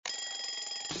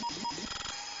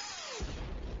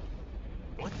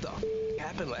What the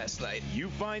happened last night?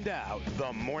 You find out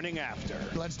the morning after.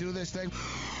 Let's do this thing.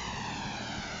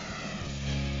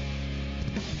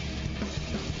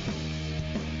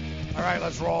 All right,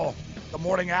 let's roll. The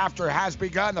morning after has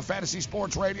begun. The Fantasy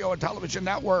Sports Radio and Television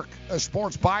Network, the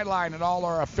Sports Byline, and all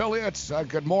our affiliates.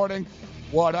 Good morning.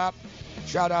 What up?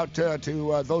 Shout out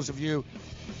to those of you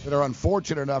that are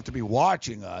unfortunate enough to be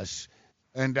watching us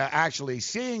and actually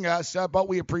seeing us, but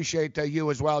we appreciate you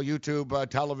as well, YouTube,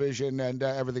 television, and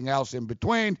everything else in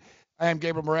between. I am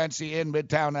Gabriel Morency in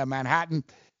Midtown Manhattan.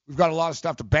 We've got a lot of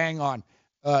stuff to bang on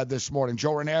this morning.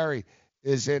 Joe Ranieri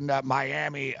is in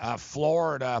Miami,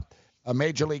 Florida.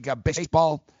 Major League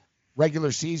Baseball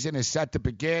regular season is set to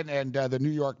begin, and the New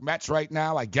York Mets right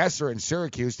now, I guess, are in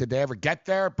Syracuse. Did they ever get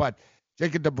there? But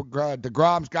Jacob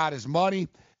DeGrom's got his money.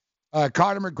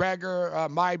 Conor McGregor,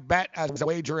 my bet as a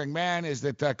wagering man is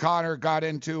that Conor got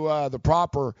into the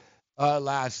proper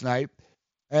last night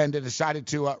and decided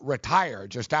to retire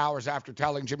just hours after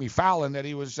telling Jimmy Fallon that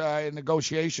he was in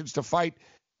negotiations to fight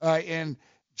in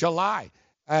July.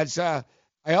 As I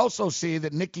also see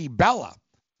that Nikki Bella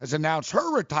has announced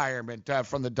her retirement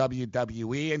from the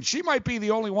WWE, and she might be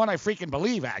the only one I freaking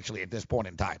believe, actually, at this point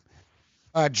in time.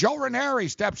 Joe Ranieri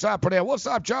steps up. What's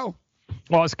up, Joe?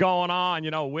 What's going on?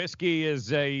 You know, whiskey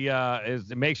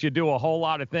it makes you do a whole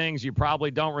lot of things you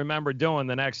probably don't remember doing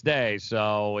the next day.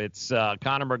 So it's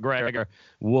Conor McGregor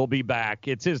will be back.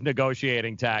 It's his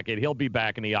negotiating tactic. He'll be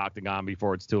back in the octagon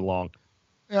before it's too long.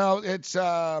 You know, it's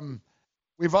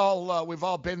we've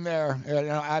all been there.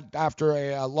 After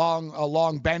a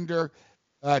long bender,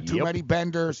 too many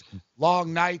benders,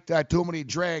 long night, too many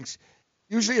drinks.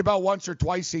 Usually about once or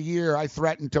twice a year, I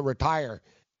threaten to retire.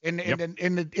 In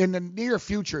the near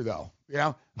future, though,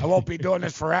 I won't be doing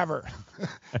this forever.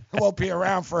 I won't be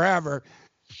around forever.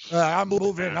 I'm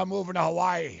moving to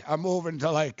Hawaii. I'm moving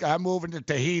to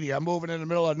Tahiti. I'm moving in the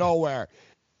middle of nowhere.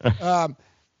 And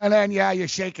then you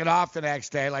shake it off the next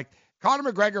day. Like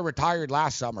Conor McGregor retired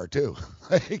last summer too.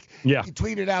 He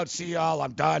tweeted out, "See y'all,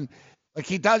 I'm done." Like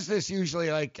he does this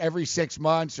usually like every 6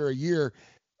 months or a year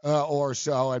or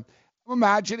so. And I'm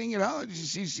imagining,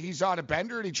 he's on a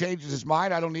bender and he changes his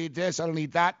mind. I don't need this. I don't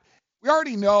need that. We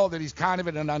already know that he's kind of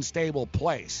in an unstable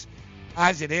place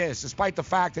as it is, despite the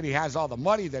fact that he has all the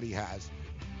money that he has.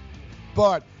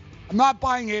 But I'm not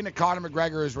buying in that Conor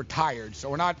McGregor is retired, so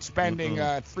we're not spending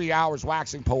 3 hours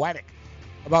waxing poetic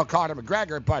about Conor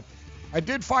McGregor. But I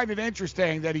did find it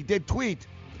interesting that he did tweet,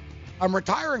 "I'm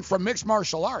retiring from mixed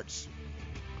martial arts."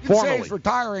 He didn't say he's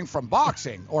retiring from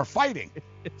boxing or fighting.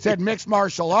 Said mixed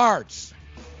martial arts.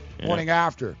 Morning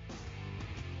after.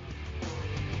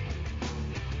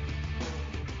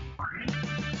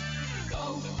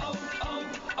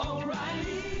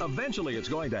 Eventually, it's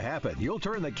going to happen. You'll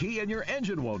turn the key and your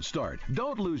engine won't start.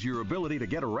 Don't lose your ability to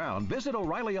get around. Visit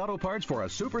O'Reilly Auto Parts for a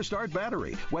Super Start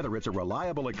battery. Whether it's a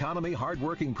reliable economy,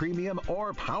 hard-working premium,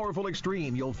 or powerful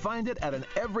extreme, you'll find it at an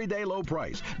everyday low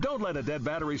price. Don't let a dead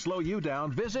battery slow you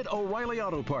down. Visit O'Reilly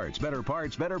Auto Parts. Better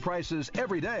parts, better prices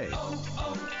every day.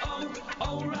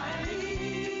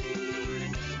 O'Reilly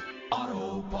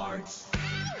Auto Parts.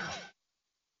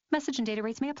 Message and data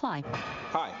rates may apply.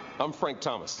 Hi, I'm Frank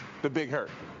Thomas, the Big Hurt.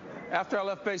 After I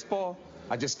left baseball,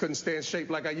 I just couldn't stay in shape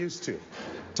like I used to.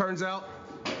 Turns out,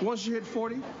 once you hit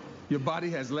 40, your body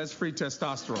has less free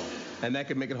testosterone, and that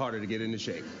can make it harder to get into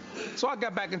shape. So I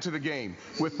got back into the game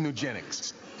with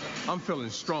Nugenics. I'm feeling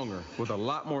stronger with a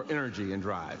lot more energy and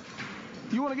drive.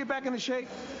 You want to get back into shape?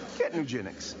 Get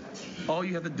Nugenics. All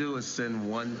you have to do is send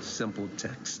one simple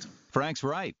text. Frank's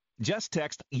right. Just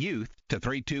text YOUTH to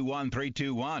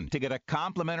 321-321 to get a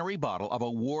complimentary bottle of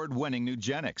award-winning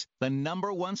Nugenics, the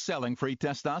 #1 selling free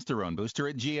testosterone booster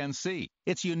at GNC.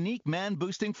 Its unique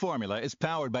man-boosting formula is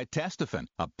powered by Testofen,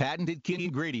 a patented key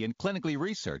ingredient clinically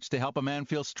researched to help a man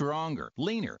feel stronger,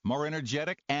 leaner, more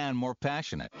energetic, and more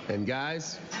passionate. And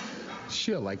guys,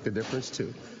 she'll like the difference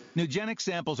too. Nugenics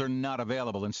samples are not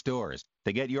available in stores.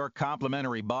 To get your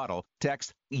complimentary bottle,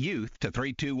 text YOUTH to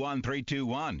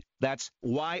 321-321. That's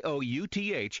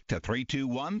YOUTH to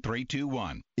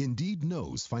 321-321. Indeed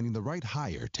knows finding the right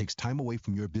hire takes time away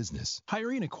from your business.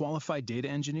 Hiring a qualified data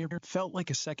engineer felt like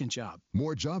a second job.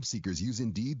 More job seekers use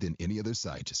Indeed than any other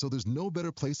site, so there's no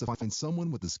better place to find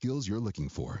someone with the skills you're looking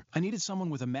for. I needed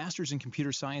someone with a master's in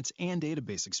computer science and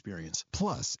database experience.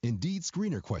 Plus, Indeed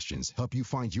screener questions help you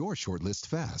find your shortlist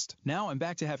fast. Now I'm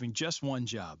back to having just one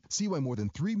job. See why more than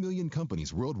 3 million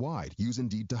companies worldwide use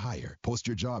Indeed to hire. Post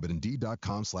your job at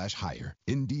Indeed.com/Indeed Indeed.com/hire.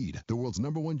 Indeed, the world's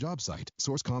 #1 job site.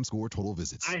 Source ComScore total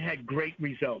visits. I had great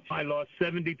results. I lost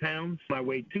 70 pounds. I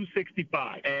weighed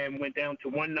 265 and went down to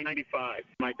 195.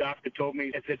 My doctor told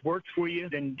me, if it works for you,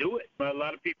 then do it. A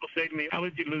lot of people say to me, how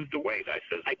did you lose the weight? I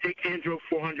said, I take Andro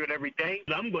 400 every day.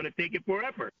 I'm going to take it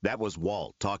forever. That was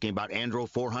Walt talking about Andro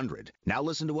 400. Now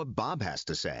listen to what Bob has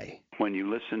to say. When you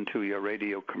listen to your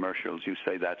radio commercials, you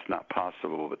say that's not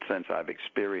possible, but since I've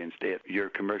experienced it, your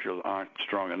commercials aren't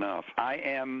strong enough. I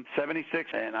am 76,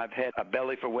 and I've had a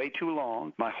belly for way too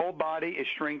long. My whole body is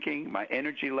shrinking. My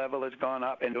energy level has gone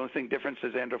up, and the only thing different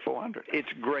is Andro 400.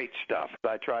 It's great stuff.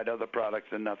 I tried other products,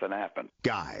 and nothing happened.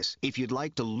 Guys, if you'd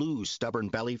like to lose stubborn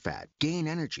belly fat, gain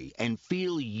energy, and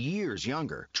feel years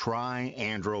younger, try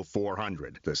Andro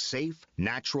 400, the safe,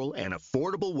 natural, and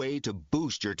affordable way to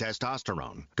boost your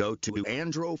testosterone. Go to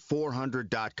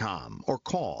andro400.com or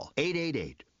call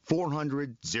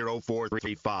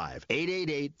 888-400-0435.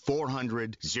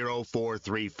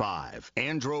 888-400-0435.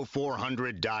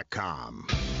 andro400.com.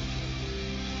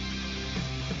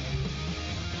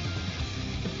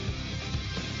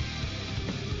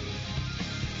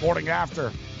 Morning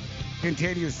After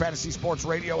continues. Fantasy Sports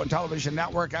Radio and Television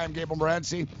Network. I'm Gabriel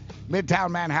Morency.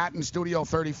 Midtown Manhattan, Studio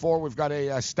 34. We've got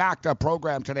a stacked up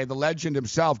program today. The legend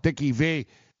himself, Dickie V.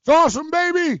 It's awesome,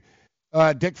 baby.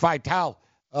 Dick Vitale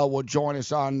will join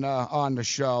us on the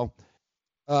show.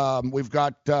 We've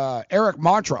got Eric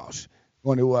Montross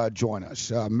going to join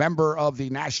us, member of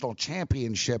the national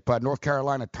championship, North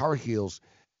Carolina Tar Heels.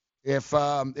 If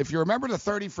you remember the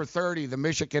 30 for 30, the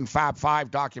Michigan Fab Five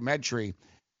documentary,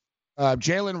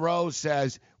 Jalen Rose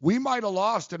says, we might have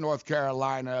lost to North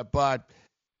Carolina, but,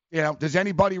 does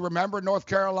anybody remember North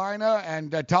Carolina?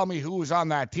 And tell me who was on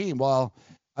that team. Well,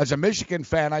 as a Michigan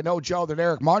fan, I know, Joe, that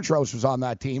Eric Montross was on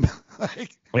that team.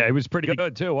 Yeah, he was pretty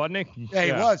good, too, wasn't he? Yeah,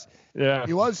 he was. Yeah.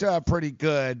 He was pretty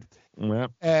good. Yeah.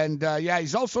 And,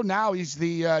 he's also now, he's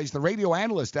the radio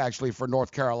analyst, actually, for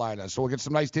North Carolina. So we'll get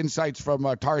some nice insights from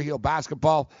Tar Heel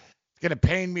basketball. It's going to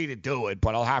pain me to do it,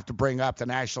 but I'll have to bring up the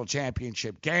national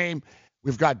championship game.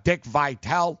 We've got Dick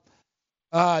Vitale.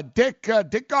 Dick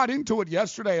got into it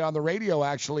yesterday on the radio,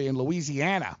 actually, in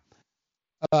Louisiana,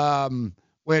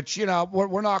 which,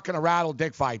 we're not going to rattle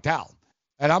Dick Vitale.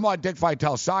 And I'm on Dick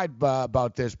Vitale's side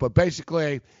about this, but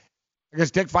basically, I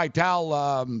guess Dick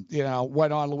Vitale,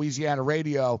 went on Louisiana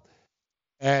radio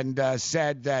and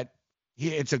said that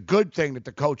it's a good thing that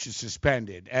the coach is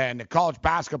suspended, and the college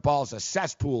basketball is a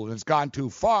cesspool and it's gone too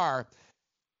far.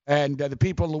 And the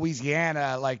people in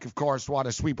Louisiana, of course, want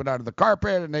to sweep it under the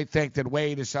carpet, and they think that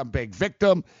Wade is some big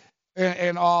victim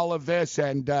in all of this.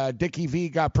 And Dickie V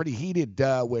got pretty heated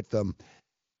with them.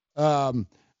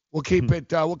 We'll keep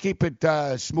it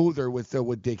smoother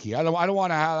with Dickie. I don't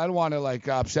want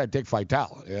to upset Dick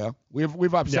Vitale. Yeah,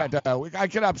 we've upset. Yeah. I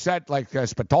could upset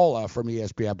Spatola from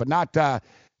ESPN, but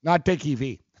not Dickie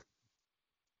V.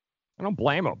 I don't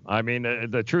blame him. I mean,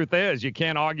 the truth is, you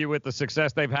can't argue with the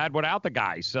success they've had without the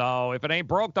guy. So if it ain't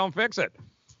broke, don't fix it.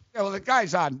 Yeah, well, the guy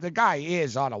is on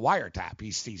a wiretap.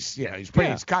 He's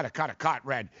kind of caught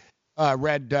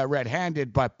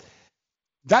red-handed, but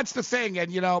that's the thing.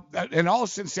 And in all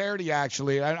sincerity,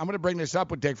 actually, I'm going to bring this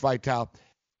up with Dick Vitale.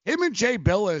 Him and Jay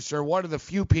Billis are one of the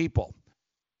few people.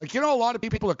 A lot of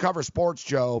people that cover sports,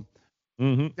 Joe.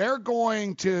 Mm-hmm. They're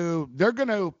going to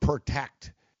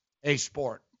protect a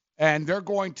sport. And they're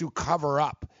going to cover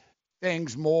up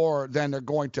things more than they're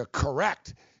going to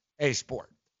correct a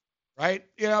sport, right?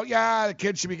 The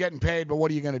kids should be getting paid, but what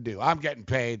are you going to do? I'm getting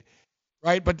paid,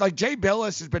 right? But Jay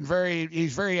Billis has been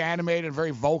he's very animated and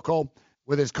very vocal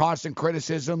with his constant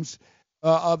criticisms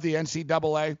of the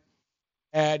NCAA.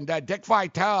 And Dick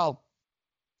Vitale,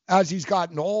 as he's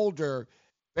gotten older,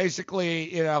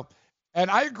 basically, and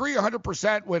I agree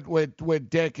 100% with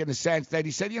Dick in the sense that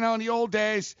he said, in the old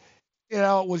days,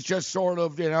 it was just sort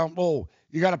of, you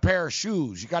got a pair of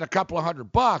shoes, you got a couple of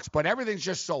 $100, but everything's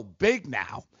just so big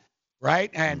now,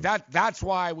 right? And that's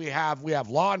why we have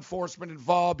law enforcement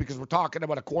involved, because we're talking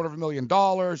about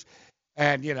 $250,000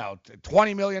 and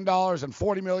 $20 million and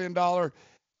 $40 million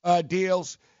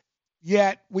deals.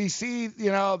 Yet we see,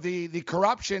 the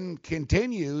corruption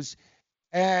continues,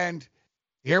 and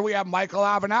here we have Michael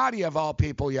Avenatti of all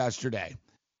people yesterday.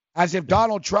 As if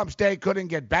Donald Trump's day couldn't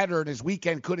get better and his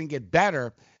weekend couldn't get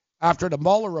better after the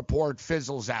Mueller report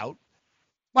fizzles out.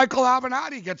 Michael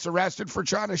Avenatti gets arrested for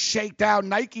trying to shake down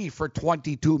Nike for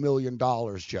 $22 million,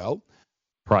 Joe.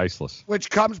 Priceless. Which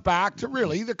comes back to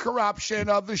really the corruption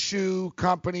of the shoe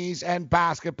companies and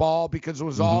basketball, because it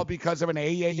was all because of an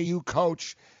AAU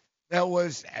coach that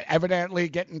was evidently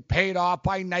getting paid off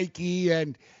by Nike.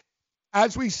 And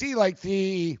as we see,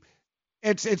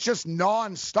 it's just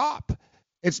nonstop.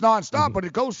 It's nonstop, but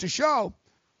it goes to show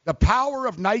the power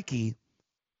of Nike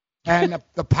and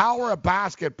the power of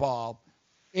basketball,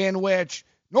 in which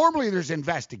normally there's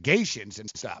investigations and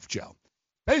stuff, Joe.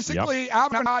 Basically,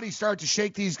 Avenatti started to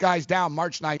shake these guys down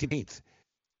March 19th.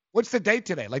 What's the date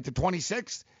today? Like the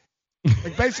 26th?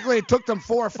 Like basically, it took them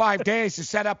 4 or 5 days to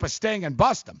set up a sting and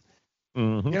bust them.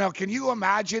 Mm-hmm. You know, can you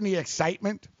imagine the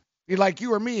excitement? Be like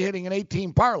you or me hitting an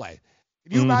 18 parlay.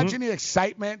 Can you imagine the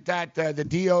excitement that the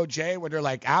DOJ, when they're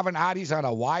like, Avenatti's on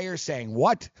a wire saying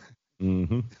what?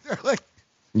 Mm-hmm. They're like,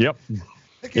 yep.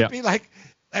 It could be like,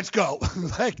 let's go.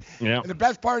 And the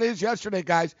best part is yesterday,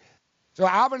 guys. So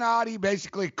Avenatti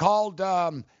basically called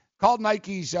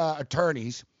Nike's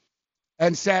attorneys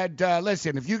and said,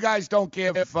 listen, if you guys don't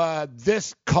give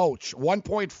this coach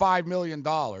 $1.5 million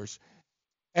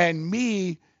and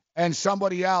me and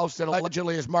somebody else that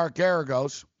allegedly is Mark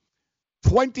Geragos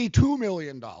 $22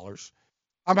 million,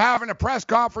 I'm having a press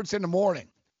conference in the morning,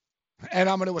 and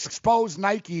I'm going to expose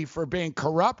Nike for being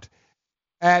corrupt,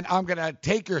 and I'm going to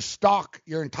take your stock,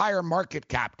 your entire market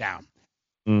cap down.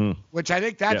 Which I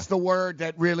think that's the word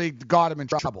that really got him in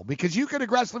trouble, because you can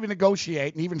aggressively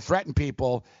negotiate and even threaten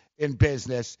people in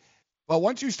business, but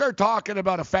once you start talking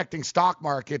about affecting stock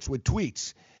markets with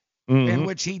tweets, in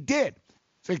which he did.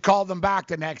 So he called them back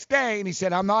the next day, and he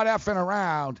said, I'm not effing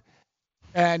around.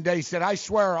 And he said, I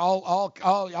swear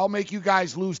I'll make you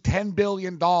guys lose $10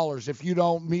 billion if you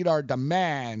don't meet our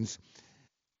demands.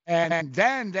 And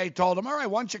then they told him, all right,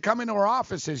 why don't you come into our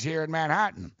offices here in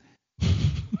Manhattan?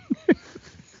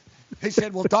 They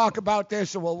said, we'll talk about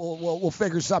this and we'll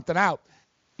figure something out.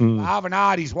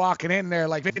 Avenatti's walking in there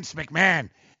like Vince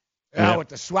McMahon, with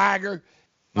the swagger.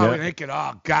 Probably thinking,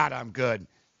 oh, God, I'm good.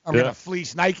 I'm going to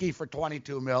fleece Nike for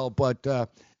 $22 million. But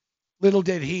little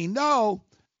did he know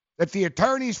that the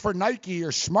attorneys for Nike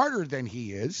are smarter than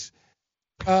he is,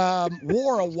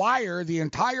 wore a wire the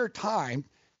entire time.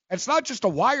 It's not just a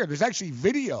wire. There's actually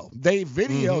video. They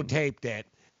videotaped it.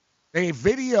 They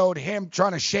videoed him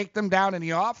trying to shake them down in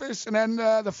the office, and then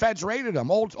the feds raided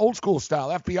him, old school style.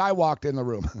 FBI walked in the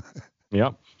room.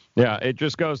 Yep. Yeah, it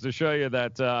just goes to show you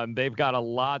that they've got a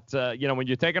lot, when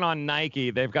you're taking on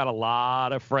Nike, they've got a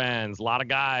lot of friends, a lot of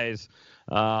guys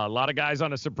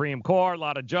on the Supreme Court, a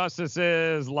lot of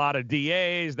justices, a lot of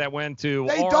DAs that went to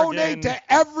They Oregon. donate to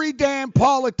every damn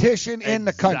politician in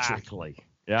the country. Exactly.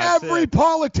 Yeah, every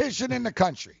politician in the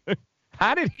country.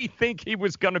 How did he think he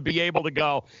was going to be able to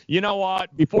go, you know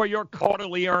what, before your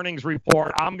quarterly earnings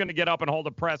report, I'm going to get up and hold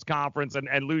a press conference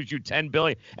and lose you $10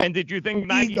 billion? And did you think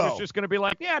Nike was just going to be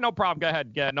like, yeah, no problem, go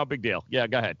ahead. Yeah, no big deal. Yeah,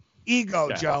 go ahead.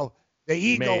 Ego, Joe. The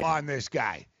ego on this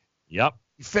guy. Yep.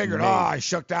 He figured, I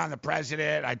shook down the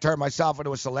president. I turned myself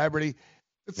into a celebrity.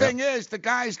 The thing is, the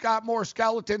guy's got more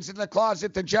skeletons in the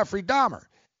closet than Jeffrey Dahmer.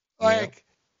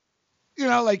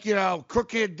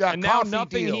 Crooked and now coffee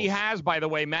nothing deals. he has, by the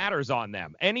way, matters on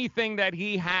them. Anything that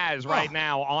he has right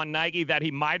now on Nike that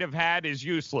he might have had is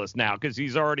useless now because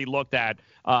he's already looked at,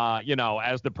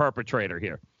 as the perpetrator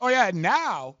here. Oh, yeah,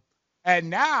 and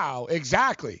now,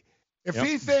 exactly. If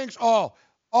he thinks, I'll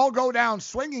go down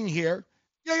swinging here,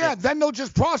 then they'll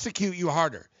just prosecute you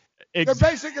harder. They're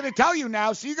basically going to tell you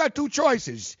now, so you got two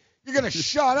choices. You're going to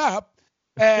shut up,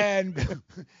 and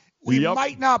we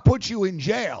might not put you in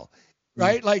jail.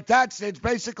 Right? Like it's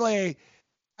basically,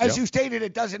 as you stated,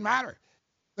 it doesn't matter.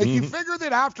 Like you figure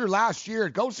that after last year,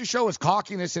 it goes to show his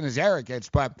cockiness and his arrogance,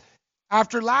 but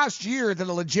after last year, that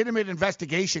a legitimate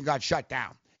investigation got shut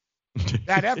down.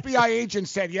 That FBI agent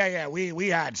said, we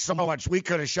had so much, we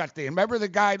could have shut the, remember the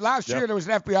guy last year, there was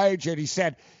an FBI agent, he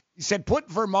said, put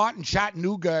Vermont and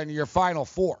Chattanooga into your Final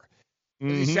Four.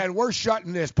 And he said, we're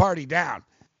shutting this party down.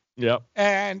 Yep.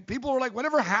 And people were like,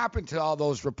 whatever happened to all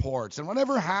those reports? And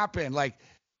whatever happened? Like,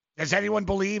 does anyone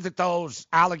believe that those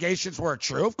allegations were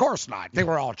true? Of course not. They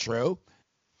were all true.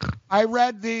 I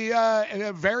read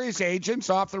the various agents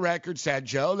off the record said,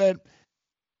 Joe, that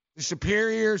the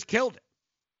superiors killed it.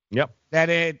 Yep.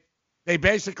 That they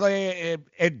basically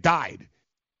died.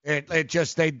 It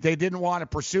just, they didn't want to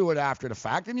pursue it after the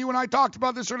fact. And you and I talked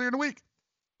about this earlier in the week.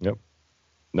 Yep.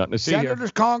 Nothing to see Senators, here.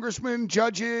 congressmen,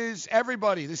 judges,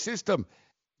 everybody, the system.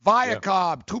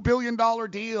 Viacom, $2 billion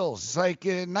deals. It's like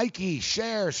Nike,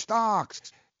 shares,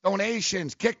 stocks,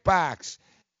 donations, kickbacks.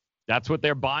 That's what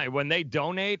they're buying. When they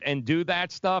donate and do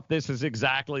that stuff, this is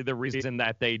exactly the reason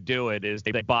that they do it, is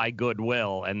they buy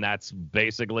goodwill, and that's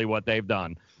basically what they've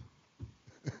done.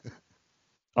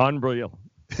 Unreal.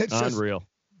 Unreal.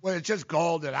 It's just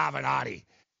gold at Avenatti.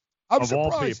 Of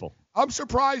all people. I'm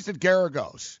surprised at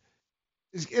Geragos.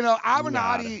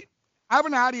 Avenatti,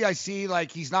 I see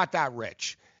like he's not that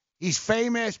rich. he's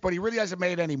famous, but he really hasn't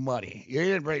made any money. He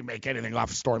didn't really make anything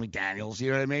off of Stormy Daniels.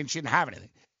 You know what I mean? She didn't have anything.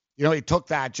 You know, he took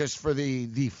that just for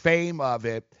the fame of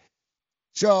it.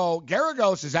 So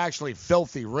Garagos is actually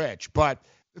filthy rich. But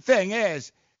the thing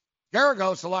is,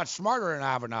 Garagos is a lot smarter than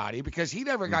Avenatti because he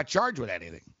never got charged with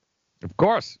anything. Of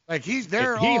course. Like, he's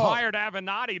there. He hired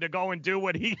Avenatti to go and do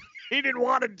what he didn't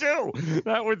want to do.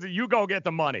 That was, you go get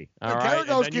the money. All right.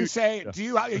 Garagos can say,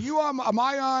 am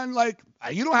I on, like,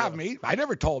 you don't have me. I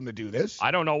never told him to do this.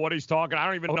 I don't know what he's talking. I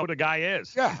don't even know who the guy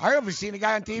is. Yeah, I haven't seen a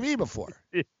guy on TV before.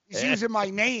 He's using my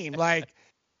name. Like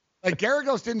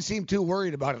Garagos didn't seem too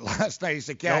worried about it last night. He's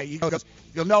like, yeah,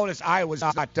 you'll notice I was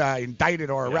not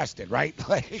indicted or arrested, right?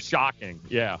 Like, shocking.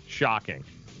 Yeah, shocking.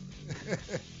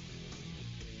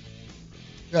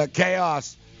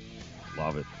 Chaos.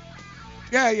 Love it.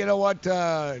 Yeah, you know what?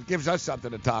 It gives us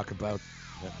something to talk about.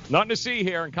 Yeah. Nothing to see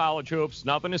here in college hoops.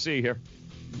 Nothing to see here.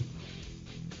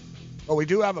 Well, we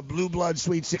do have a Blue Blood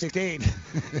Sweet 16.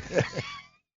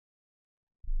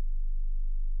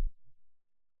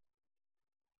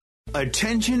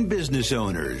 Attention business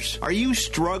owners. Are you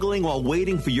struggling while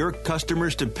waiting for your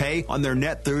customers to pay on their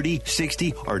net 30,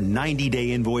 60, or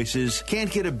 90-day invoices?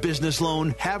 Can't get a business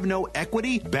loan? Have no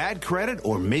equity? Bad credit?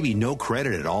 Or maybe no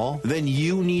credit at all? Then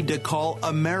you need to call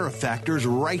AmeriFactors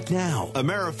right now.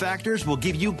 AmeriFactors will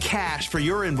give you cash for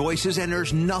your invoices and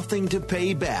there's nothing to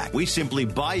pay back. We simply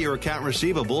buy your account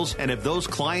receivables, and if those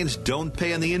clients don't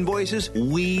pay on the invoices,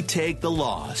 we take the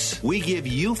loss. We give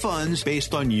you funds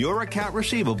based on your account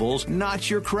receivables, not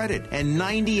your credit. And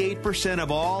 98% of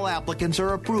all applicants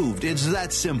are approved. It's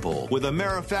that simple. With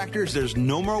AmeriFactors, there's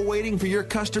no more waiting for your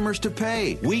customers to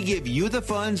pay. We give you the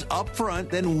funds up front,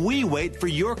 then we wait for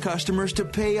your customers to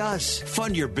pay us.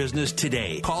 Fund your business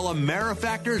today. Call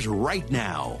AmeriFactors right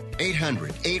now.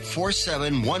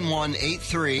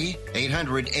 800-847-1183.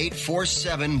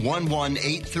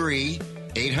 800-847-1183.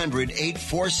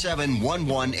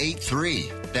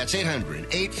 800-847-1183. That's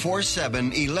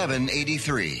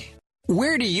 800-847-1183.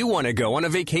 Where do you want to go on a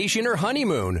vacation or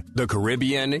honeymoon? The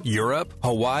Caribbean, Europe,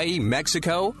 Hawaii,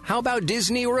 Mexico? How about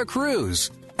Disney or a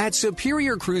cruise? At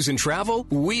Superior Cruise and Travel,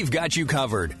 we've got you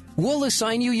covered. We'll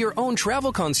assign you your own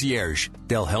travel concierge.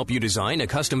 They'll help you design a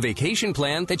custom vacation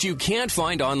plan that you can't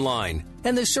find online.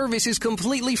 And the service is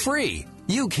completely free.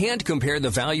 You can't compare the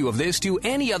value of this to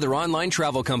any other online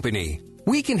travel company.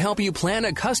 We can help you plan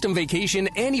a custom vacation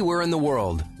anywhere in the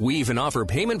world. We even offer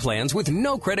payment plans with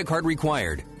no credit card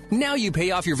required. Now you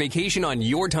pay off your vacation on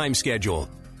your time schedule.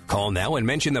 Call now and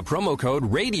mention the promo code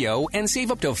RADIO and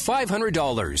save up to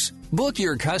 $500. Book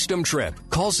your custom trip.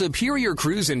 Call Superior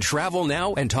Cruise and Travel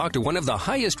now and talk to one of the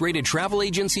highest rated travel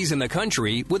agencies in the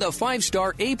country with a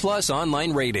 5-star A+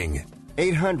 online rating.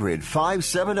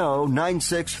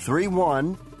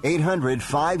 800-570-9631.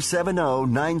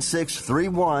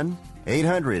 800-570-9631.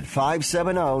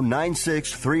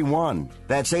 800-570-9631.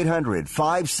 That's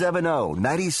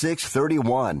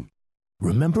 800-570-9631.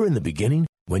 Remember in the beginning,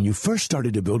 when you first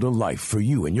started to build a life for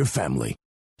you and your family,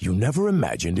 you never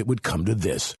imagined it would come to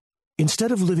this.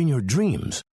 Instead of living your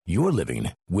dreams, you're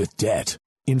living with debt.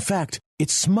 In fact,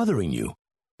 it's smothering you.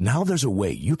 Now there's a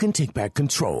way you can take back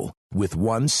control with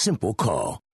one simple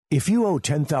call. If you owe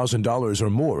 $10,000 or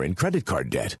more in credit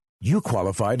card debt, you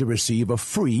qualify to receive a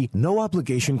free,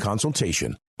 no-obligation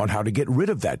consultation on how to get rid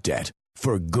of that debt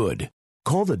for good.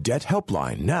 Call the Debt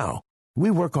Helpline now. We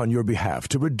work on your behalf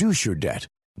to reduce your debt.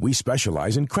 We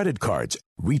specialize in credit cards,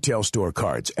 retail store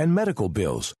cards, and medical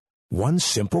bills. One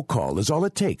simple call is all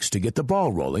it takes to get the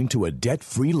ball rolling to a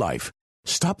debt-free life.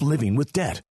 Stop living with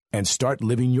debt and start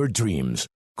living your dreams.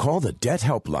 Call the Debt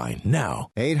Helpline now.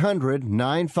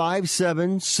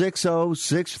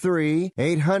 800-957-6063.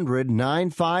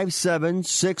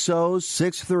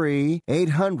 800-957-6063.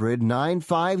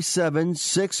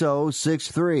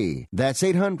 800-957-6063. That's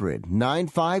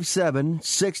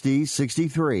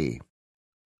 800-957-6063.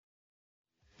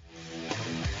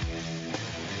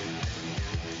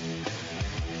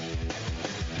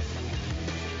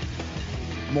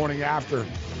 Morning After,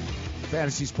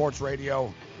 Fantasy Sports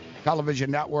Radio, television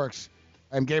networks.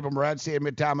 I'm Gabriel Morency in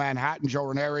Midtown Manhattan, Joe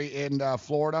Ranieri in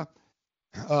Florida.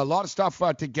 A lot of stuff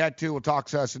to get to. We'll talk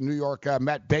some New York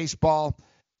Met baseball.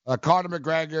 Conor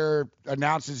McGregor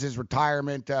announces his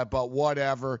retirement, but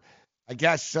whatever. I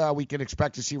guess we can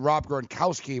expect to see Rob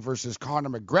Gronkowski versus Conor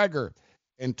McGregor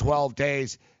in 12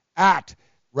 days at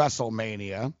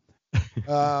WrestleMania.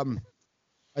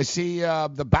 I see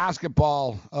the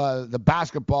basketball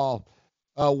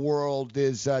world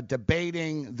is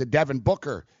debating the Devin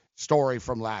Booker story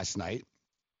from last night.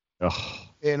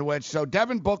 In which, so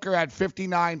Devin Booker had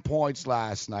 59 points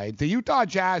last night. The Utah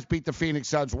Jazz beat the Phoenix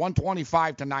Suns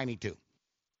 125-92.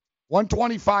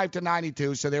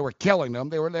 125-92, so they were killing them.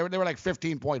 They were like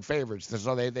 15-point favorites,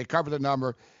 so they covered the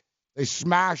number. They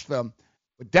smashed them.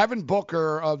 But Devin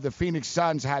Booker of the Phoenix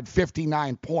Suns had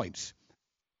 59 points.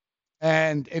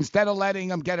 And instead of letting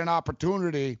him get an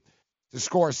opportunity to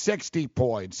score 60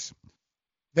 points,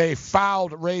 they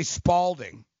fouled Ray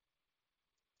Spalding.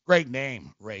 Great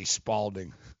name, Ray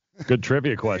Spalding. Good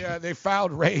trivia question. Yeah, they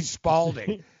fouled Ray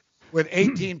Spalding with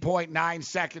 18.9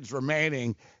 seconds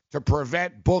remaining to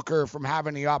prevent Booker from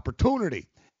having the opportunity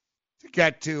to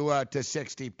get to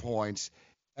 60 points.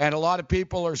 And a lot of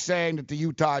people are saying that the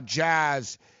Utah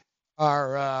Jazz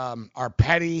are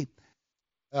petty,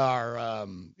 are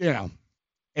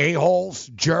a-holes,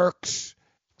 jerks,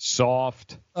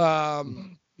 soft.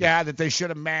 That they should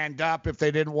have manned up if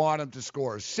they didn't want him to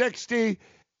score 60.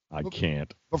 I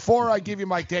can't. Before I give you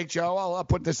my take, Joe, I'll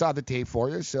put this on the tape for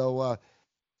you. So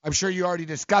I'm sure you already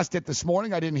discussed it this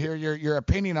morning. I didn't hear your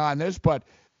opinion on this, but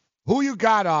who you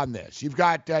got on this? You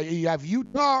have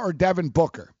Utah or Devin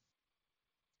Booker?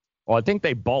 Well, I think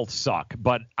they both suck,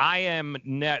 but I am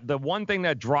the one thing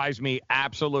that drives me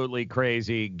absolutely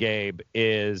crazy, Gabe,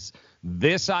 is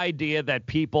this idea that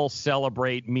people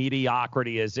celebrate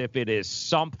mediocrity as if it is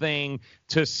something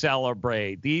to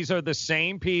celebrate. These are the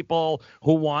same people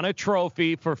who won a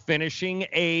trophy for finishing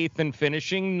 8th and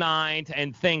finishing 9th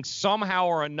and think somehow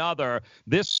or another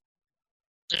this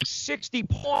 60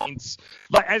 points,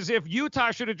 but as if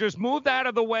Utah should have just moved out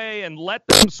of the way and let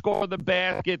them score the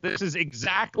basket. This is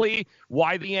exactly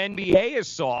why the NBA is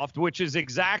soft, which is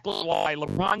exactly why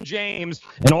LeBron James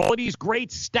and all of these great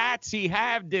stats he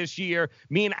had this year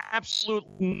mean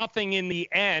absolutely nothing in the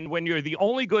end when you're the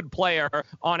only good player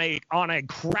on a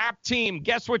crap team.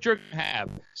 Guess what you're going to have?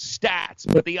 Stats.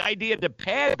 But the idea to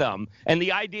pad them and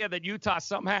the idea that Utah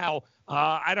somehow,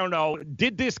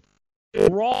 did this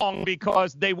wrong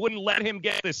because they wouldn't let him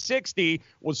get to 60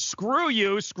 was screw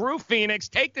you, screw Phoenix,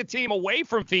 take the team away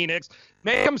from Phoenix,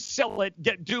 make them sell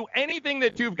it, do anything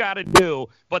that you've got to do.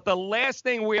 But the last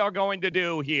thing we are going to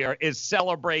do here is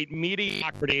celebrate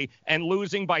mediocrity and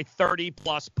losing by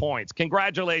 30-plus points.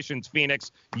 Congratulations,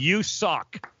 Phoenix. You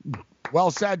suck. Well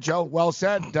said, Joe. Well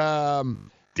said.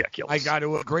 Ridiculous. I got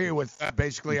to agree with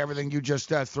basically everything you just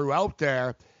threw out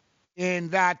there, in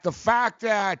that the fact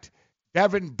that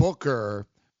Devin Booker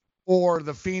or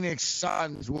the Phoenix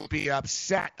Suns will be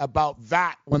upset about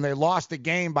that when they lost the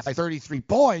game by 33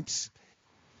 points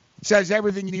says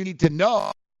everything you need to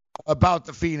know about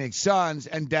the Phoenix Suns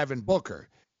and Devin Booker.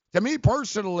 To me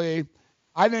personally,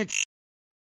 I think,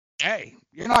 hey,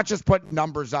 you're not just putting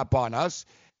numbers up on us.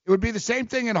 It would be the same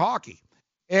thing in hockey.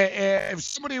 If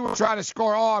somebody would try to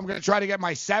score, I'm going to try to get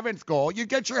my 7th goal, you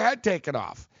get your head taken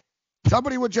off.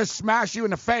 Somebody would just smash you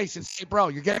in the face and say, bro,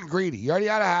 you're getting greedy. You already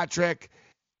had a hat trick.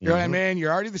 You know what I mean?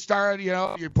 You're already the star.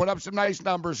 You put up some nice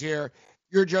numbers here.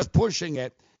 You're just pushing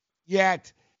it.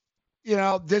 Yet,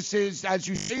 this is, as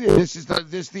you stated, this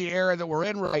is the era that we're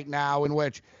in right now, in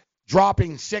which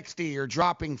dropping 60 or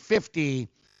dropping 50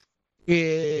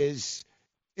 is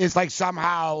like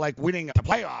somehow like winning a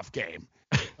playoff game.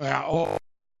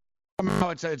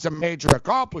 It's a major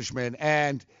accomplishment.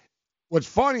 And what's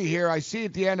funny here, I see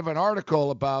at the end of an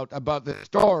article about the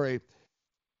story,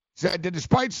 said that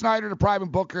despite Snyder depriving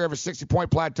Booker of a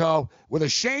 60-point plateau with a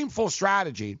shameful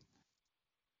strategy,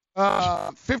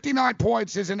 59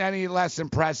 points isn't any less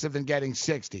impressive than getting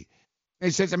 60. And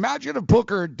he says, imagine if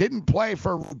Booker didn't play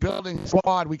for a rebuilding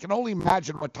squad. We can only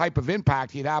imagine what type of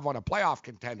impact he'd have on a playoff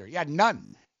contender. He had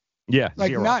none. Yeah, like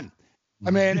zero. None.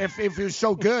 I mean, if he was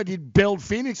so good, you'd build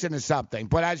Phoenix into something.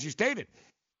 But as you stated,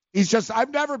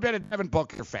 I've never been a Devin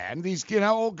Booker fan.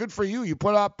 Good for you. You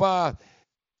put up,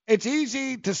 it's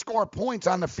easy to score points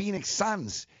on the Phoenix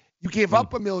Suns. You give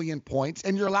up 1 million points,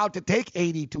 and you're allowed to take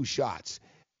 82 shots.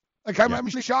 Like, how many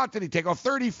shots did he take?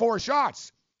 34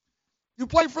 shots. You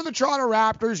play for the Toronto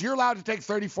Raptors, you're allowed to take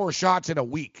 34 shots in a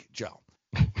week, Joe.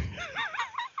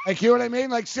 Like, you know what I mean?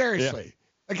 Like, seriously. Yeah.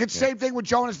 Like, it's the same thing with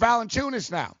Jonas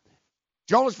Valanciunas now.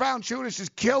 Jonas Valanciunas is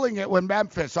killing it with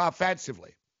Memphis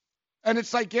offensively. And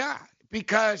it's like,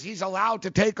 because he's allowed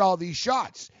to take all these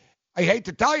shots. I hate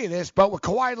to tell you this, but with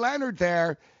Kawhi Leonard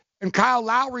there and Kyle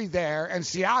Lowry there and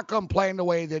Siakam playing the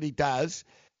way that he does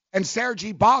and Serge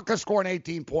Ibaka scoring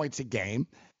 18 points a game,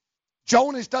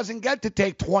 Jonas doesn't get to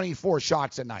take 24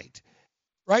 shots a night,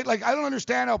 right? Like, I don't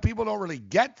understand how people don't really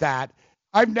get that.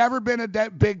 I've never been a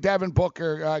big Devin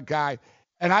Booker guy,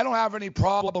 and I don't have any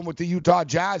problem with the Utah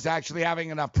Jazz actually having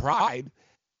enough pride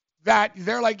that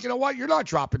they're like, you know what, you're not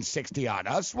dropping 60 on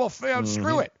us. Well,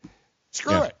 screw it.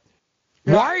 Screw it.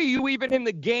 Yeah. Why are you even in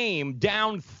the game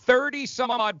down 30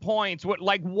 some odd points?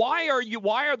 Why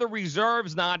are the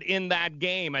reserves not in that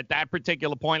game at that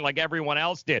particular point like everyone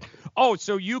else did? Oh,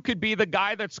 so you could be the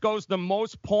guy that scores the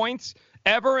most points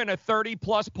ever in a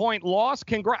 30-plus point loss?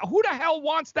 Who the hell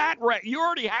wants that? You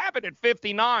already have it at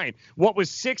 59. What was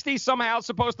 60 somehow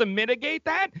supposed to mitigate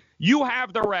that? You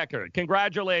have the record.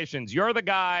 Congratulations. You're the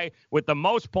guy with the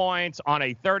most points on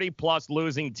a 30-plus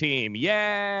losing team.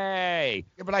 Yay.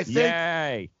 Yeah, but I think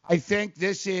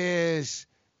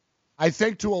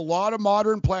to a lot of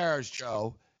modern players,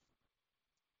 Joe,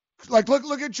 like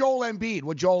look at Joel Embiid,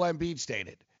 what Joel Embiid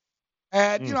stated.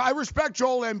 And, I respect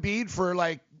Joel Embiid for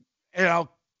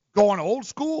going old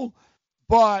school,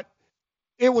 but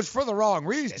it was for the wrong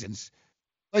reasons.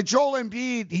 Like Joel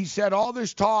Embiid, he said all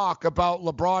this talk about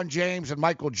LeBron James and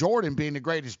Michael Jordan being the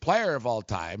greatest player of all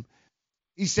time.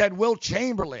 He said Will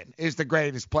Chamberlain is the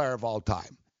greatest player of all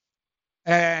time.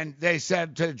 And they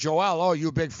said to Joel, oh, you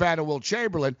a big fan of Will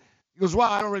Chamberlain? He goes,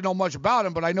 well, I don't really know much about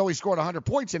him, but I know he scored 100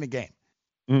 points in a game.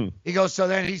 He goes, so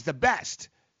then he's the best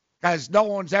because no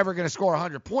one's ever going to score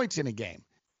 100 points in a game.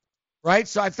 Right?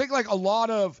 So I think a lot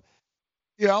of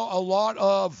if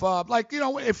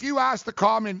you ask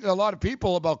a lot of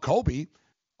people about Kobe,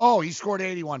 oh, he scored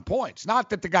 81 points. Not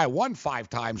that the guy won 5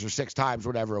 times or 6 times,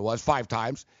 whatever it was, 5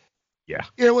 times. Yeah.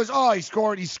 It was, oh, he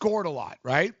scored a lot,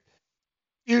 right?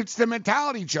 It's the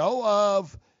mentality, Joe,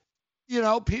 of,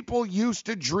 people used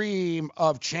to dream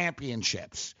of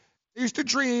championships. They used to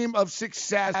dream of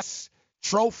success,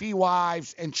 trophy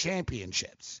wives, and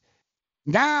championships.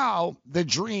 Now the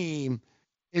dream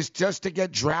is just to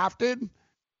get drafted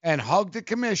and hug the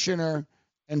commissioner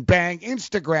and bang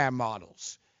Instagram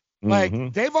models.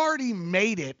 They've already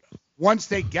made it once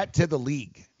they get to the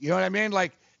league. You know what I mean?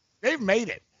 They've made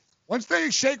it. Once they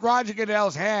shake Roger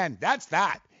Goodell's hand, that's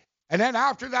that. And then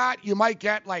after that, you might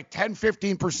get 10,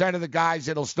 15% of the guys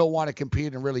that'll still want to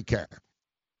compete and really care.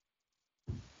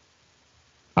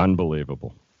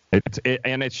 Unbelievable.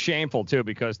 And it's shameful, too,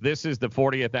 because this is the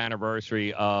 40th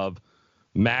anniversary of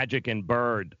Magic and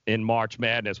Bird in March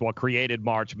Madness, what created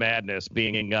March Madness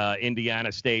being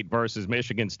Indiana State versus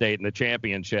Michigan State in the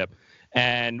championship.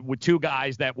 And with 2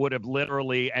 guys that would have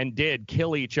literally and did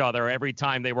kill each other every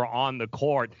time they were on the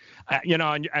court,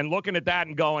 and looking at that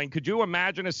and going, could you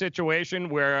imagine a situation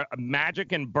where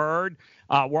Magic and Bird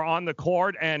were on the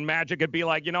court and Magic would be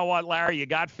like, you know what, Larry, you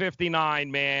got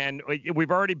 59, man.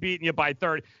 We've already beaten you by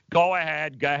 30. Go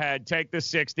ahead. Take the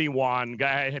 61. Go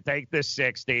ahead. Take the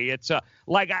 60. It's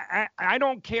I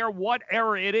don't care what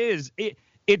era it is.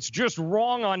 It's just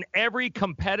wrong on every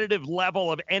competitive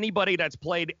level of anybody that's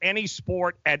played any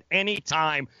sport at any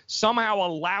time, somehow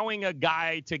allowing a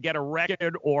guy to get a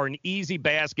record or an easy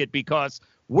basket because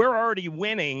we're already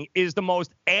winning is the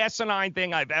most asinine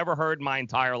thing I've ever heard in my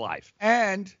entire life.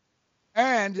 And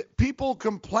people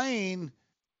complain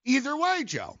either way,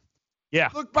 Joe. Yeah.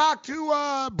 Look back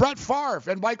to Brett Favre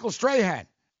and Michael Strahan.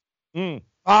 They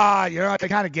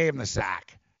kind of gave him the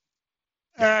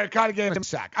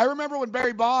sack. I remember when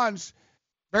Barry Bonds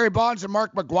and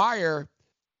Mark McGwire,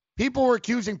 people were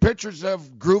accusing pitchers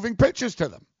of grooving pitches to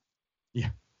them. Yeah.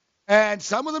 And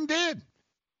some of them did.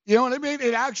 You know what I mean?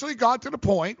 It actually got to the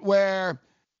point where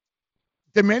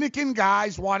Dominican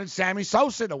guys wanted Sammy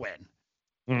Sosa to win.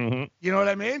 Mm-hmm. You know what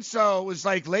I mean? So it was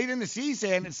late in the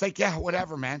season. It's yeah,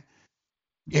 whatever, man.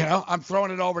 I'm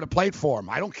throwing it over the plate for him.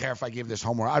 I don't care if I give this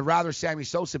homework. I'd rather Sammy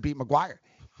Sosa beat McGwire.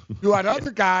 You had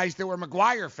other guys that were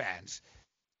McGwire fans.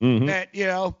 Mm-hmm. That,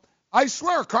 I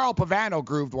swear Carl Pavano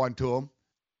grooved one to him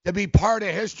to be part of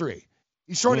history.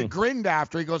 He sort of grinned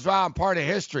after. He goes, well, I'm part of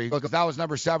history. Because that was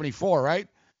number 74, right?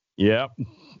 Yeah.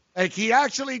 He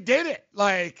actually did it.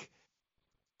 I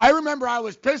remember I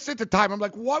was pissed at the time. I'm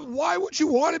like, what? Why would you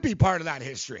want to be part of that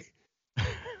history?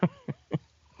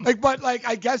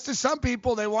 I guess to some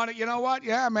people, they want to, you know what?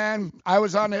 Yeah, man, I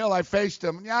was on the hill. I faced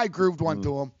him. Yeah, I grooved one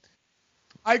to him.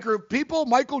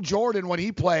 Michael Jordan, when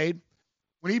he played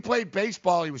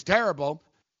baseball, he was terrible.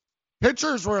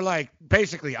 Pitchers were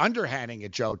basically underhanding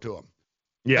it, Joe, to him.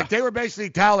 Yeah. They were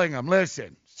basically telling him,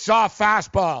 listen, soft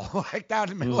fastball, down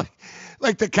the middle.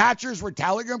 The catchers were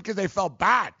telling him because they felt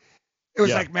bad. It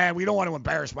was man, we don't want to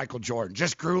embarrass Michael Jordan.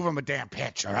 Just groove him a damn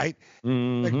pitch, all right?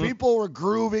 Mm-hmm. People were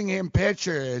grooving him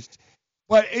pitches,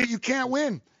 but you can't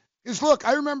win. Because, look,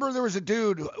 I remember there was a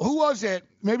dude. Who was it?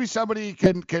 Maybe somebody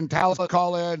can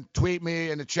call in, tweet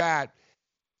me in the chat.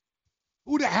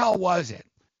 Who the hell was it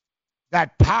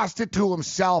that passed it to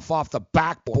himself off the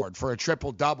backboard for a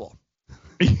triple-double?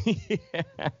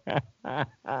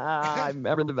 I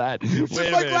remember that. Just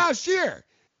last year.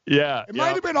 Yeah. It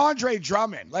might have been Andre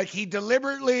Drummond. He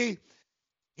deliberately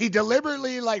He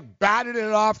deliberately, batted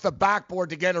it off the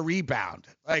backboard to get a rebound,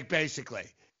 basically.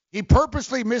 He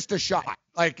purposely missed a shot,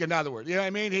 in other words. You know what I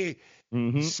mean? He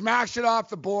smashed it off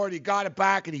the board, he got it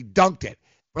back, and he dunked it.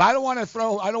 But I don't want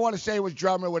to say it was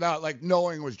Drummond without,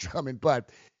 knowing it was Drummond, but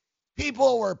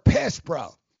people were pissed,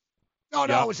 bro. No,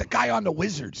 it was a guy on the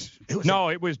Wizards. It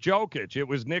was Jokic. It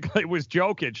was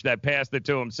Jokic that passed it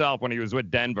to himself when he was with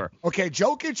Denver. Okay,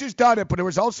 Jokic has done it, but there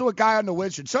was also a guy on the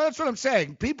Wizards. So that's what I'm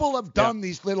saying. People have done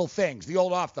these little things. The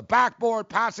old off the backboard,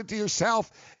 pass it to yourself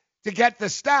to get the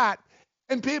stat,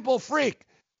 and people freak.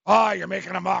 Oh, you're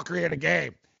making a mockery of the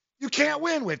game. You can't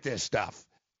win with this stuff.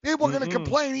 People are going to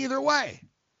complain either way.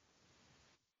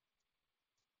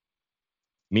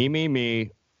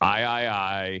 Me,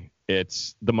 I.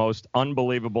 It's the most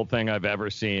unbelievable thing I've ever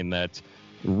seen that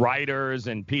writers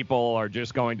and people are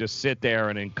just going to sit there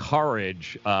and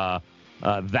encourage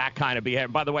that kind of behavior.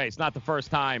 By the way, it's not the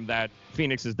first time that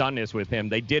Phoenix has done this with him.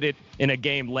 They did it in a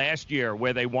game last year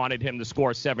where they wanted him to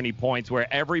score 70 points,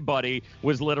 where everybody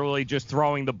was literally just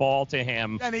throwing the ball to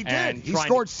him. And he did. He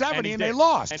scored 70 and they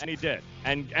lost. And he did.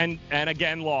 And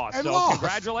again lost. And so lost.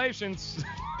 Congratulations.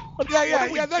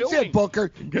 Yeah, that's it,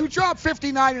 Booker. You dropped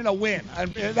 59 in a win,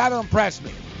 and that'll impress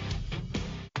me.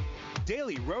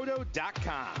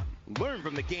 DailyRoto.com. Learn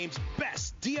from the game's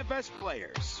best DFS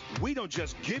players. We don't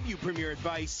just give you premier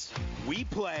advice, we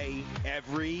play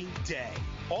every day.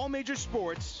 All major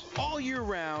sports, all year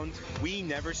round, we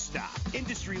never stop.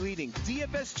 Industry-leading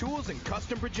DFS tools and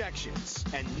custom projections.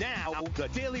 And now, the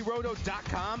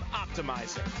DailyRoto.com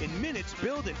Optimizer. In minutes,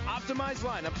 build and optimize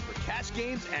lineups for cash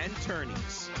games and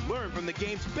tourneys. Learn from the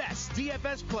game's best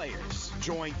DFS players.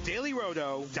 Join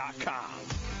DailyRoto.com.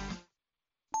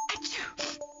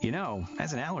 You know,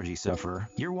 as an allergy sufferer,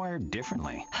 you're wired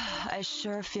differently. I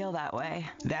sure feel that way.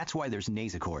 That's why there's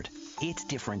Nasacort. It's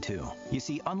different too. You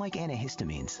see, unlike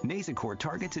antihistamines, Nasacort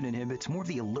targets and inhibits more of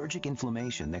the allergic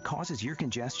inflammation that causes ear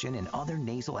congestion and other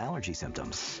nasal allergy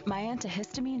symptoms. My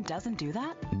antihistamine doesn't do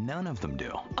that? None of them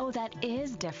do. Oh, that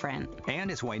is different. And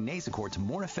it's why Nasacort's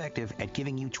more effective at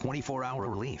giving you 24-hour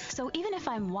relief. So even if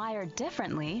I'm wired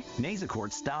differently,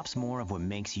 Nasacort stops more of what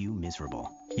makes you miserable.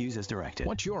 Use as directed.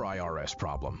 What's your IRS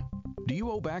problem? Do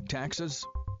you owe back taxes?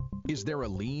 Is there a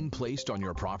lien placed on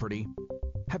your property?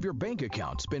 Have your bank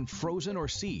accounts been frozen or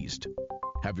seized?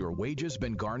 Have your wages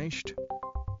been garnished?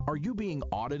 Are you being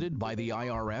audited by the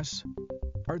IRS?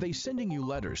 Are they sending you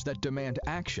letters that demand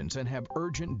actions and have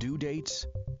urgent due dates?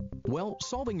 Well,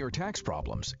 solving your tax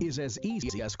problems is as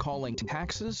easy as calling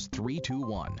Taxes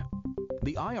 321.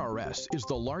 The IRS is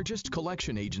the largest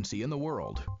collection agency in the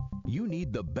world. You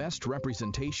need the best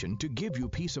representation to give you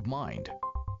peace of mind.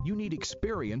 You need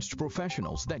experienced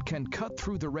professionals that can cut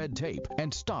through the red tape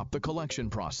and stop the collection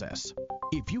process.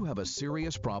 If you have a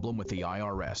serious problem with the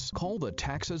IRS, call the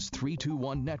Taxes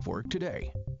 321 network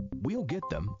today. We'll get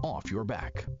them off your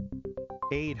back.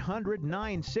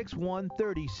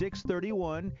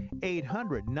 800-961-3631,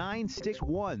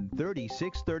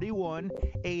 800-961-3631,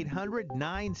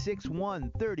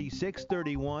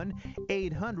 800-961-3631,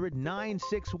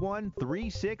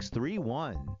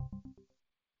 800-961-3631.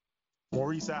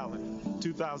 Maurice Allen,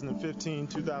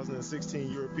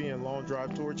 2015-2016 European Long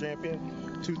Drive Tour Champion,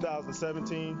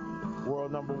 2017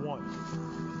 World Number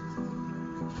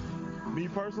 1. Me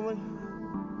personally,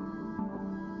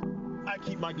 I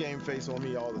keep my game face on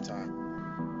me all the time.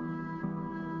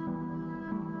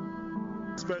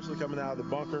 Especially coming out of the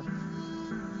bunker,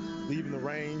 leaving the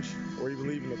range, or even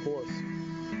leaving the course.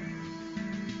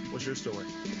 What's your story?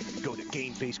 Go to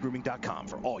GameFaceGrooming.com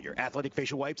for all your athletic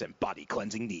facial wipes and body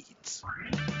cleansing needs.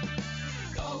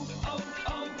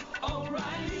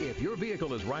 If your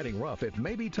vehicle is riding rough, it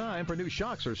may be time for new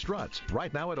shocks or struts.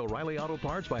 Right now at O'Reilly Auto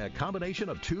Parts, buy a combination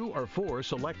of 2 or 4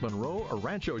 select Monroe or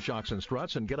Rancho shocks and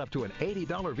struts and get up to an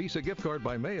 $80 Visa gift card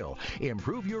by mail.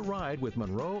 Improve your ride with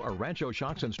Monroe or Rancho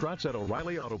shocks and struts at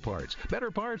O'Reilly Auto Parts.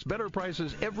 Better parts, better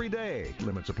prices every day.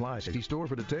 Limit supply. See store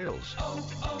for details.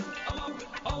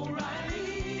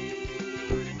 O'Reilly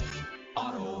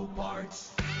Auto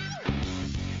Parts.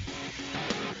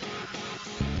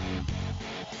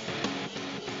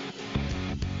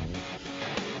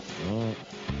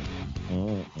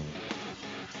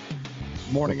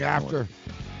 Morning after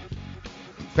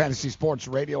Fantasy Sports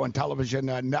Radio and Television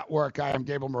Network. I am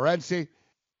Gabriel Morency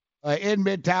in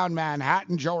Midtown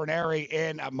Manhattan. Joe Ranieri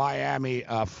in Miami,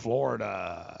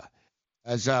 Florida.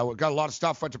 As we've got a lot of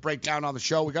stuff to break down on the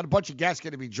show. We've got a bunch of guests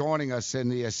going to be joining us in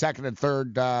the second and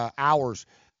third hours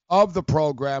of the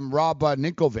program. Rob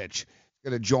Ninkovich is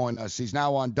going to join us. He's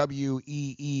now on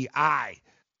WEEI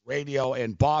Radio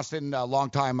in Boston, a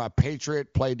longtime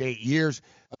Patriot, played 8 years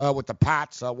with the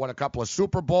Pats, won a couple of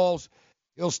Super Bowls.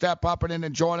 He'll step up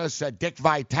and join us. Dick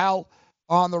Vitale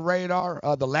on the radar,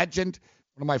 the legend,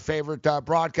 one of my favorite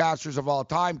broadcasters of all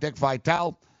time, Dick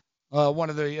Vitale. One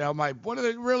of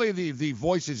the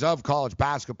voices of college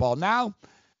basketball. Now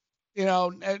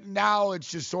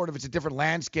it's just it's a different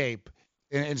landscape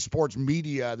in sports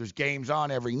media. There's games on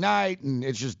every night, and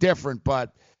it's just different.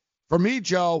 But for me,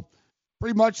 Joe,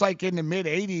 pretty much like in the mid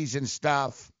 80s and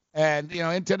stuff, and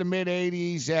into the mid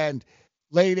 80s and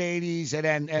late 80s,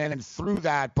 and then through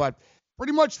that, but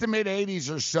pretty much the mid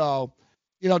 80s or so.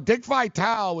 Dick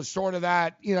Vitale was sort of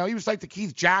that. He was like the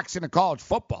Keith Jackson of college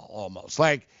football almost.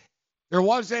 Like, there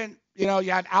wasn't, you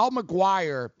had Al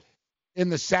McGuire in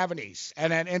the 70s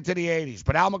and then into the 80s,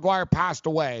 but Al McGuire passed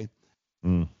away.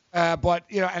 But,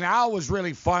 and Al was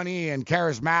really funny and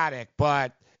charismatic,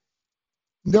 but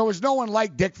there was no one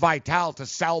like Dick Vitale to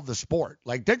sell the sport.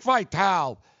 Like, Dick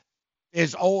Vitale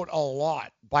is owed a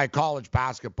lot by college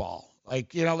basketball. Like,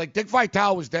 Dick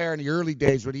Vitale was there in the early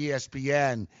days with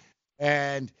ESPN,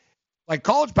 and like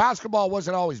college basketball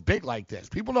wasn't always big like this.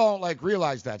 People don't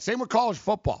realize that. Same with college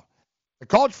football. The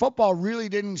college football really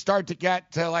didn't start to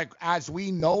get to, as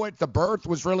we know it, the birth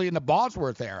was really in the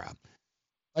Bosworth era.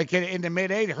 Like in the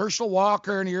mid-'80s, Herschel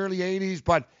Walker in the early 80s,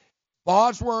 but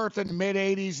Bosworth in the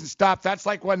mid-'80s and stuff, that's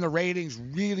like when the ratings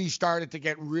really started to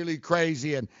get really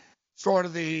crazy and sort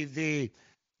of the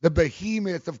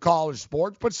behemoth of college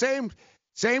sports. But same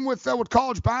with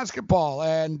college basketball.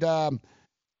 And,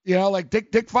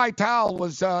 Dick Vitale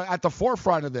was at the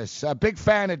forefront of this. A big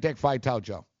fan of Dick Vitale,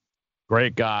 Joe.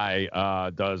 Great guy,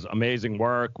 does amazing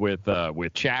work with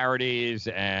charities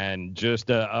and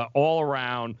just all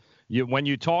around. When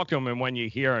you talk to him and when you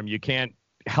hear him, you can't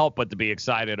help but to be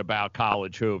excited about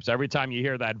college hoops. Every time you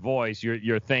hear that voice,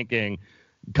 you're thinking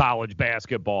college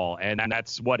basketball, and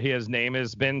that's what his name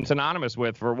has been synonymous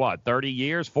with for 30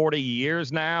 years, 40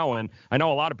 years now. And I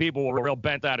know a lot of people were real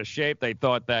bent out of shape. They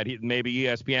thought that maybe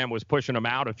ESPN was pushing him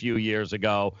out a few years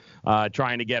ago,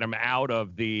 trying to get him out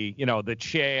of the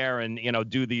chair and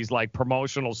do these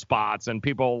promotional spots, and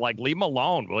people leave him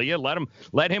alone, will you?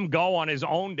 Let him go on his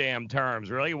own damn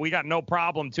terms. Really, we got no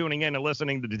problem tuning in and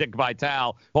listening to Dick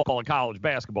Vitale call a college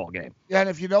basketball game. Yeah, and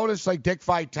if you notice, Dick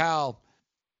Vitale,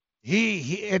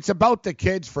 it's about the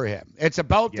kids for him. It's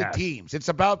about the teams. It's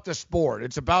about the sport.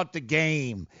 It's about the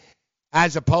game,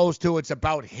 as opposed to it's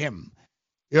about him.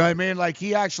 You know what I mean?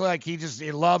 He actually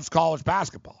he loves college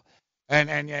basketball,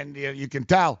 and you can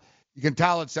tell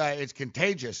it's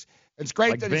contagious. It's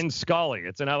great that Vin Scully.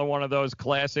 It's another one of those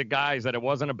classic guys that it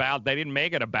wasn't about. They didn't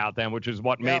make it about them, which is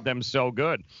what made them so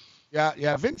good.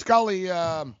 Yeah. Vin Scully.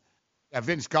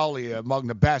 Vin Scully among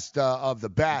the best of the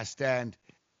best, and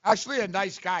actually a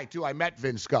nice guy, too. I met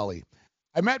Vin Scully.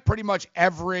 I met pretty much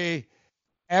every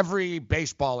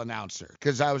baseball announcer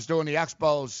because I was doing the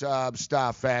Expos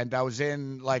stuff, and I was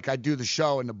in, I do the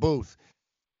show in the booth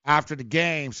after the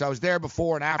game. So I was there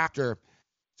before and after.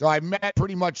 So I met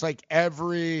pretty much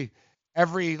every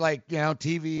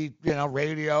TV,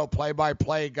 radio,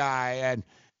 play-by-play guy. And,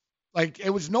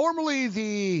 it was normally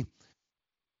the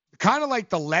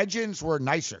legends were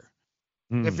nicer.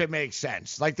 If it makes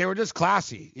sense. They were just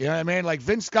classy. You know what I mean?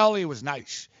 Vin Scully was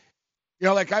nice.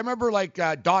 I remember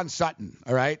Don Sutton,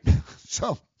 all right?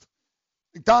 So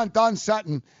Don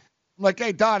Sutton, I'm like,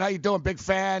 hey, Don, how you doing? Big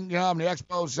fan. I'm the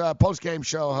Expos post-game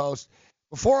show host.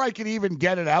 Before I could even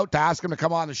get it out to ask him to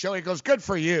come on the show, he goes, good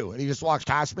for you. And he just walks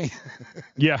past me.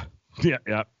 Yeah.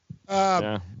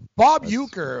 Bob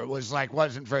Uecker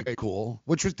wasn't very cool,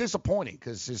 which was disappointing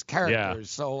because his character is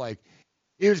so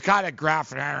he was kind of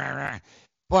gruff.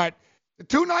 But the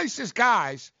two nicest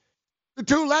guys, the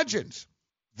two legends,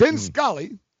 Vin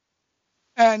Scully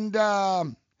and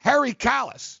Harry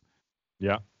Kalas.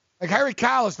 Yeah. Harry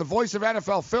Kalas, the voice of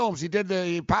NFL Films,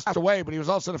 he passed away, but he was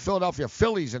also the Philadelphia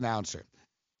Phillies announcer.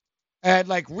 And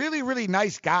really, really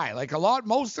nice guy.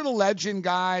 Most of the legend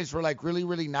guys were really,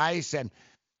 really nice, and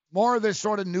more of this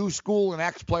sort of new school and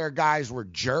ex-player guys were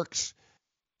jerks.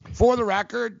 For the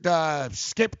record,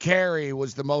 Skip Carey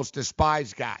was the most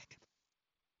despised guy.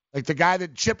 The guy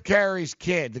that Chip Carey's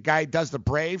kid, the guy who does the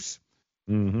Braves.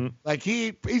 Mm-hmm.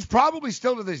 He's probably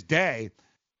still to this day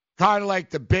kind of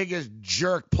the biggest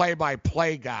jerk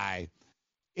play-by-play guy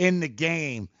in the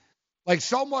game.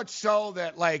 So much so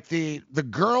that the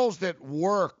girls that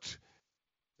worked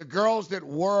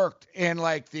in in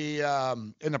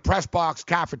the press box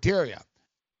cafeteria,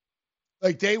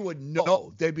 they would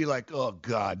know. They'd be like, oh,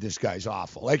 God, this guy's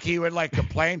awful. He would,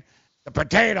 complain, the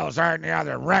potatoes aren't the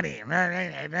other ready.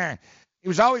 He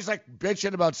was always,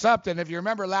 bitching about something. If you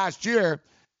remember last year,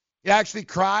 he actually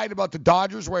cried about the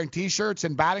Dodgers wearing T-shirts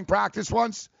in batting practice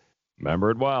once.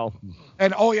 Remember it well.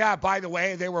 And, oh, yeah, by the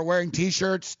way, they were wearing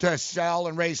T-shirts to sell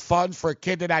and raise funds for a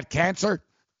kid that had cancer.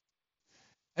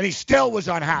 And he still was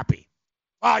unhappy.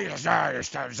 Oh, yes,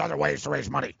 there's other ways to raise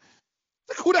money.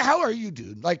 Like, who the hell are you,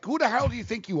 dude? Like, who the hell do you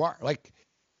think you are? Like,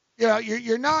 you know,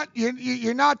 you're not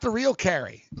the real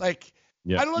Carrie. Like,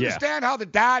 I don't understand how the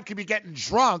dad could be getting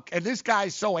drunk and this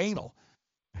guy's so anal.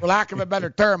 For lack of a better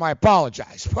term, I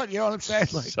apologize. But you know what I'm saying?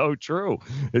 Like, so true.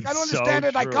 I don't understand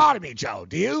the dichotomy, Joe.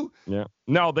 Do you? Yeah.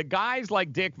 No, the guys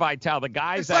like Dick Vitale, the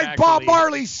guys it's that like actually, Bob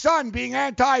Marley's son being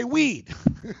anti-weed.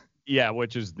 Yeah,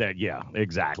 which is that. Yeah,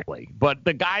 exactly. But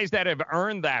the guys that have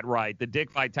earned that right, the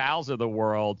Dick Vitales of the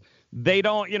world, they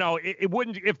don't, you know, it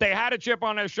wouldn't, if they had a chip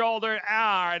on their shoulder,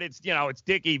 all right, it's, you know, it's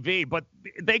Dickie V, but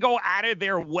they go out of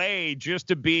their way just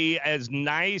to be as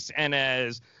nice and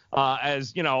as,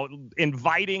 you know,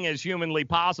 inviting as humanly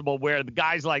possible, where the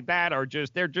guys like that are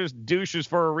just, they're just douches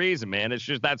for a reason, man. It's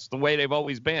just, that's the way they've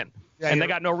always been. Yeah, and they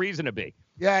got no reason to be.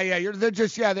 Yeah, they're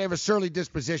just, they have a surly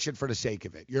disposition for the sake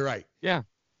of it. You're right. Yeah.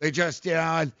 They just,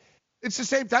 it's the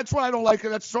same. That's what I don't like.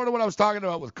 That's sort of what I was talking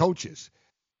about with coaches.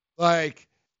 Like,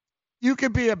 you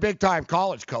could be a big-time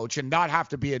college coach and not have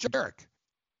to be a jerk.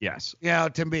 Yes. You know,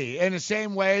 to me. In the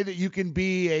same way that you can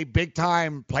be a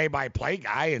big-time play-by-play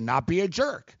guy and not be a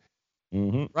jerk.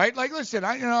 Mm-hmm. Right? Like, listen,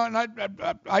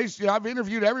 I've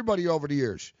interviewed everybody over the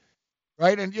years.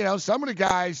 Right? And, you know, some of the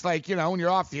guys, like, you know, when you're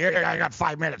off the air, I got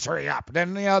 5 minutes, hurry up. And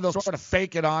then, you know, they'll sort of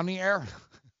fake it on the air.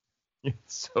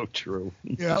 It's so true.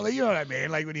 You know what I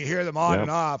mean? Like, when you hear them on and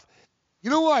off.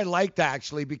 You know who I liked,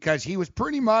 actually, because he was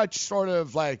pretty much sort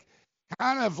of like,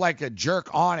 kind of like a jerk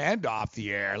on and off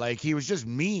the air. Like, he was just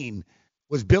mean,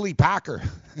 was Billy Packer.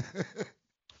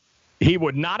 He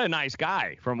was not a nice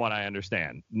guy, from what I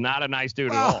understand. Not a nice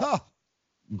dude at all.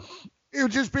 He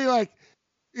would just be like,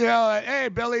 you know, hey,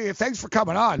 Billy, thanks for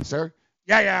coming on, sir.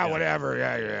 Yeah, whatever.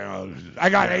 Yeah, you know,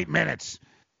 I got 8 minutes.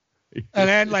 And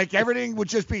then, like, everything would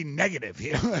just be negative.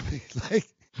 You know what I mean? Like,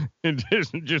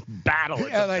 it just battle.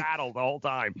 It's a battle the whole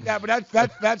time. Yeah, but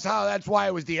that's why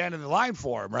it was the end of the line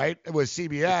for him, right? It was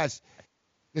CBS,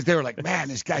 because they were like, man,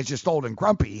 this guy's just old and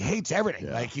grumpy. He hates everything.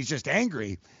 Yeah. Like, he's just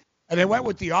angry. And they went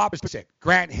with the opposite,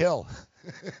 Grant Hill.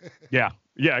 Yeah,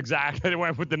 exactly. They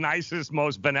went with the nicest,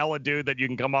 most vanilla dude that you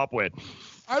can come up with.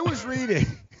 I was reading.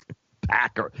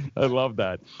 Packer. I love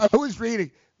that. I was reading.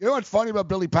 You know what's funny about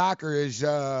Billy Packer is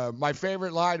my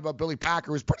favorite line about Billy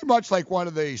Packer was pretty much like one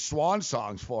of the swan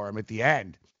songs for him at the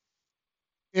end.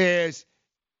 Is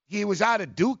he was at a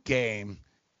Duke game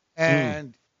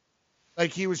and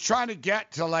like he was trying to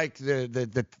get to like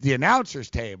the announcer's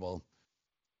table,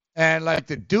 and like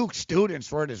the Duke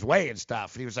students were in his way and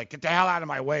stuff. And he was like, "Get the hell out of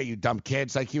my way, you dumb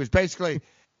kids!" Like he was basically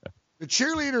the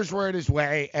cheerleaders were in his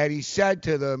way, and he said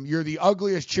to them, "You're the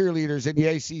ugliest cheerleaders in the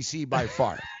ACC by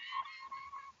far."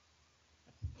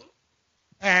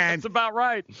 And that's about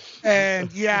right.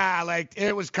 And yeah, like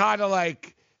it was kind of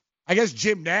like, I guess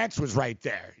Jim Nantz was right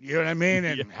there. You know what I mean?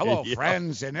 And hello,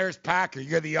 friends. And there's Packer.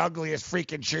 You're the ugliest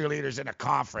freaking cheerleaders in a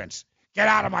conference. Get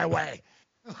out of my way.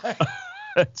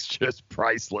 That's just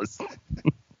priceless.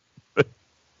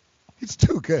 It's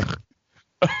too good.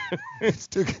 It's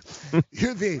too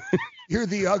good. You're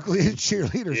the ugliest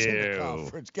cheerleaders in the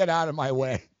conference. Get out of my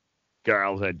way.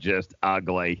 Girls are just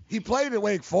ugly. He played at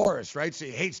Wake Forest, right? So he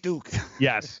hates Duke.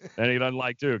 Yes, and he doesn't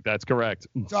like Duke. That's correct.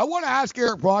 So I want to ask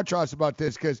Eric Montross about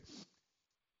this because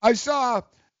I saw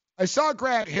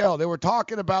Grant Hill. They were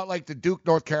talking about like the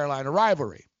Duke-North Carolina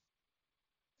rivalry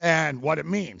and what it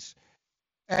means.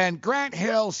 And Grant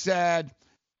Hill said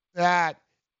that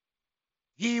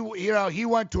he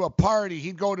went to a party.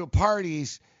 He'd go to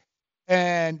parties,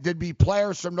 and there'd be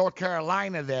players from North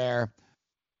Carolina there,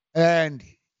 and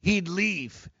he'd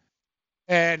leave,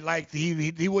 and like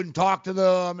he wouldn't talk to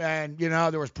them, and you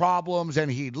know there was problems,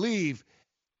 and he'd leave.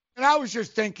 And I was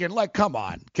just thinking, like, come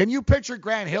on, can you picture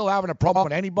Grant Hill having a problem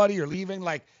with anybody or leaving,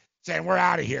 like saying we're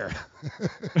out of here?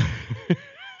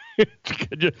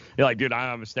 You're like, dude,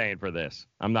 I'm staying for this.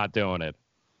 I'm not doing it.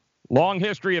 Long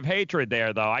history of hatred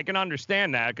there, though. I can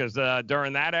understand that because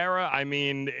during that era, I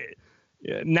mean,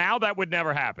 now that would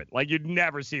never happen. Like you'd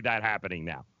never see that happening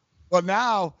now. Well,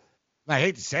 now. I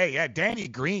hate to say, Danny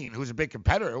Green, who's a big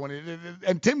competitor,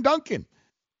 and Tim Duncan.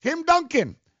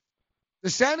 The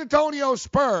San Antonio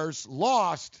Spurs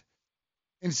lost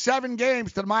in 7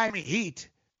 games to the Miami Heat,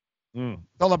 to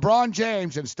LeBron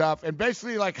James and stuff, and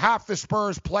basically like half the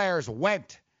Spurs players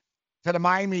went to the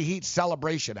Miami Heat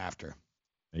celebration after.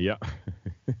 Yeah.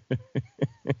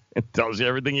 It tells you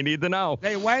everything you need to know.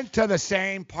 They went to the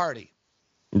same party.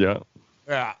 Yeah.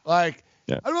 Yeah, like...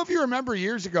 Yeah. I don't know if you remember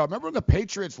years ago. Remember when the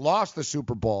Patriots lost the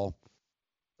Super Bowl?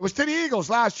 It was to the Eagles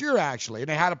last year, actually, and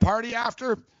they had a party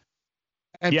after.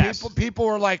 And Yes. people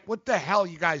were like, what the hell,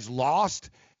 you guys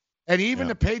lost? And even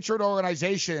the Patriot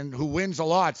organization, who wins a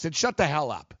lot, said, shut the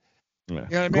hell up. Yeah. You know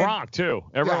what I mean? Gronk, too.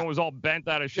 Everyone was all bent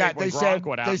out of shape when Gronk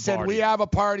went out. They said, we have a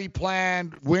party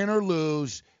planned, win or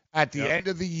lose, at the end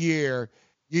of the year.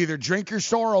 You either drink your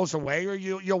sorrows away or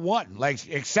you won.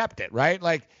 Like, accept it, right?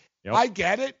 Like, I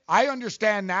get it. I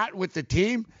understand that with the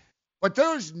team. But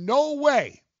there's no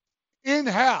way in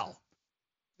hell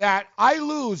that I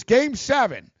lose Game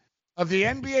 7 of the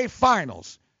NBA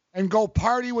Finals and go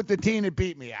party with the team that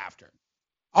beat me after.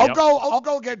 I'll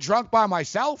go get drunk by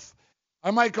myself. I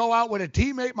might go out with a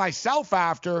teammate myself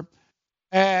after,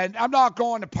 and I'm not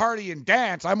going to party and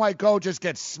dance. I might go just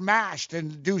get smashed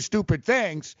and do stupid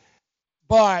things.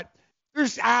 But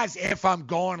there's as if I'm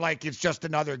going like it's just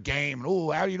another game.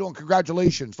 Oh, how are you doing?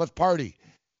 Congratulations. Let's party.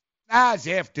 As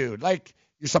if, dude. Like,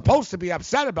 you're supposed to be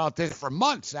upset about this for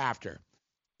months after.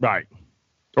 Right.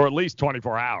 Or at least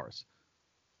 24 hours.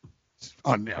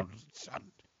 In the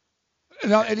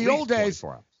old days,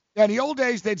 in the old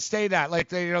days, they'd say that. Like,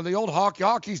 the old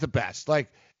hockey's the best.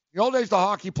 Like, the old days, the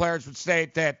hockey players would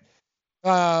say that.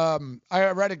 I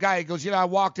read a guy, he goes, I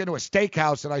walked into a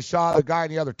steakhouse and I saw the guy on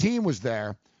the other team was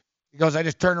there. He goes, I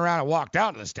just turned around and walked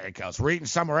out of the steakhouse. We're eating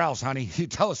somewhere else, honey. You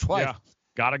tell us what. Yeah,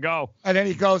 gotta go. And then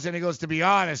he goes, to be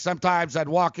honest, sometimes I'd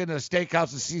walk into the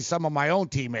steakhouse and see some of my own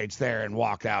teammates there and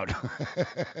walk out.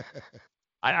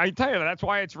 I tell you, that's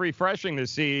why it's refreshing to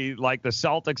see, like, the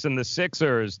Celtics and the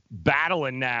Sixers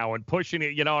battling now and pushing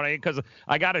it, you know what I mean? Because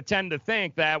I got to tend to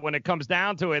think that when it comes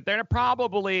down to it, they're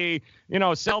probably,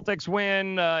 Celtics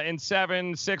win in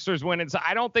 7, Sixers win in 7.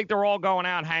 I don't think they're all going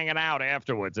out hanging out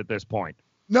afterwards at this point.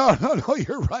 No,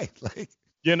 you're right. Like,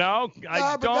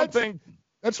 I don't think.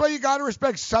 That's why you got to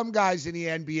respect some guys in the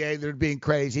NBA that are being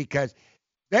crazy, because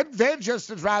they'd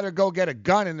just as rather go get a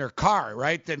gun in their car,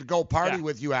 right, than go party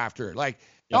with you after. Like,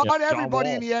 not everybody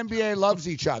in the NBA loves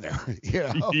each other.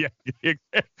 Yeah,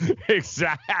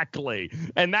 exactly.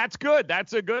 And that's good.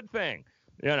 That's a good thing,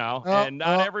 and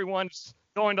not everyone's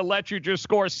going to let you just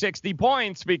score 60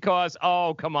 points because,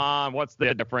 oh, come on, what's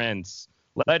the difference?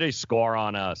 Let it score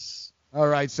on us. All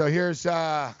right, so here's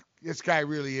this guy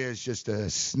really is just a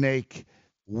snake,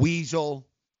 weasel,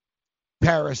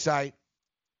 parasite.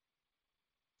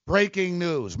 Breaking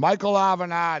news. Michael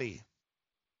Avenatti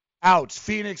outs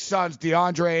Phoenix Suns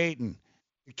DeAndre Ayton,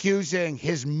 accusing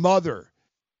his mother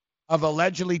of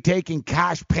allegedly taking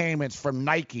cash payments from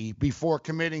Nike before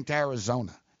committing to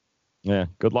Arizona. Yeah,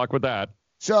 good luck with that.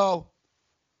 So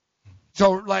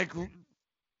like,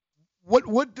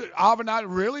 what Avenatti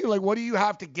really, like, what do you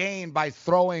have to gain by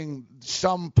throwing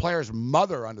some player's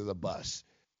mother under the bus?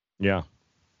 Yeah.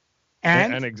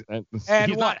 And he's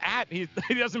what? not he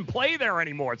doesn't play there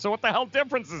anymore. So what the hell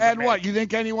difference is it? And what? You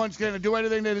think anyone's going to do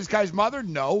anything to this guy's mother?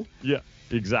 No. Yeah,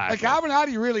 exactly. Like,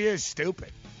 Avenatti really is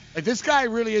stupid. Like, this guy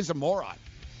really is a moron.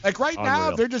 Like, right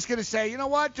now, they're just going to say, you know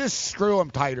what? Just screw him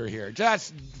tighter here.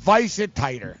 Just vice it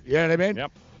tighter. You know what I mean?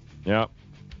 Yep.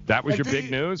 That was your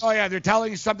big news? Oh, yeah. They're telling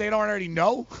you something they don't already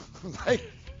know? Like,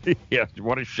 yeah,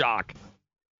 what a shock.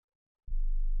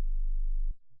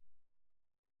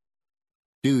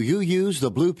 Do you use the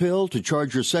blue pill to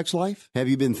charge your sex life? Have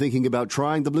you been thinking about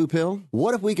trying the blue pill?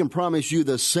 What if we can promise you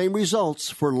the same results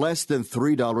for less than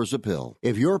 $3 a pill?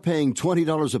 If you're paying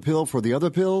 $20 a pill for the other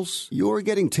pills, you're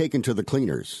getting taken to the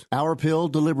cleaners. Our pill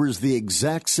delivers the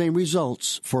exact same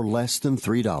results for less than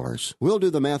 $3. We'll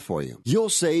do the math for you. You'll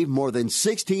save more than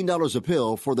 $16 a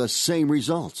pill for the same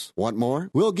results. Want more?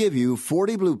 We'll give you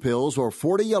 40 blue pills or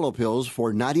 40 yellow pills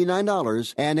for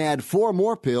 $99 and add 4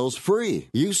 more pills free.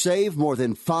 You save more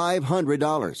than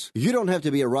 $500. You don't have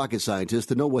to be a rocket scientist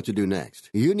to know what to do next.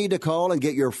 You need to call and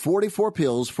get your 44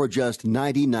 pills for just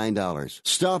 $99.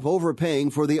 Stop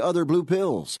overpaying for the other blue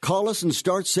pills. Call us and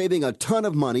start saving a ton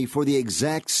of money for the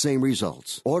exact same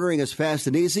results. Ordering is fast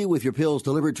and easy with your pills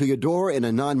delivered to your door in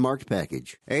a non-marked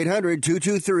package.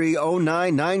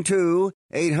 800-223-0992.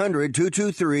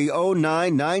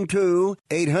 800-223-0992.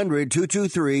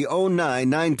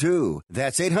 800-223-0992.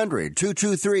 That's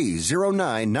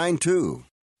 800-223-0992.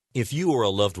 If you or a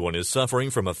loved one is suffering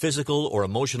from a physical or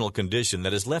emotional condition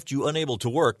that has left you unable to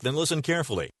work, then listen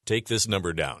carefully. Take this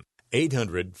number down.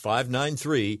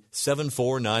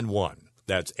 800-593-7491.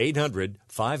 That's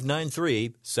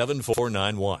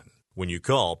 800-593-7491. When you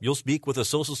call, you'll speak with a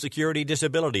Social Security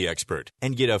disability expert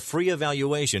and get a free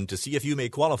evaluation to see if you may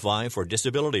qualify for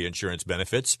disability insurance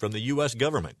benefits from the U.S.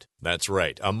 government. That's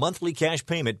right, a monthly cash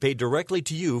payment paid directly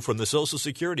to you from the Social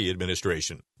Security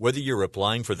Administration. Whether you're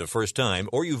applying for the first time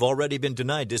or you've already been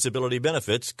denied disability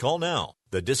benefits, call now.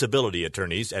 The disability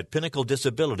attorneys at Pinnacle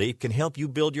Disability can help you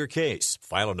build your case,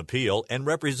 file an appeal, and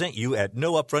represent you at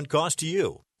no upfront cost to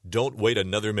you. Don't wait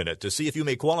another minute to see if you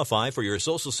may qualify for your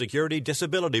Social Security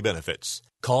disability benefits.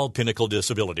 Call Pinnacle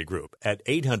Disability Group at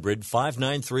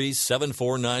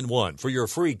 800-593-7491 for your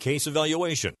free case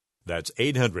evaluation. That's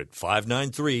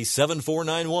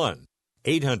 800-593-7491.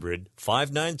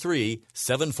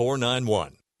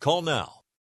 800-593-7491. Call now.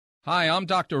 Hi, I'm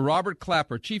Dr. Robert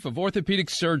Clapper, Chief of Orthopedic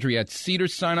Surgery at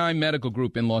Cedars-Sinai Medical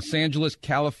Group in Los Angeles,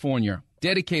 California.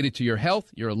 Dedicated to your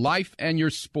health, your life, and your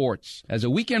sports. As a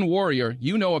weekend warrior,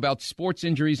 you know about sports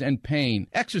injuries and pain.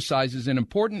 Exercise is an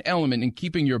important element in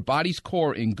keeping your body's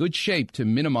core in good shape to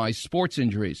minimize sports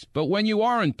injuries. But when you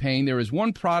are in pain, there is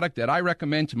one product that I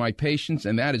recommend to my patients,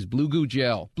 and that is Blue Goo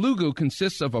Gel. Blue Goo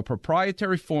consists of a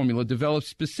proprietary formula developed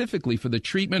specifically for the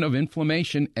treatment of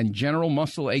inflammation and general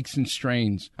muscle aches and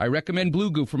strains. I recommend Blue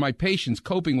Goo for my patients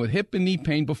coping with hip and knee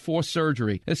pain before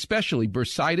surgery, especially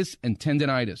bursitis and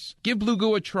tendinitis. Give Blue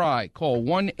Goo a try. Call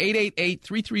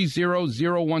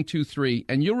 1-888-330-0123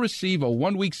 and you'll receive a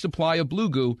 1-week supply of Blue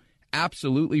Goo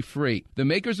absolutely free. The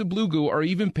makers of Blue Goo are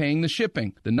even paying the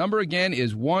shipping. The number again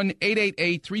is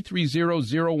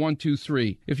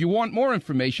 1-888-330-0123. If you want more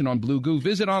information on Blue Goo,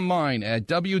 visit online at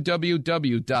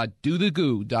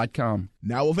www.dothegoo.com.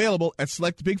 Now available at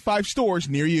select Big 5 stores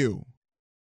near you.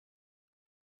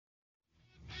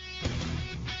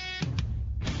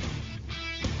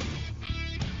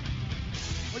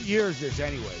 What year is this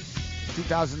anyway?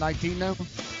 2019 now? Yep.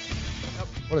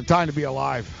 What a time to be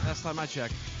alive. Last time I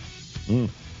checked.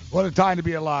 What a time to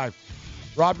be alive.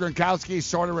 Rob Gronkowski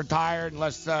sort of retired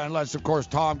unless of course,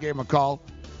 Tom gave him a call.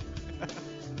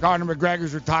 Conor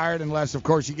McGregor's retired unless, of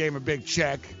course, he gave him a big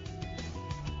check.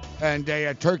 And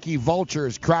a turkey vulture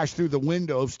has crashed through the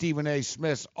window of Stephen A.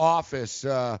 Smith's office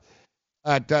at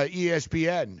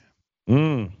ESPN.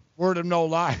 Word of no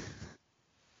lie.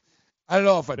 I don't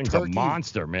know if Thing's a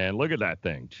monster, man. Look at that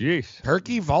thing. Jeez.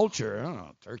 Turkey vulture. I don't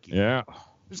know. Turkey. Yeah.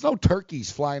 There's no turkeys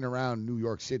flying around New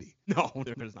York City. No,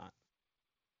 there's not.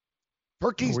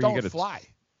 Turkeys don't fly.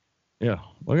 Yeah.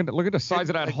 Look at the size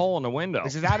of that hole in the window.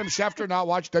 Does Adam Schefter not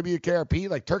watch WKRP?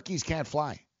 Like, turkeys can't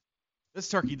fly. This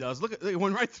turkey does. Look, it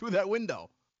went right through that window.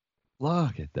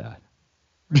 Look at that.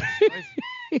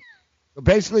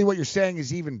 Basically, what you're saying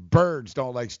is even birds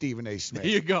don't like Stephen A. Smith.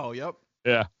 There you go. Yep.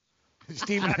 Yeah.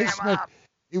 Stephen A. Smith,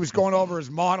 he was going over his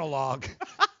monologue.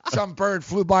 Some bird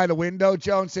flew by the window,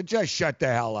 Joe, and said, just shut the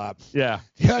hell up. Yeah.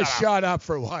 Just shut up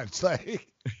for once. Like,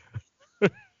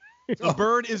 the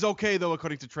bird is okay, though,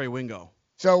 according to Trey Wingo.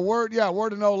 So, word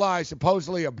of no lie,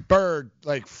 supposedly a bird,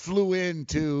 flew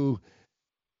into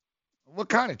what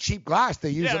kind of cheap glass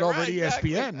they use it over at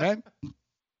ESPN, man.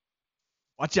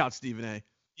 Watch out, Stephen A.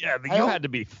 Yeah, but that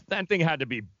thing had to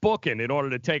be booking in order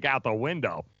to take out the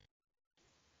window.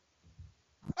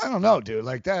 I don't know, dude.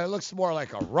 Like that, it looks more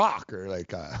like a rock or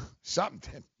like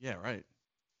something. Yeah, right.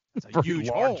 It's a huge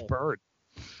large bird.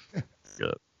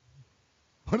 Good.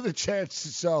 What are the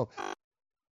chances? So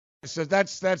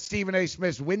that's Stephen A.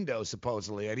 Smith's window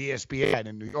supposedly at ESPN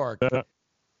in New York,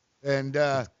 and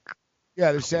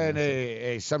they're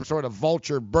saying some sort of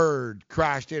vulture bird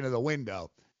crashed into the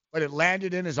window, but it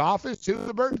landed in his office too.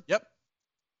 The bird. Yep.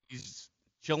 He's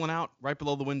chilling out right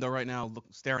below the window right now,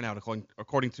 staring out according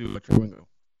to Trey Wingo.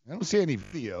 I don't see any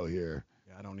video here.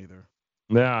 Yeah, I don't either.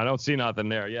 No, I don't see nothing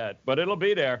there yet, but it'll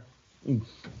be there.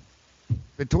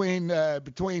 Between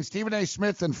Stephen A.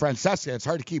 Smith and Francesca, it's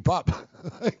hard to keep up.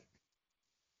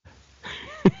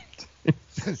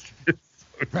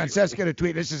 Francesca to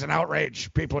tweet, this is an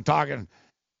outrage. People are talking.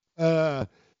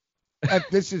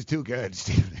 This is too good,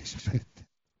 Stephen A. Smith.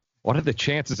 What are the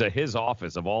chances of his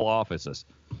office, of all offices?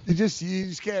 You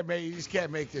just can't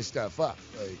make this stuff up.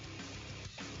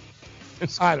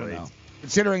 I don't know.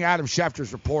 Considering Adam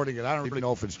Schefter's reporting it, I don't even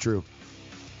know if it's true.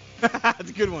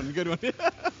 That's a good one. Good one.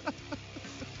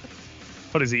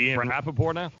 What is he, Ian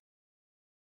Rappaport now?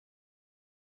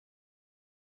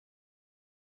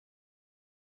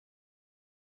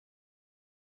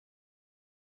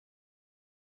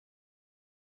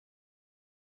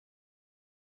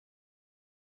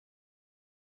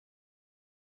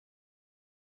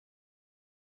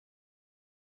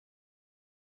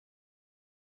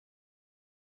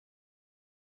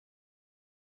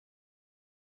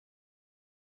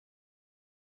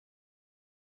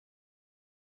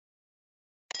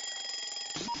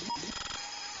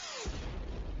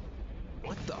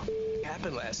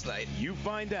 happened last night? You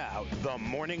find out the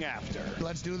morning after.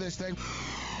 Let's do this thing.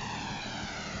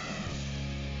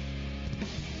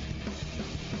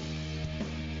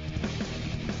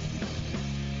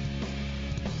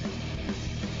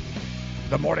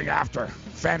 The morning after.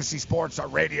 Fantasy Sports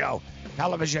Radio,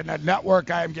 Television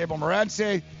Network. I am Gable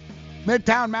Morency.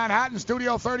 Midtown Manhattan,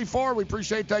 Studio 34. We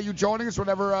appreciate you joining us,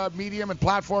 whatever medium and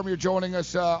platform you're joining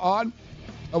us on.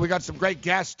 We got some great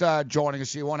guests joining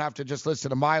us, so you won't have to just listen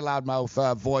to my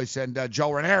loudmouth voice and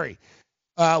Joe Ranieri.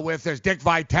 With us, Dick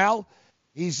Vitale.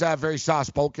 He's very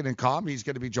soft-spoken and calm. He's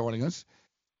going to be joining us.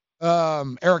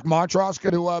 Eric Montross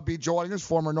going to be joining us,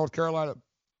 former North Carolina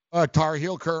Tar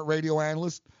Heel, current radio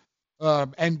analyst,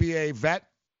 NBA vet.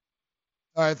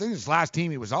 I think his last team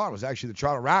he was on was actually the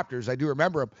Toronto Raptors. I do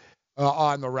remember him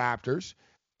on the Raptors.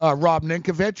 Rob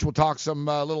Ninkovich. We'll talk some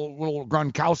little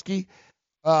Gronkowski.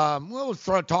 We'll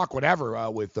talk whatever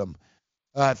with them.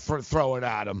 Throw it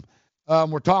at him.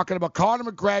 We're talking about Conor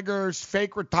McGregor's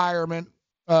fake retirement.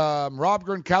 Rob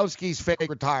Gronkowski's fake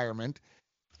retirement.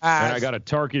 And I got a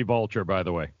turkey vulture, by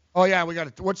the way. Oh yeah, we got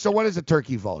it. What is a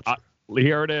turkey vulture?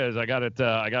 Here it is. I got it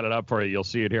up for you. You'll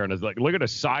see it here. And it's like, look at the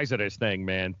size of this thing,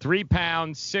 man. 3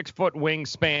 pounds, 6 foot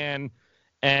wingspan,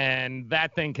 and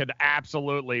that thing could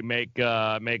absolutely make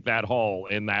that hole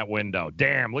in that window.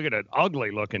 Damn, look at it,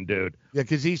 ugly looking dude. Yeah,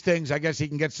 because these things, I guess he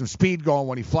can get some speed going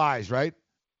when he flies, right?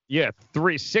 Yeah,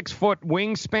 6 foot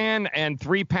wingspan and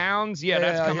 3 pounds. Yeah,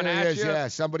 that's coming at you. Yeah,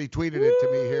 somebody tweeted it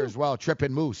to me here as well.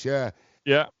 Tripping Moose. Yeah.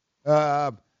 Yeah.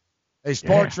 A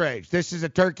Sports Rage. This is a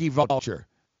turkey vulture.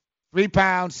 3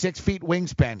 pounds, 6 feet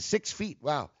wingspan. 6 feet.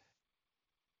 Wow.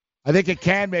 I think it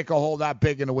can make a hole that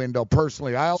big in a window,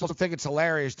 personally. I also think it's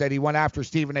hilarious that he went after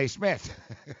Stephen A. Smith.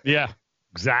 Yeah,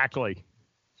 exactly.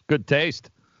 Good taste.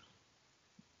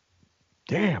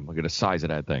 Damn, look at the size of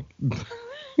that thing.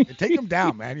 Take him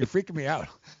down, man. You're freaking me out.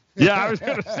 Yeah, I was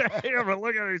going to say, but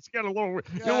look at it. It's got a little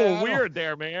weird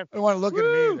there, man. I don't want to look at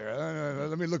him either.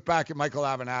 Let me look back at Michael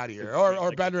Avenatti here.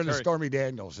 Or better than Stormy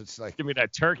Daniels. It's like, give me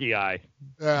that turkey eye.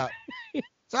 Yeah.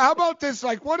 So how about this?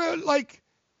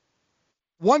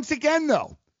 Once again,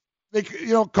 though,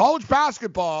 college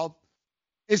basketball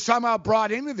is somehow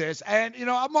brought into this. And,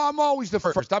 I'm always the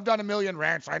first. I've done a million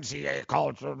rants on NCAA,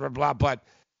 college, blah, blah, blah, but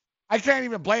I can't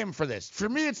even blame him for this. For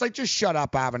me, it's like, just shut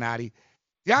up, Avenatti.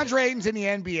 DeAndre Ayton's in the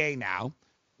NBA now.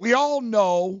 We all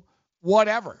know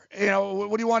whatever.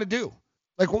 What do you want to do?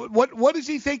 Like, what does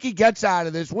he think he gets out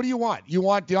of this? What do you want? You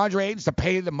want DeAndre Ayton to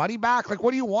pay the money back? Like, what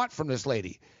do you want from this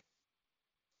lady?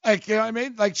 Like, you know what I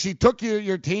mean? Like, she took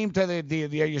your team to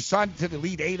your son to the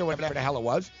Elite Eight or whatever the hell it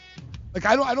was. Like,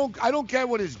 I don't get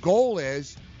what his goal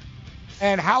is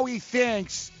and how he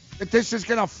thinks that this is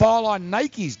gonna fall on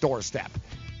Nike's doorstep.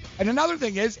 And another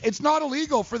thing is, it's not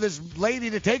illegal for this lady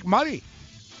to take money.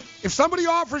 If somebody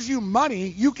offers you money,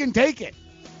 you can take it.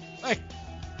 Like,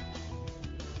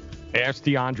 ask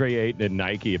DeAndre Ayton and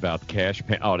Nike about cash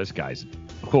pay. Oh, this guy's.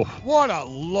 What a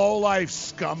low-life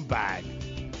scumbag.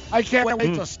 I can't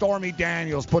wait till Stormy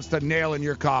Daniels puts the nail in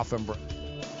your coffin, bro.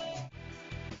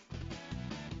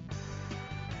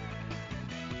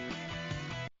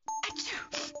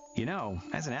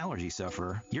 As an allergy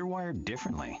sufferer, you're wired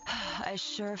differently. I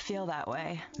sure feel that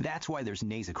way. That's why there's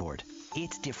Nasacort.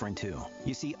 It's different, too.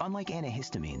 You see, unlike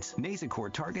antihistamines,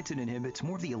 Nasacort targets and inhibits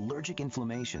more of the allergic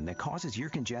inflammation that causes ear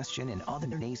congestion and other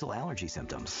nasal allergy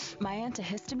symptoms. My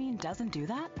antihistamine doesn't do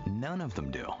that? None of them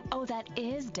do. Oh, that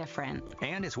is different.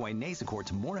 And it's why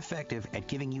Nasacort's more effective at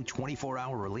giving you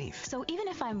 24-hour relief. So even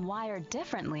if I'm wired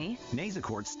differently,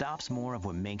 Nasacort stops more of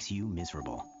what makes you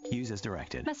miserable. Use as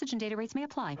directed. Message and data rates may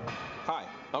apply. Hi,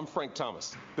 I'm Frank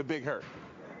Thomas, the Big Hurt.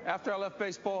 After I left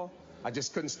baseball, I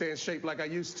just couldn't stay in shape like I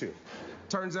used to.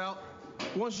 Turns out,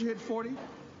 once you hit 40,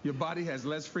 your body has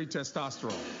less free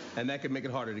testosterone, and that can make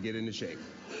it harder to get into shape.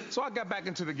 So I got back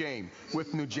into the game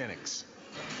with Nugenix.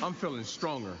 I'm feeling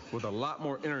stronger with a lot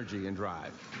more energy and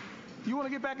drive. You want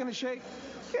to get back into shape?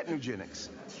 Get Nugenix.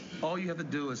 All you have to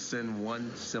do is send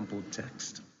one simple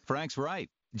text. Frank's right.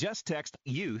 Just text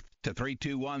YOUTH to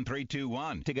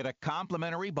 321-321 to get a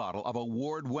complimentary bottle of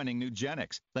award-winning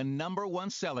Nugenix, the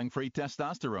 #1 selling free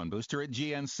testosterone booster at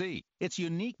GNC. Its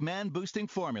unique man-boosting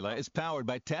formula is powered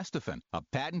by Testofen, a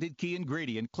patented key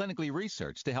ingredient clinically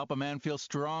researched to help a man feel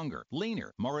stronger,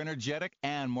 leaner, more energetic,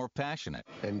 and more passionate.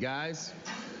 And guys,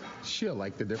 she'll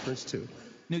like the difference too.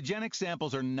 Nugenix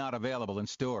samples are not available in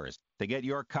stores. To get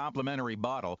your complimentary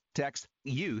bottle, text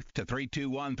YOUTH to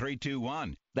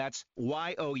 321-321. That's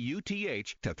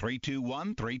YOUTH to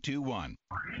 321-321.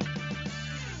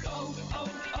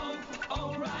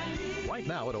 O'Reilly. White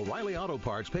now at O'Reilly Auto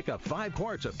Parts, pick up 5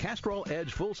 quarts of Castrol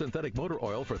Edge Full Synthetic Motor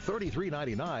Oil for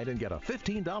 $33.99 and get a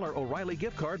 $15 O'Reilly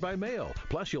gift card by mail.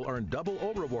 Plus, you'll earn double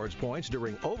O-Rewards points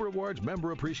during O-Rewards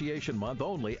Member Appreciation Month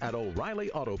only at O'Reilly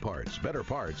Auto Parts. Better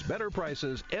parts, better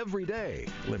prices every day.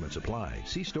 Limits apply.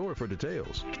 See store for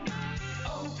details.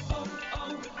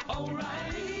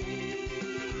 O'Reilly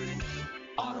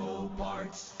Auto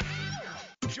Parts.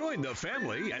 Join the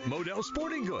family at Modell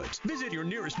Sporting Goods. Visit your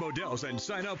nearest Modell's and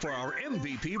sign up for our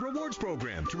MVP Rewards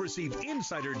program to receive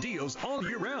insider deals all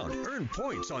year round. Earn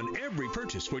points on every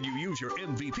purchase when you use your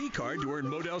MVP card to earn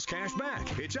Modell's cash back.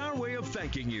 It's our way of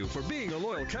thanking you for being a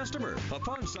loyal customer.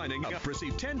 Upon signing up,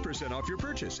 receive 10% off your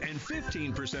purchase and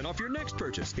 15% off your next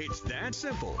purchase. It's that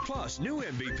simple. Plus, new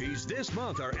MVPs this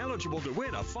month are eligible to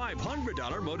win a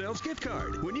 $500 Modell's gift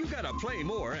card. When you gotta play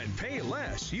more and pay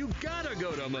less, you gotta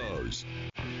go to Moe's.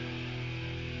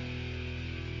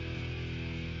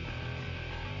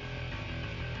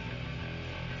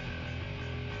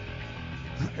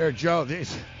 Here, Joe,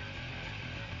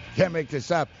 can't make this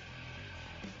up.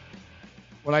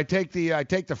 When I take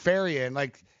the ferry in,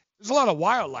 like, there's a lot of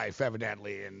wildlife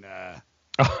evidently in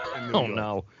New York.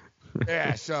 No.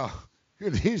 Yeah, so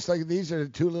these are the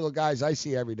two little guys I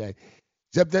see every day.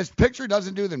 Except this picture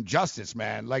doesn't do them justice,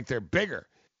 man. Like, they're bigger.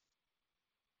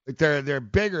 Like, they're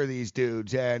bigger, these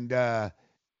dudes, and they're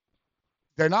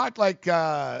not like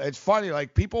it's funny,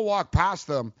 like, people walk past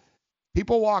them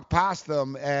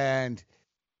and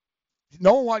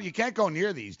you can't go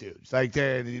near these dudes. Like,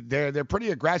 they're pretty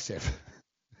aggressive.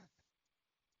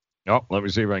 Oh, let me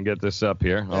see if I can get this up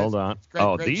here. Hold on.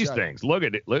 Great these shot. things. Look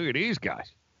at it. Look at these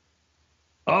guys.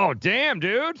 Oh, damn,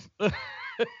 dude. Yeah,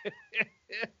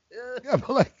 but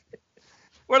like,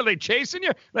 what are they chasing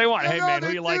you? They want, hey, man, who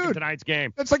dude, you like in tonight's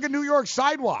game? It's like a New York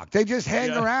sidewalk. They just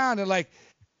hang around and like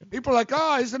people are like,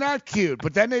 oh, isn't that cute?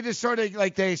 But then they just sort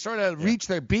of reach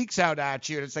their beaks out at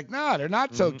you. And it's like, no, they're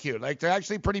not so cute. Like, they're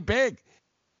actually pretty big.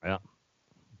 Yeah.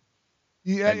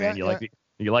 Yeah, hey, man, you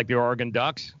like the Oregon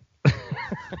Ducks? What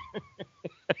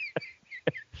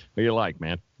do you like,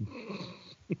 man?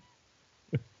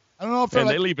 I don't know if and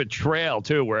they leave a trail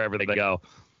too wherever they go.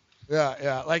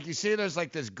 Yeah. Like, you see, there's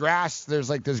this grass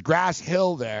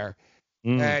hill there,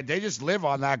 and they just live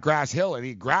on that grass hill and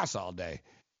eat grass all day.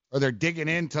 Or they're digging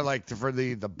into, like, for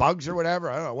the bugs or whatever.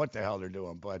 I don't know what the hell they're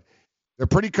doing, but they're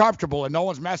pretty comfortable, and no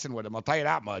one's messing with them. I'll tell you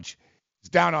that much. It's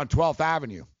down on 12th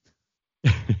Avenue.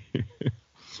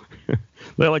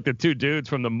 They're like the two dudes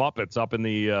from the Muppets up in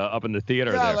the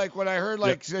theater. Yeah, there. like when I heard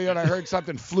I heard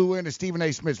something flew into Stephen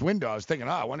A. Smith's window, I was thinking,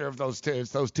 I wonder if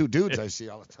it's those two dudes I see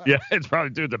all the time. Yeah, it's probably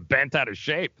dudes that bent out of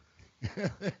shape.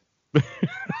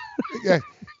 Yeah,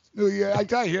 I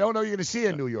tell you don't know what you're going to see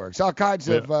in New York. It's all kinds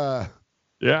of.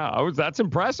 That's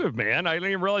impressive, man. I didn't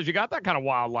even realize you got that kind of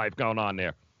wildlife going on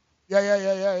there.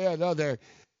 Yeah. No,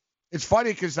 it's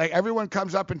funny because like everyone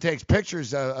comes up and takes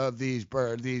pictures of these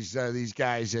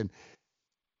guys, and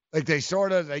like they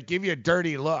give you a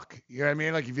dirty look. You know what I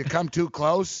mean? Like, if you come too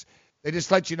close, they just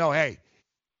let you know, hey,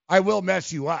 I will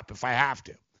mess you up if I have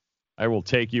to. I will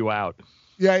take you out.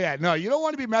 Yeah. No, you don't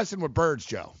want to be messing with birds,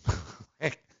 Joe.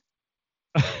 You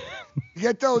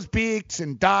get those beaks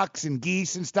and ducks and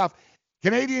geese and stuff.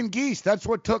 Canadian geese. That's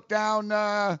what took down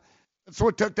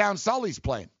Sully's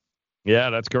plane. Yeah,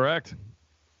 that's correct.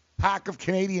 Pack of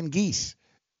Canadian geese.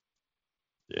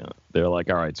 Yeah, they're like,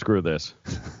 all right, screw this.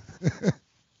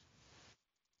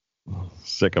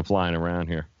 Sick of flying around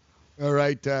here. All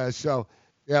right, so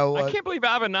yeah. Well, I can't believe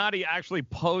Avenatti actually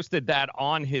posted that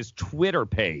on his Twitter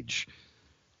page,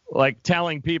 like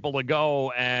telling people to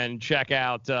go and check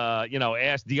out,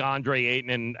 ask DeAndre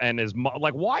Ayton and his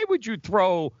like. Why would you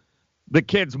throw the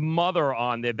kid's mother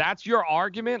on there? That's your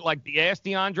argument? Like, ask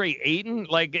DeAndre Ayton?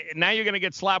 Like, now you're gonna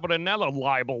get slapped with another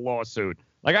libel lawsuit.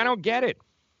 Like, I don't get it.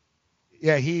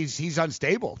 Yeah, he's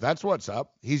unstable. That's what's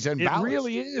up. He's imbalanced. It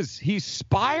really is. He's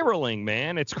spiraling,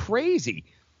 man. It's crazy.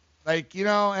 Like,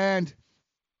 and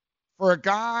for a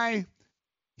guy,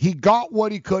 he got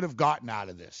what he could have gotten out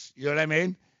of this. You know what I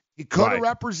mean? He could have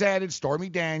represented Stormy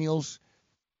Daniels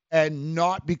and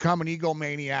not become an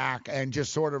egomaniac and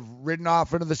just sort of ridden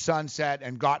off into the sunset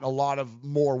and gotten a lot of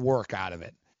more work out of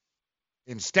it.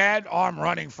 Instead, I'm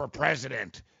running for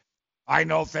president. I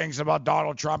know things about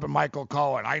Donald Trump and Michael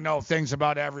Cohen. I know things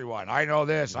about everyone. I know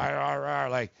this.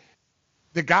 Like,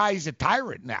 the guy's a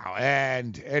tyrant now,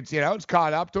 and it's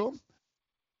caught up to him.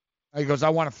 He goes, I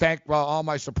want to thank all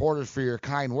my supporters for your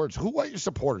kind words. Who are your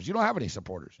supporters? You don't have any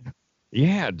supporters.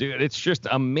 Yeah, dude, it's just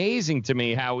amazing to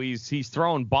me how he's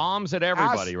throwing bombs at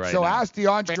everybody right now. So ask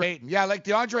DeAndre Ayton. Yeah, like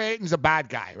DeAndre Ayton's a bad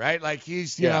guy, right? Like,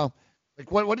 he's, like,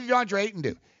 what did DeAndre Ayton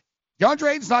do?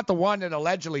 DeAndre Ayton's not the one that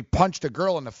allegedly punched a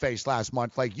girl in the face last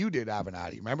month like you did,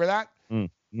 Avenatti. Remember that?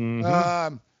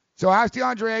 Mm-hmm. So ask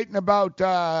DeAndre Ayton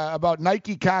about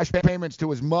Nike cash payments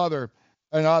to his mother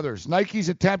and others. Nike's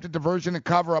attempted diversion and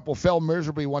cover-up will fail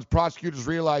miserably once prosecutors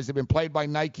realize they've been played by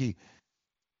Nike.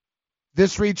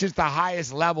 This reaches the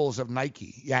highest levels of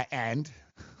Nike. Yeah, and?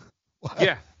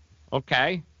 Yeah.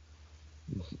 Okay.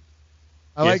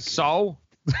 I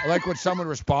like what someone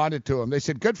responded to him. They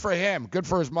said, good for him. Good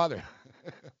for his mother.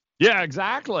 Yeah,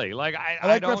 exactly. Like,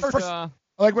 I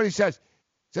like what he says.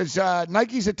 Says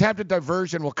Nike's attempted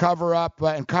diversion will cover up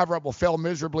will fail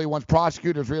miserably once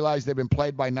prosecutors realize they've been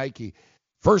played by Nike.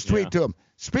 First tweet to him.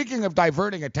 Speaking of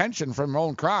diverting attention from their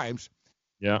own crimes.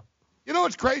 Yeah. You know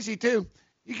what's crazy, too?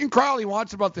 He can cry all he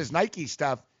wants about this Nike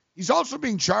stuff. He's also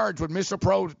being charged with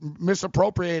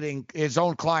misappropriating his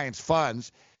own clients'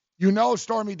 funds. You know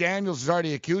Stormy Daniels has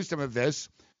already accused him of this,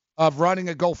 of running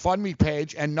a GoFundMe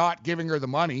page and not giving her the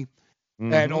money,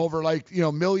 and over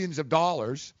millions of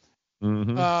dollars.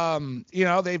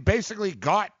 Mm-hmm. They've basically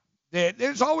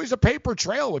there's always a paper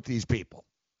trail with these people.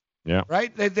 Yeah.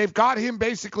 Right? They've got him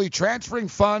basically transferring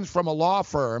funds from a law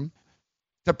firm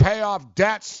to pay off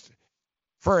debts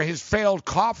for his failed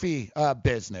coffee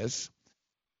business,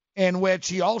 in which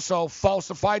he also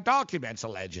falsified documents,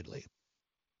 allegedly.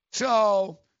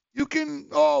 So you can,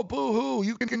 boo-hoo,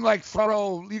 you can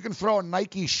throw a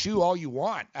Nike shoe all you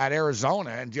want at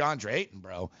Arizona and DeAndre Ayton,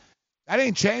 bro. That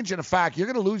ain't changing the fact you're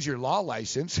going to lose your law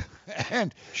license.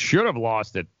 And should have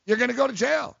lost it. You're going to go to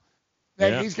jail.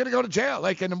 Yeah. He's going to go to jail.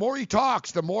 And the more he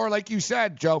talks, the more, like you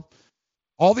said, Joe,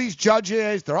 all these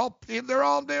judges, they're all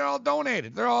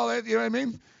donated. They're all, you know what I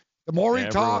mean? The more he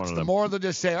talks, the more they'll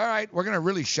just say, all right, we're going to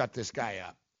really shut this guy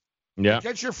up. Yeah.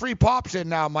 Get your free pops in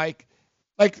now, Mike.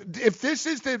 Like, if this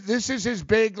is his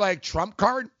big, trump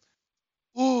card,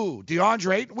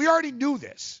 DeAndre Ayton, we already knew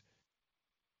this.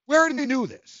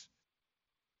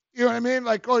 You know what I mean?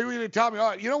 Like, you're going to tell me,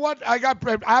 you know what? I got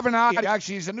Avenatti.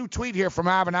 Actually, it's a new tweet here from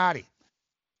Avenatti.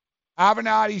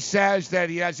 Avenatti says that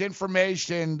he has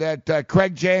information that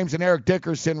Craig James and Eric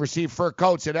Dickerson received fur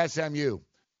coats at SMU.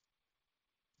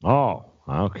 Oh,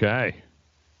 okay.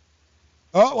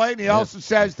 Oh, wait, and he also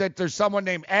says that there's someone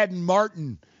named Ed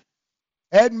Martin.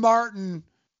 Ed Martin,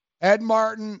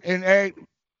 and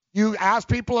you ask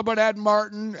people about Ed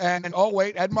Martin, and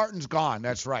Ed Martin's gone.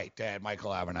 That's right,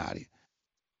 Michael Avenatti.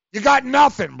 You got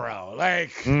nothing, bro.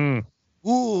 DeAndre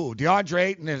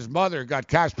Ayton and his mother got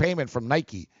cash payment from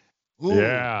Nike. Ooh.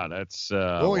 Yeah, that's.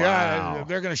 Wow. Yeah,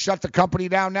 they're going to shut the company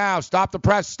down now. Stop the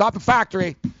press. Stop the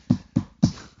factory.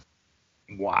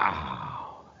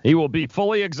 Wow. He will be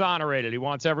fully exonerated. He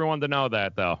wants everyone to know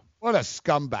that, though. What a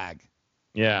scumbag.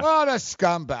 Yeah. What a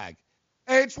scumbag.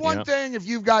 Hey, it's one thing if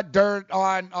you've got dirt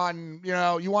on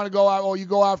you want to go out, you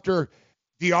go after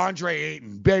DeAndre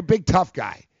Ayton, big tough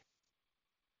guy.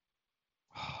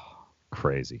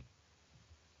 Crazy.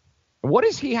 What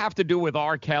does he have to do with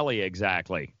R. Kelly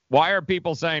exactly? Why are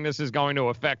people saying this is going to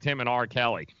affect him and R.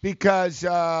 Kelly? Because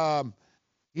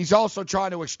he's also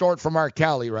trying to extort from R.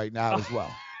 Kelly right now as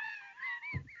well.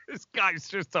 This guy's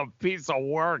just a piece of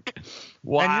work.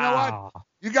 Wow. And you know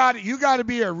what? You got to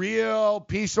be a real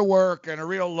piece of work and a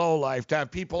real lowlife to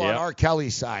have people on R.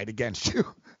 Kelly's side against you.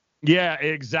 Yeah,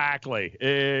 exactly.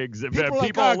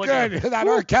 People look good. That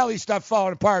R. Kelly stuff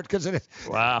falling apart because of it.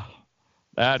 Wow.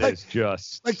 That is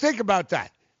just. Think about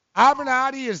that.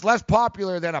 Avenatti is less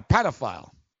popular than a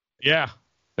pedophile. Yeah,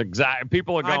 exactly.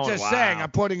 People are going, I'm just saying,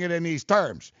 I'm putting it in these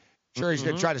terms. Sure, he's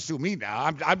going to try to sue me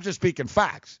now. I'm just speaking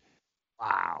facts.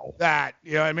 Wow. That,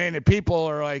 you know what I mean? And people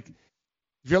are like,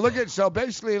 if you look at, so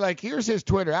basically, here's his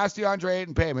Twitter. Ask DeAndre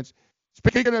Ayton payments.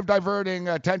 Speaking of diverting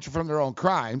attention from their own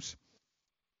crimes,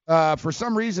 for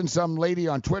some reason, some lady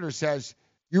on Twitter says,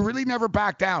 you really never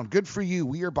back down. Good for you.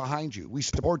 We are behind you. We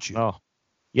support you. Oh.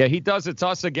 Yeah, he does. It's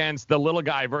us against the little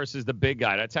guy versus the big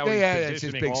guy. That's how he's positioning it's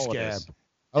his big all scam. of this.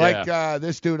 I like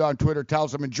this dude on Twitter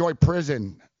tells him, enjoy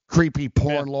prison, creepy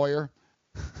porn lawyer.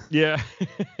 Yeah.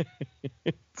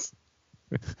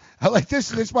 I like this.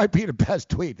 This might be the best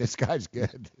tweet. This guy's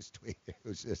good. This tweet. It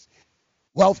was this.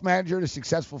 Wealth manager to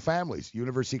successful families.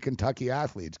 University of Kentucky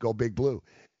athletes. Go Big Blue.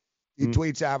 He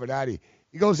tweets Avenatti.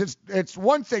 He goes, it's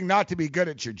one thing not to be good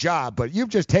at your job, but you've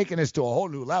just taken us to a whole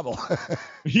new level.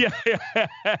 Yeah,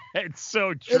 it's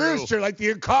so true. It is true. Like the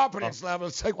incompetence level.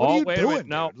 It's like, what are you doing?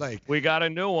 No, we got a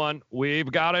new one.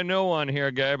 We've got a new one here,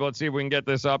 Gabe. Let's see if we can get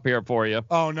this up here for you.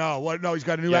 Oh, no. What? No, he's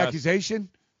got a new accusation?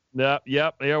 Yep.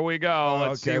 Here we go.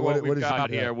 Let's see what we've got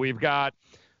here. We've got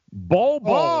Bol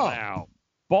Bol now.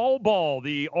 Bol Bol,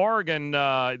 the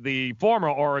former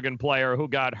Oregon player who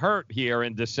got hurt here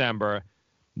in December.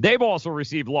 They've also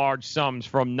received large sums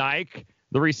from Nike.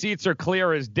 The receipts are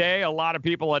clear as day. A lot of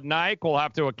people at Nike will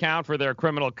have to account for their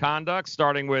criminal conduct,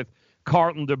 starting with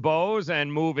Carlton DeBose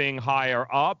and moving higher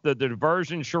up. The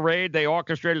diversion charade they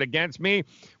orchestrated against me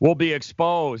will be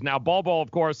exposed. Now, Bol Bol, of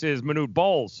course, is Manute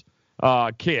Bol's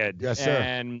kid. Yes, sir.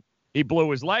 And he blew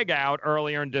his leg out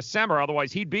earlier in December.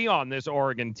 Otherwise, he'd be on this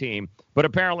Oregon team. But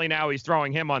apparently now he's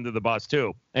throwing him under the bus,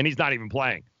 too, and he's not even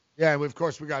playing. Yeah, and of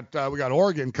course, we got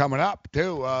Oregon coming up,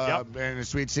 too, in the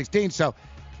Sweet 16. So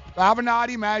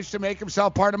Avenatti managed to make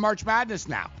himself part of March Madness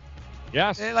now.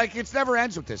 Yes. It never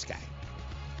ends with this guy.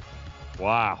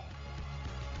 Wow.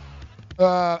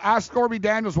 Ask Stormy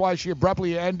Daniels why she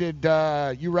abruptly ended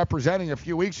you representing a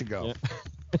few weeks ago.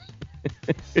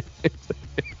 Yeah.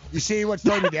 You see what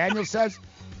Stormy Daniels says?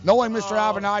 Knowing Mr.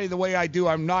 Avenatti the way I do,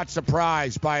 I'm not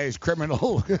surprised by his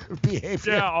criminal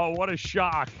behavior. Yeah, what a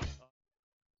shock.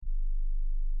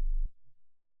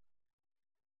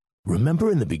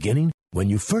 Remember in the beginning, when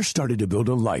you first started to build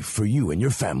a life for you and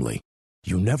your family,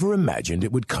 you never imagined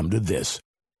it would come to this.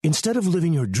 Instead of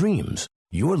living your dreams,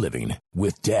 you're living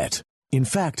with debt. In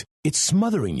fact, it's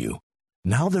smothering you.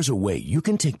 Now there's a way you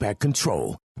can take back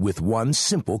control with one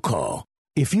simple call.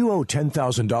 If you owe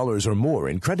 $10,000 or more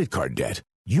in credit card debt,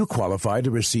 you qualify to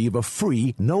receive a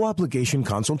free, no-obligation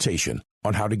consultation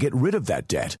on how to get rid of that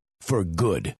debt for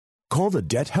good. Call the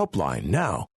Debt Helpline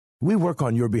now. We work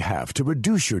on your behalf to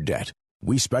reduce your debt.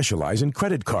 We specialize in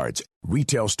credit cards,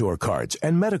 retail store cards,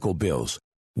 and medical bills.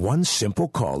 One simple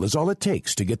call is all it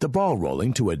takes to get the ball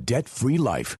rolling to a debt-free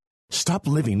life. Stop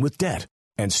living with debt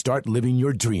and start living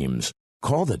your dreams.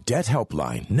 Call the Debt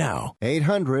Helpline now.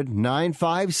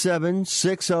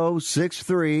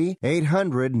 800-957-6063.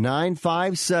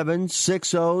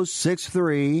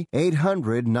 800-957-6063.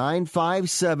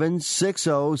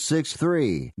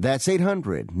 800-957-6063. That's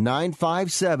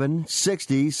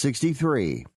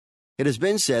 800-957-6063. It has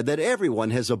been said that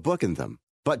everyone has a book in them.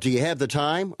 But do you have the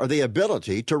time or the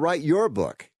ability to write your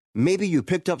book? Maybe you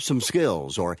picked up some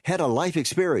skills or had a life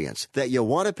experience that you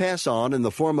want to pass on in the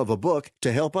form of a book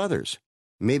to help others.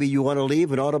 Maybe you want to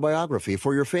leave an autobiography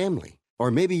for your family. Or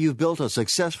maybe you've built a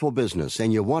successful business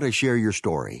and you want to share your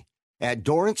story. At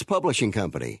Dorrance Publishing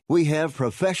Company, we have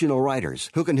professional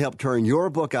writers who can help turn your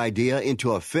book idea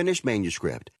into a finished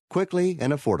manuscript quickly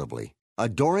and affordably. A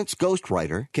Dorrance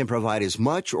ghostwriter can provide as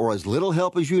much or as little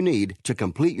help as you need to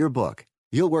complete your book.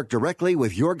 You'll work directly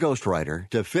with your ghostwriter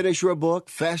to finish your book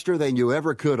faster than you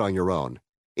ever could on your own.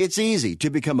 It's easy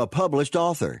to become a published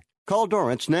author. Call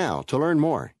Dorrance now to learn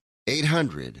more.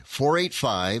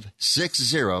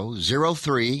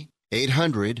 800-485-6003.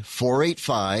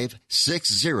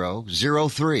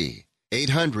 800-485-6003.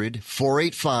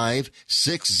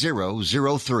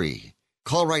 800-485-6003.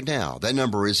 Call right now. That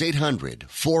number is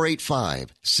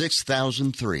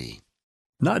 800-485-6003.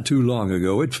 Not too long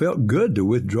ago, it felt good to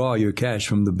withdraw your cash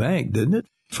from the bank, didn't it?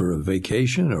 For a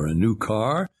vacation or a new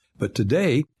car. But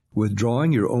today,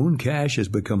 withdrawing your own cash has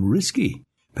become risky.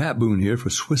 Pat Boone here for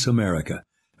Swiss America.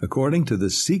 According to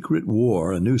The Secret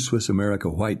War, a new Swiss America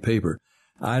white paper,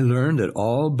 I learned that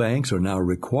all banks are now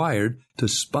required to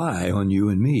spy on you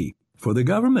and me for the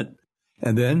government,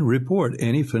 and then report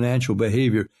any financial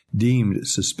behavior deemed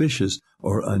suspicious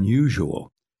or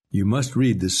unusual. You must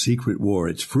read The Secret War.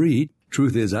 It's free.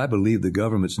 Truth is, I believe the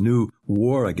government's new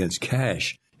war against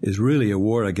cash is really a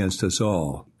war against us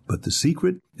all. But the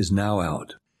secret is now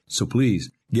out. So please,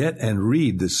 get and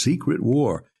read The Secret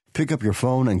War. Pick up your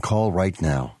phone and call right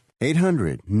now.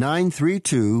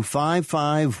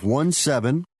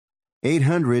 800-932-5517.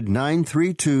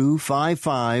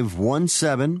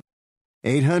 800-932-5517.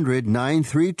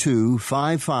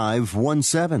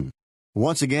 800-932-5517.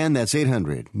 Once again, that's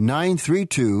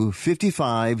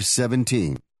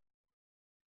 800-932-5517.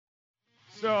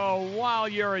 So while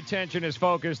your attention is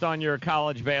focused on your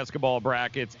college basketball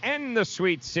brackets and the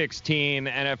Sweet 16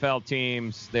 NFL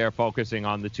teams, they're focusing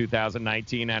on the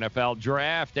 2019 NFL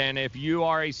Draft. And if you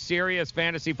are a serious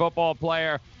fantasy football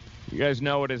player, you guys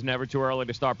know it is never too early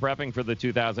to start prepping for the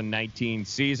 2019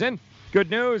 season.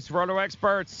 Good news, Roto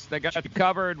Experts, they got you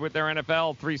covered with their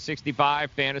NFL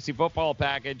 365 fantasy football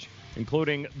package,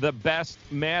 including the best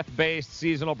math-based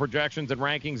seasonal projections and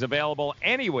rankings available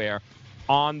anywhere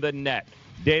on the net.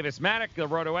 Davis Maddock, the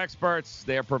Roto Experts,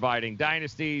 they're providing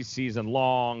dynasties,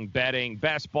 season-long betting,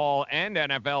 best ball, and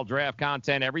NFL draft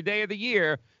content every day of the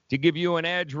year to give you an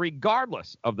edge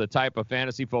regardless of the type of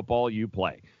fantasy football you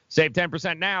play. Save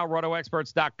 10% now,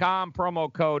 rotoexperts.com,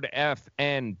 promo code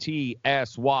FNTSY.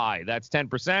 That's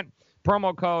 10%,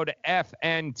 promo code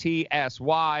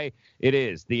FNTSY. It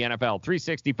is the NFL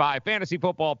 365 fantasy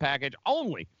football package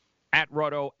only at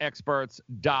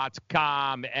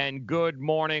rotoexperts.com. And good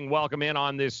morning. Welcome in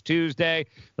on this Tuesday,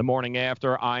 the morning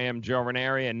after. I am Joe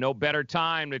Ranieri, and no better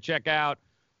time to check out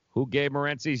who Gabe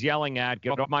Morency's yelling at.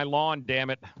 Get off my lawn, damn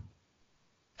it.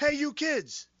 Hey, you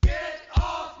kids.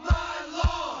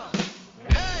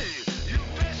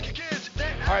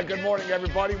 All right, good morning,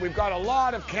 everybody. We've got a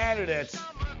lot of candidates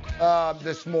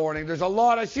this morning.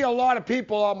 I see a lot of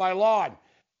people on my lawn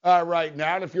right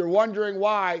now. And if you're wondering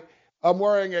why I'm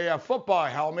wearing a football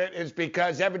helmet, it's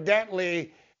because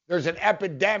evidently there's an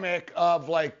epidemic of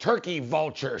like turkey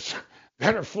vultures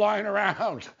that are flying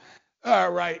around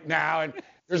right now. And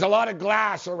there's a lot of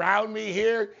glass around me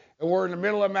here, and we're in the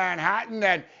middle of Manhattan,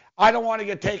 and I don't want to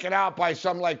get taken out by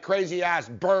some like crazy ass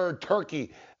bird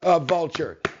turkey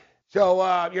vulture.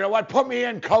 So, you know what? Put me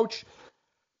in, coach.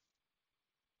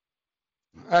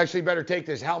 I actually better take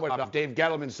this helmet off. Dave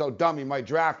Gettleman's so dumb he might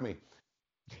draft me.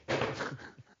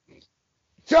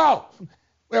 So,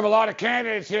 we have a lot of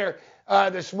candidates here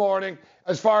this morning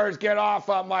as far as get off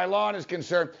my lawn is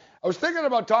concerned. I was thinking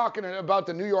about talking about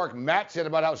the New York Mets and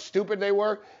about how stupid they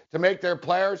were to make their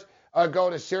players go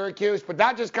to Syracuse, but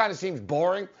that just kind of seems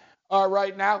boring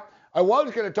right now. I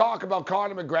was going to talk about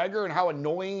Conor McGregor and how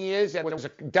annoying he is, and it was a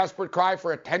desperate cry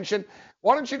for attention.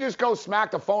 Why don't you just go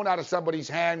smack the phone out of somebody's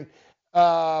hand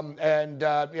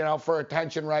for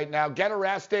attention right now? Get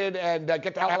arrested and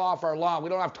get the hell off our lawn. We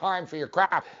don't have time for your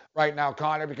crap right now,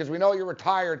 Conor, because we know you're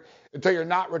retired until you're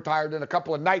not retired in a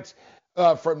couple of nights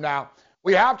from now.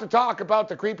 We have to talk about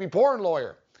the creepy porn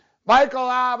lawyer, Michael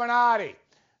Avenatti,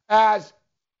 as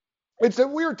it's a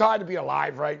weird time to be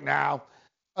alive right now.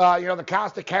 The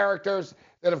cast of characters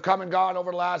that have come and gone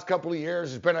over the last couple of years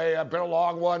has been a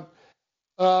long one.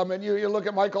 And you look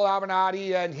at Michael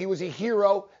Avenatti, and he was a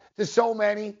hero to so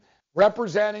many,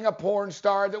 representing a porn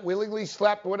star that willingly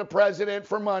slept with a president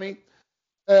for money,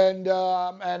 and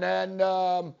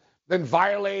then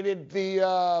violated the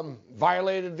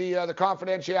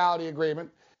confidentiality agreement.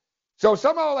 So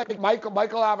somehow, like Michael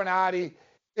Avenatti,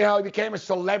 he became a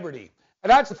celebrity,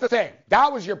 and that's the thing.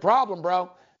 That was your problem,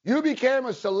 bro. You became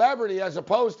a celebrity as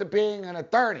opposed to being an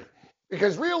attorney,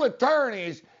 because real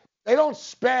attorneys, they don't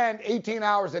spend 18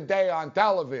 hours a day on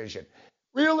television.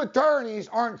 Real attorneys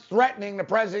aren't threatening the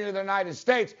president of the United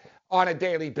States on a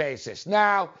daily basis.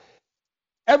 Now,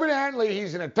 evidently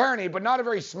he's an attorney, but not a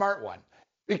very smart one,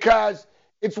 because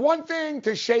it's one thing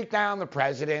to shake down the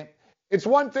president. It's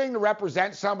one thing to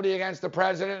represent somebody against the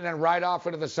president and then ride off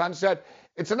into the sunset.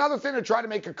 It's another thing to try to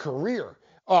make a career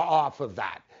off of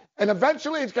that. And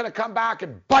eventually it's going to come back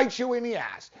and bite you in the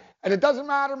ass. And it doesn't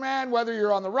matter, man, whether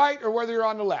you're on the right or whether you're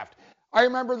on the left. I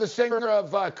remember the singer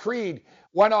of Creed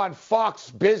went on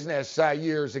Fox Business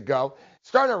years ago,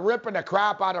 started ripping the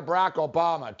crap out of Barack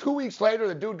Obama. 2 weeks later,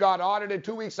 the dude got audited.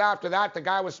 2 weeks after that, the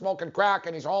guy was smoking crack,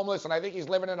 and he's homeless, and I think he's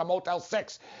living in a Motel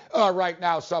 6 right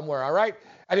now somewhere, all right?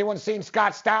 Anyone seen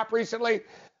Scott Stapp recently?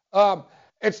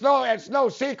 It's no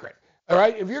secret. All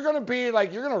right, if you're going to be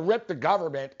like, you're going to rip the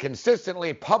government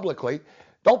consistently, publicly,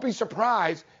 don't be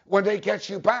surprised when they get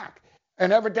you back.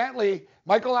 And evidently,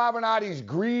 Michael Avenatti's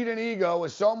greed and ego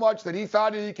was so much that he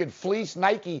thought that he could fleece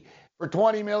Nike for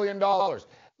 $20 million.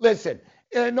 Listen,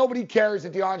 nobody cares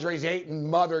that DeAndre Ayton's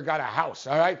mother got a house,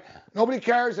 all right? Nobody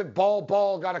cares that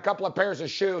Ball got a couple of pairs of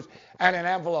shoes and an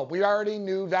envelope. We already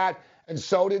knew that, and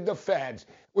so did the feds.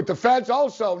 What the feds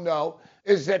also know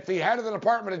is that the head of the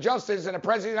Department of Justice and the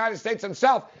President of the United States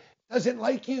himself doesn't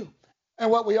like you.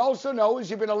 And what we also know is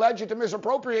you've been alleged to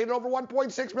misappropriate over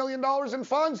 $1.6 million in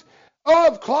funds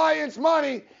of clients'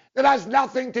 money that has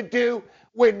nothing to do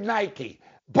with Nike.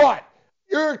 But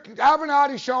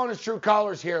Avenatti's showing his true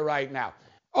colors here right now.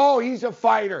 Oh, he's a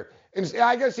fighter. And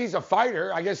I guess he's a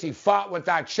fighter. I guess he fought with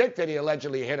that chick that he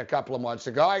allegedly hit a couple of months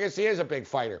ago. I guess he is a big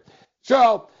fighter.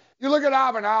 So you look at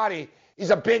Avenatti, he's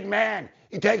a big man.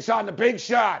 He takes on the big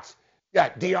shots. Yeah,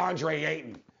 DeAndre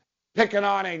Ayton, picking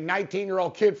on a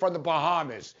 19-year-old kid from the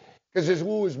Bahamas because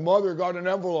his mother got an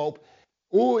envelope.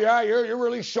 Ooh, yeah, you're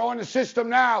really showing the system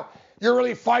now. You're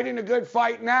really fighting a good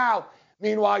fight now.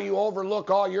 Meanwhile, you overlook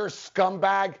all your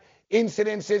scumbag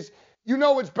incidences. You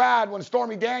know it's bad when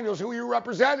Stormy Daniels, who you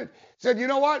represented, said, you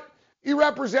know what? He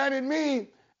represented me,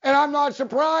 and I'm not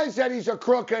surprised that he's a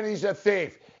crook and he's a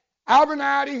thief.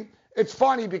 Avenatti, it's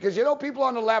funny because, people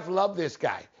on the left love this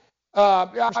guy.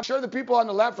 I'm sure the people on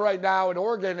the left right now in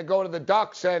Oregon that go to the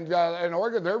Ducks and in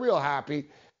Oregon, they're real happy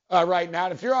right now.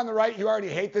 And if you're on the right, you already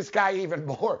hate this guy even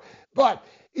more. But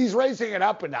he's raising it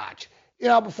up a notch.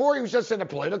 Before he was just in the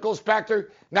political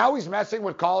specter. Now he's messing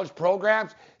with college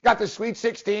programs. Got the Sweet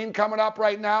 16 coming up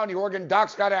right now, and the Oregon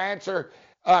Ducks got to answer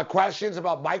questions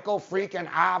about Michael freaking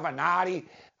Avenatti.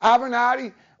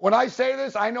 Avenatti when I say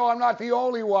this, I know I'm not the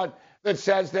only one that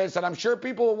says this, and I'm sure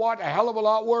people will want a hell of a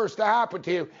lot worse to happen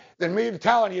to you than me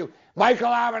telling you, Michael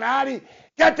Avenatti,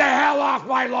 get the hell off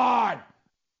my lawn.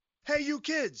 Hey, you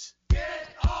kids.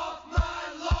 Get off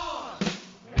my lawn.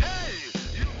 Hey,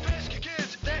 you pesky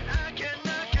kids that I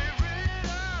cannot get rid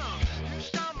of. You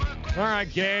stop my... All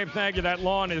right, Gabe, thank you. That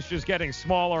lawn is just getting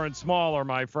smaller and smaller,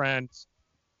 my friends.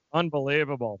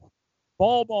 Unbelievable.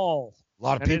 Bol. A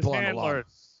lot of people on the lawn.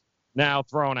 Now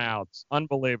thrown out.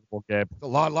 Unbelievable, Gabe. A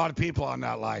lot of people on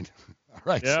that line. All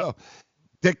right, Yep. so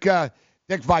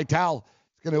Dick Vitale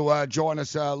is going to join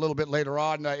us a little bit later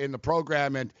on in the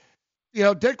program. And, you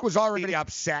know, Dick was already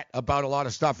upset about a lot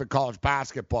of stuff in college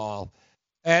basketball.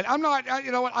 And I'm not,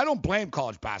 you know what, I don't blame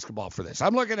college basketball for this.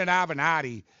 I'm looking at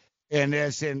Avenatti in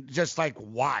this and just like,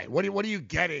 why? What are you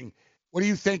getting? What do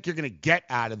you think you're going to get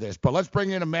out of this? But let's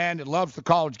bring in a man that loves the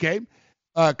college game,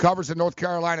 covers the North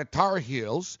Carolina Tar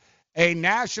Heels, a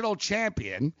national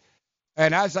champion.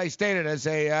 And as I stated, as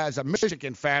a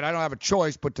Michigan fan, I don't have a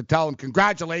choice but to tell him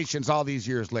congratulations all these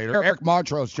years later. Eric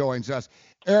Montrose joins us.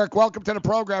 Eric, welcome to the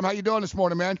program. How you doing this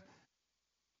morning, man?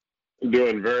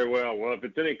 Doing very well. Well, if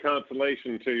it's any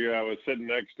consolation to you, I was sitting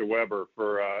next to Weber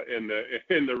for in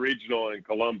the regional in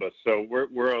Columbus, so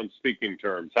we're on speaking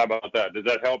terms. How about that? Does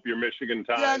that help your Michigan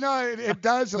ties? Yeah, no, it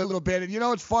does a little bit. And you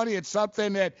know, it's funny. It's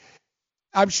something that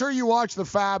I'm sure you watched the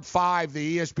Fab Five,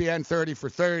 the ESPN 30 for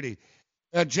 30.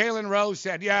 Jalen Rose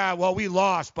said, "Yeah, well, we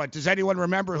lost, but does anyone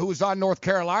remember who was on North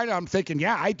Carolina?" I'm thinking,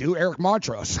 "Yeah, I do. Eric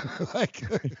Montrose."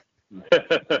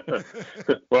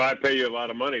 Well, I pay you a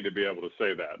lot of money to be able to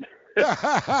say that.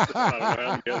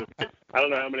 I don't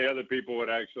know how many other people would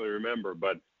actually remember,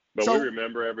 but so, we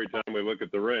remember every time we look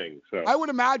at the ring. So I would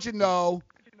imagine, though,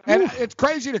 and it's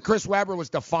crazy that Chris Webber was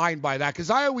defined by that, because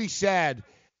I always said,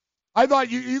 I thought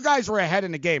you guys were ahead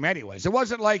in the game anyways. It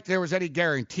wasn't like there was any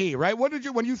guarantee, right?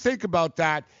 When you think about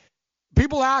that,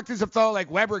 people act as if though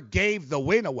like Webber gave the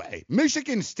win away.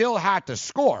 Michigan still had to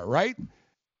score, right?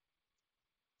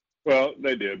 Well,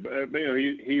 they did. But, you know,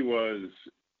 he was,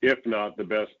 if not the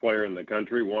best player in the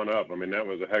country, one up. I mean, that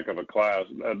was a heck of a class.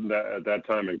 At that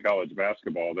time in college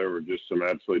basketball, there were just some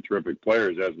absolutely terrific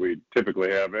players, as we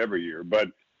typically have every year. But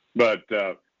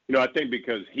you know, I think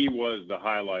because he was the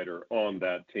highlighter on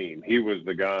that team, he was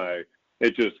the guy.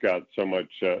 It just got so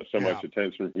much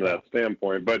attention from that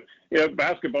standpoint. But you know,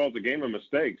 basketball is a game of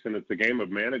mistakes, and it's a game of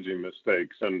managing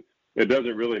mistakes. And it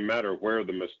doesn't really matter where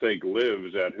the mistake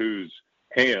lives, at whose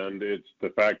hand. It's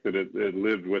the fact that it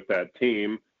lived with that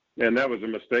team, and that was a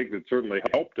mistake that certainly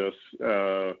helped us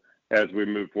as we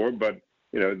move forward. But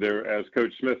you know, there, as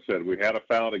Coach Smith said, we had a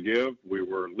foul to give. We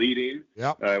were leading.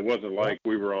 Yep. It wasn't like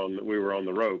we were on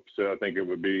the ropes. So I think it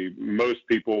would be, most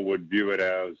people would view it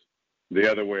as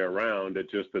the other way around. It's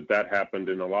just that happened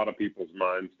in a lot of people's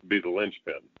minds to be the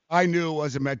linchpin. I knew it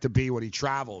wasn't meant to be when he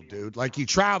traveled, dude. Like, he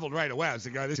traveled right away. I was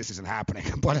like, oh, this isn't happening.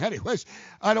 But anyways,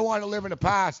 I don't want to live in the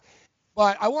past.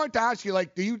 But I wanted to ask you,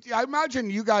 like, I imagine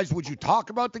you guys, would you talk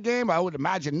about the game? I would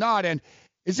imagine not. And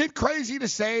is it crazy to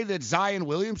say that Zion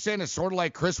Williamson is sort of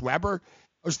like Chris Webber?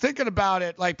 I was thinking about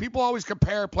it. Like, people always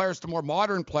compare players to more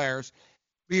modern players.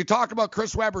 When you talk about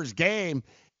Chris Webber's game,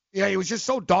 you know, he was just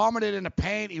so dominant in the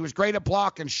paint. He was great at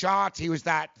blocking shots. He was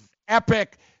that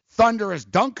epic, thunderous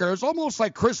dunker. It was almost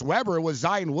like Chris Webber was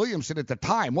Zion Williamson at the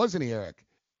time, wasn't he, Eric?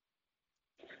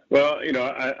 Well, you know,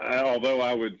 although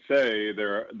I would say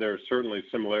there are certainly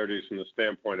similarities from the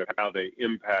standpoint of how they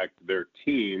impact their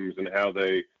teams and how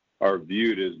they are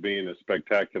viewed as being a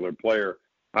spectacular player.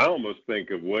 I almost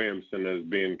think of Williamson as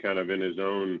being kind of in his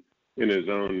own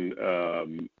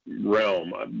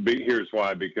realm. Here's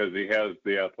why: because he has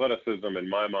the athleticism, in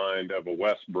my mind, of a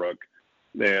Westbrook,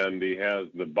 and he has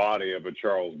the body of a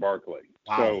Charles Barkley.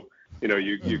 Wow. So, you know,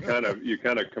 you kind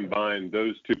of combine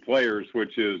those two players,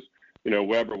 which is, you know,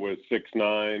 Webber was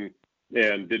 6'9"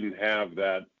 and didn't have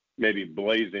that maybe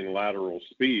blazing lateral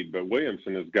speed, but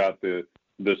Williamson has got the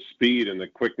speed and the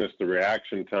quickness, the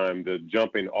reaction time, the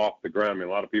jumping off the ground. I mean,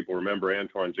 a lot of people remember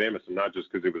Antoine Jamison, not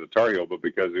just because he was a Tar Heel, but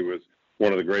because he was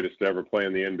one of the greatest to ever play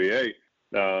in the NBA.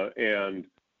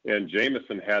 And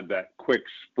Jamison had that quick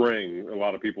spring. A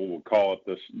lot of people will call it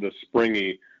the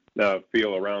springy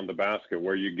feel around the basket,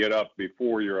 where you get up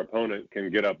before your opponent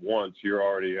can get up once, you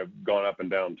already have gone up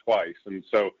and down twice. And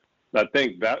so I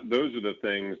think that those are the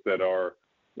things that are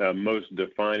most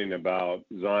defining about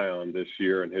Zion this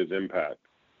year and his impact.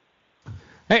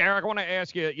 Hey, Eric, I want to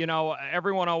ask you,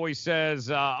 everyone always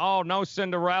says, oh, no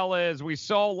Cinderellas. We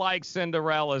so like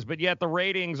Cinderellas, but yet the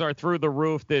ratings are through the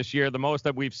roof this year, the most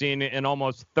that we've seen in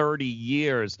almost 30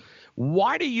 years.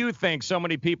 Why do you think so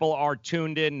many people are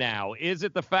tuned in now? Is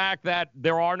it the fact that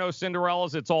there are no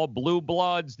Cinderellas, it's all blue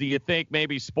bloods? Do you think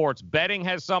maybe sports betting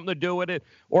has something to do with it?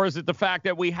 Or is it the fact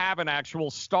that we have an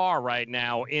actual star right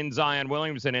now in Zion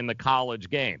Williamson in the college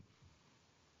game?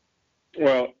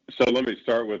 Well, so let me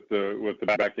start with the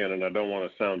back end, and I don't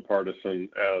want to sound partisan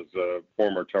as a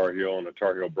former Tar Heel and a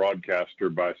Tar Heel broadcaster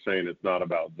by saying it's not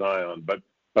about Zion, but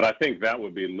I think that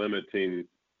would be limiting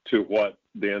to what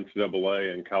the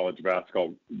NCAA and college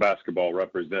basketball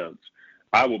represents.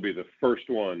 I will be the first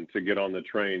one to get on the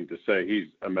train to say he's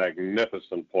a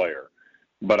magnificent player,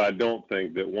 but I don't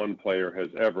think that one player has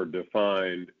ever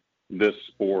defined this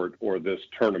sport or this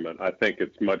tournament. I think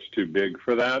it's much too big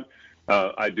for that.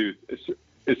 I do.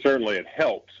 Certainly, it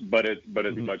helps, but it's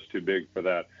much too big for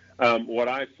that. What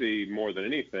I see more than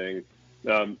anything,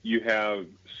 you have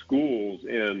schools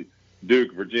in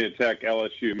Duke, Virginia Tech,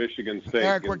 LSU, Michigan State,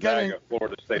 Eric, Gonzaga,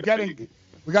 Florida State.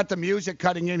 We got the music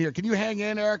cutting in here. Can you hang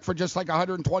in, Eric, for just like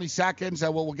 120 seconds,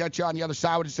 and we'll get you on the other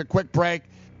side with just a quick break.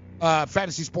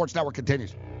 Fantasy Sports Network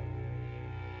continues.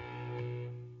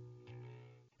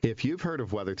 If you've heard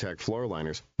of WeatherTech floor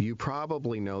liners, you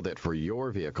probably know that for your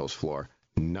vehicle's floor,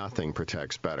 nothing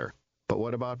protects better. But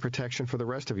what about protection for the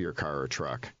rest of your car or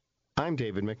truck? I'm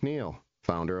David McNeil,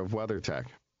 founder of WeatherTech.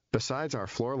 Besides our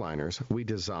floor liners, we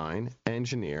design,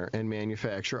 engineer, and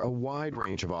manufacture a wide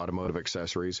range of automotive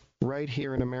accessories right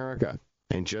here in America.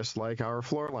 And just like our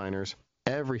floor liners,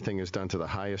 everything is done to the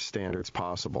highest standards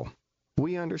possible.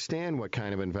 We understand what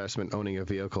kind of investment owning a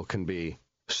vehicle can be,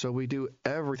 so we do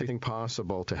everything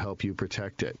possible to help you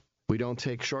protect it. We don't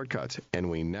take shortcuts, and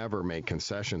we never make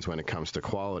concessions when it comes to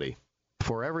quality.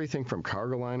 For everything from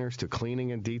cargo liners to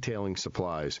cleaning and detailing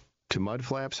supplies to mud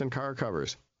flaps and car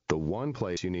covers, the one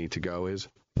place you need to go is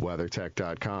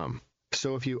WeatherTech.com.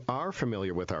 So if you are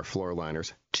familiar with our floor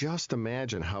liners, just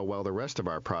imagine how well the rest of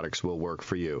our products will work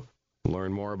for you.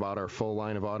 Learn more about our full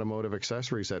line of automotive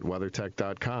accessories at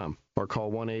WeatherTech.com or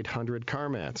call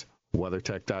 1-800-CarMats.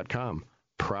 WeatherTech.com.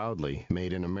 Proudly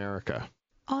made in America.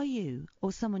 Are you,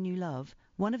 or someone you love,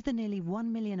 one of the nearly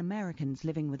 1 million Americans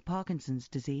living with Parkinson's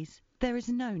disease? There is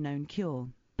no known cure,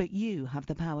 but you have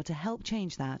the power to help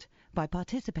change that by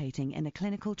participating in a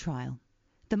clinical trial.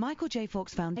 The Michael J.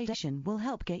 Fox Foundation will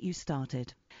help get you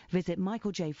started. Visit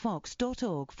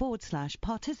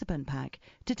michaeljfox.org/participant pack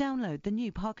to download the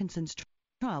new Parkinson's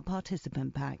Trial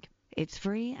Participant Pack. It's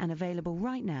free and available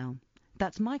right now.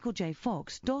 That's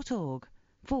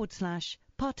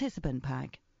michaeljfox.org/participant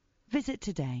pack. Visit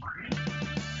today.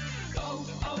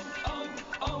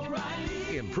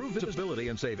 Improve visibility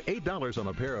and save $8 on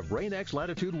a pair of Rain-X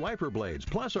Latitude wiper blades.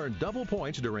 Plus, earn double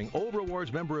points during Old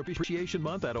Rewards Member Appreciation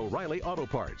Month at O'Reilly Auto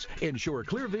Parts. Ensure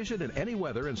clear vision in any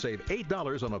weather and save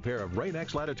 $8 on a pair of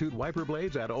Rain-X Latitude wiper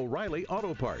blades at O'Reilly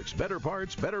Auto Parts. Better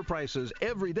parts, better prices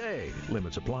every day.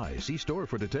 Limits apply. See store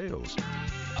for details.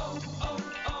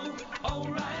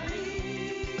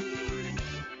 O'Reilly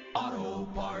Auto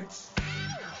Parts.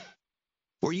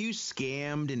 Were you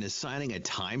scammed into signing a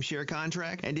timeshare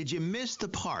contract? And did you miss the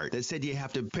part that said you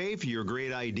have to pay for your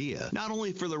great idea? Not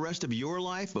only for the rest of your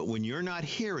life, but when you're not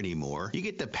here anymore, you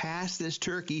get to pass this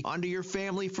turkey onto your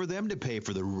family for them to pay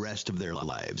for the rest of their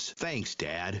lives. Thanks,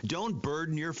 Dad. Don't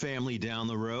burden your family down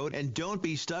the road, and don't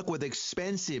be stuck with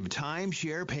expensive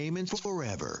timeshare payments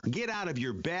forever. Get out of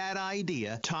your bad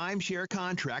idea timeshare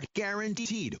contract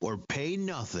guaranteed or pay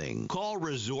nothing. Call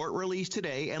Resort Release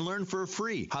today and learn for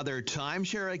free how their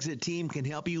timeshare exit team can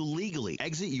help you legally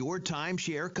exit your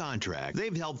timeshare contract.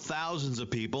 They've helped thousands of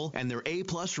people, and they're A+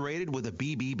 rated with a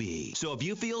BBB. So if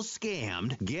you feel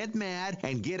scammed, get mad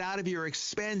and get out of your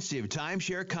expensive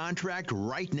timeshare contract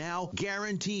right now,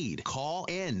 guaranteed. Call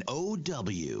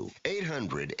NOW.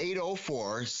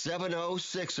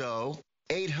 800-804-7060.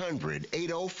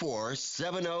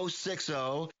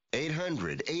 800-804-7060.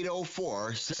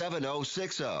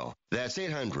 800-804-7060. That's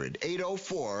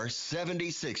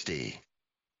 800-804-7060.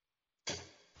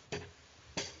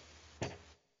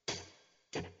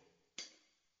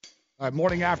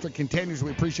 Morning After continues. We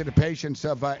appreciate the patience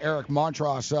of Eric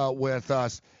Montross with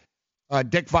us.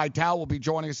 Dick Vitale will be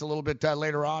joining us a little bit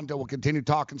later on. We'll continue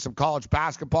talking some college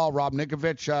basketball. Rob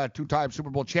Ninkovich, two-time Super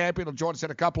Bowl champion, will join us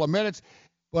in a couple of minutes.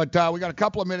 But we got a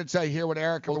couple of minutes here with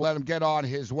Eric, and we'll let him get on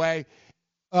his way.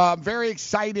 Very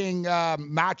exciting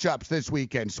matchups this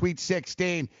weekend. Sweet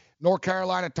 16. North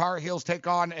Carolina Tar Heels take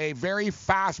on a very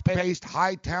fast-paced,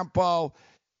 high-tempo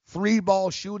 3-ball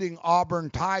shooting Auburn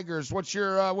Tigers. What's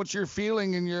your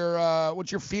feeling and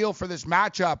what's your feel for this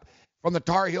matchup from the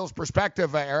Tar Heels'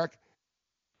 perspective, Eric?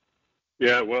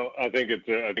 Yeah, well, I think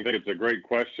it's a great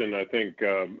question. I think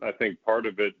part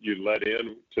of it you led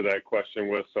in to that question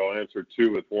with, so I'll answer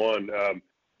two with one.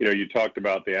 You talked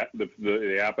about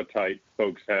the appetite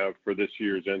folks have for this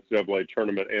year's NCAA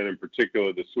tournament, and in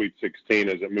particular the Sweet 16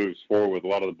 as it moves forward, with a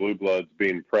lot of the Blue Bloods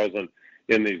being present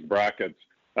in these brackets.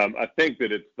 I think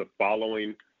that it's the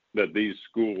following that these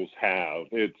schools have.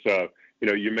 It's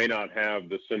you may not have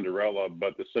the Cinderella,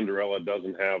 but the Cinderella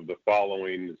doesn't have the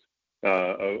followings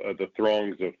of the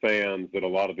throngs of fans that a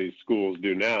lot of these schools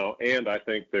do now. And I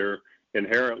think they're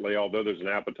inherently, although there's an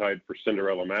appetite for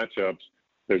Cinderella matchups,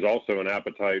 there's also an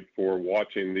appetite for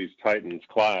watching these Titans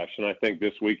clash. And I think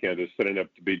this weekend is setting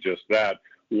up to be just that.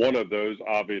 One of those,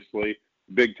 obviously,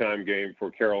 big-time game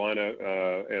for Carolina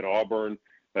and Auburn.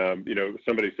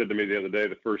 Somebody said to me the other day,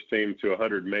 the first team to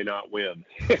 100 may not win.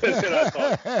 And I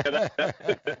thought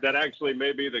that actually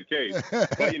may be the case.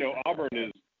 But, Auburn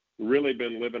has really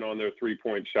been living on their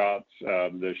three-point shots.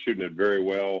 They're shooting it very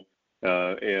well.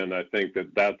 And I think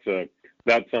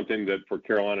that's something that for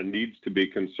Carolina needs to be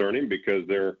concerning, because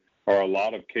there are a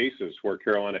lot of cases where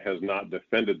Carolina has not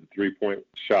defended the three-point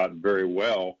shot very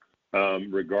well,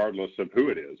 regardless of who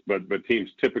it is. But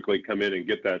teams typically come in and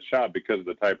get that shot because of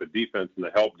the type of defense and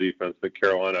the help defense that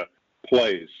Carolina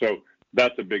plays. So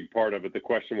that's a big part of it. The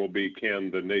question will be,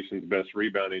 can the nation's best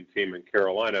rebounding team in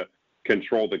Carolina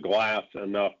control the glass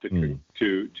enough to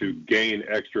gain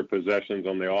extra possessions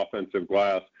on the offensive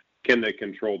glass? Can they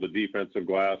control the defensive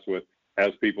glass with,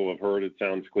 as people have heard, it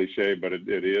sounds cliche, but it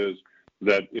is,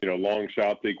 that long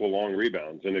shots equal long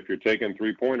rebounds. And if you're taking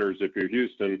three-pointers, if you're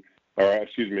Houston,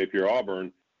 if you're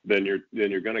Auburn, then you're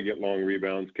going to get long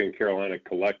rebounds. Can Carolina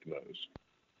collect those?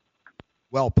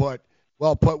 Well put.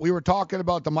 We were talking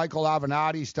about the Michael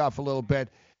Avenatti stuff a little bit.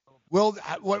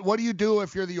 What do you do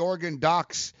if you're the Oregon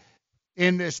Ducks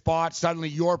in this spot? Suddenly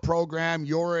your program,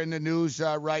 you're in the news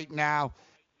right now.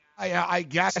 I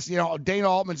guess, Dana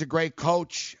Altman's a great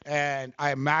coach, and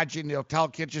I imagine he'll tell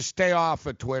kids, just stay off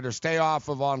of Twitter, stay off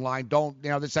of online. Don't,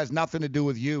 this has nothing to do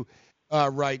with you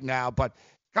right now. But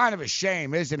kind of a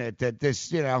shame, isn't it, that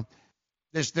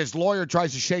this lawyer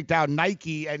tries to shake down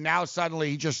Nike, and now suddenly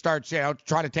he just starts,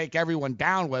 trying to take everyone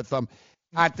down with them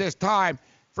at this time.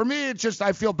 For me, it's just,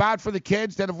 I feel bad for the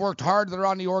kids that have worked hard, that are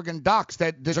on the Oregon Ducks,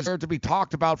 that deserve to be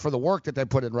talked about for the work that they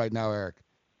put in right now, Eric.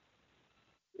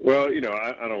 Well,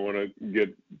 I don't want to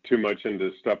get too much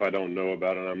into stuff I don't know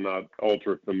about, and I'm not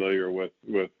ultra familiar with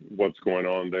what's going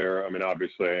on there. I mean,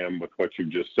 obviously I am with what you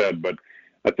just said, but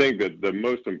I think that the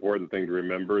most important thing to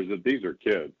remember is that these are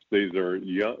kids. These are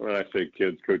young. When I say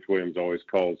kids, Coach Williams always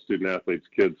calls student athletes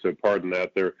kids, so pardon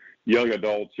that. They're young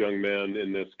adults, young men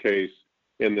in this case,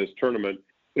 in this tournament.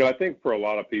 I think for a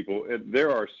lot of people, there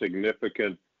are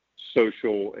significant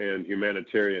social and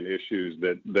humanitarian issues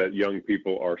that young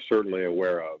people are certainly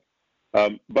aware of.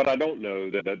 But I don't know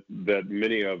that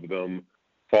many of them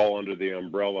fall under the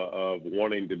umbrella of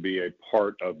wanting to be a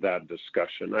part of that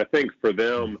discussion. I think for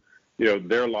them,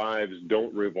 their lives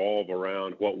don't revolve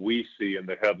around what we see in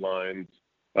the headlines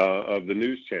of the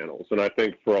news channels. And I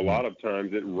think for a lot of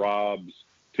times it robs,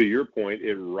 to your point,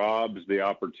 it robs the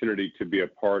opportunity to be a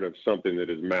part of something that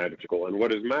is magical. And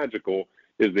what is magical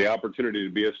is the opportunity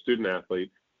to be a student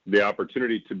athlete, the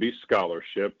opportunity to be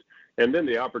scholarshiped, and then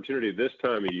the opportunity this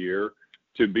time of year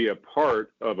to be a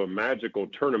part of a magical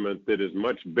tournament that is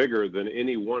much bigger than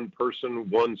any one person,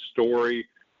 one story,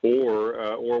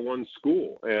 or one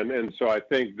school. And so I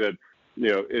think that,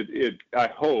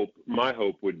 my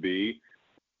hope would be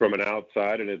from an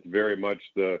outside, and it's very much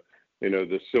the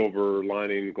silver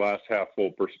lining, glass half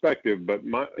full perspective, but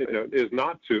is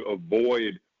not to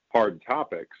avoid hard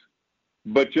topics,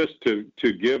 but just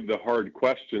to give the hard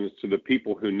questions to the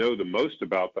people who know the most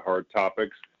about the hard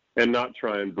topics, and not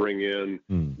try and bring in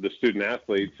the student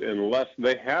athletes unless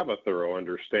they have a thorough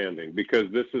understanding,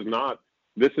 because this is not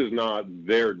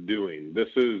their doing. This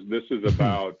is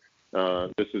about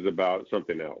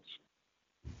something else.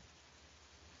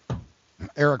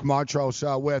 Eric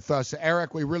Montross with us.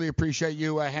 Eric, we really appreciate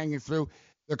you hanging through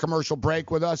the commercial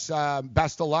break with us.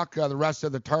 Best of luck the rest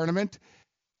of the tournament.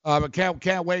 But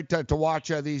can't wait to watch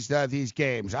these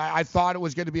games. I thought it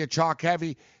was going to be a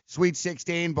chalk-heavy Sweet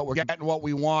 16, but we're getting what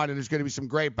we want, and there's going to be some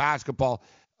great basketball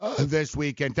this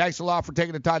weekend. Thanks a lot for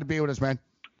taking the time to be with us, man.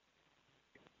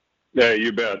 Yeah,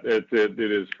 you bet. It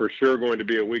is for sure going to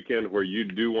be a weekend where you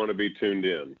do want to be tuned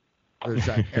in. There's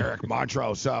Eric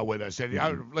Montross with us.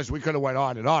 And, listen, we could have went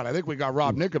on and on. I think we got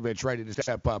Rob Nikovich ready to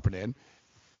step up and in.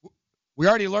 We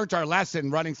already learned our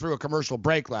lesson running through a commercial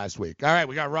break last week. All right,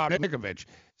 we got Rob Ninkovich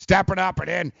stepping up and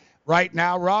in right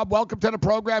now. Rob, welcome to the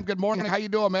program. Good morning. How you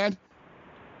doing, man?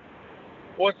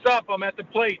 What's up? I'm at the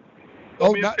plate.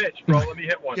 Let me a pitch, bro. Let me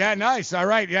hit one. Yeah, nice. All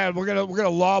right. Yeah, we're gonna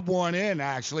lob one in,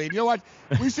 actually. And you know what?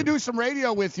 We used to do some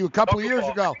radio with you a couple of years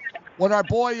ago when our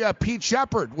boy Pete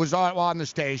Shepard was on the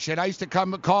station. I used to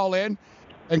call in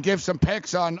and give some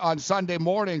picks on Sunday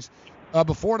mornings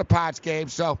before the Pats game.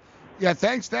 So, yeah,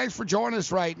 thanks for joining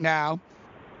us right now.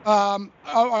 All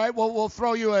right. Well, we'll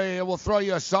throw you a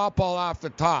softball off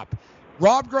the top.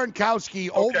 Rob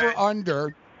Gronkowski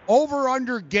over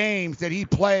under games that he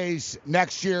plays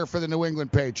next year for the New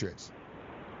England Patriots.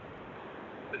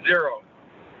 0.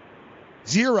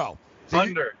 So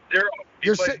under 0. He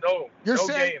plays no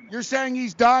games. You're saying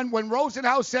he's done. When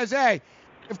Rosenhaus says, "Hey,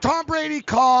 if Tom Brady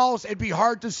calls, it'd be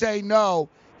hard to say no."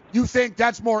 You think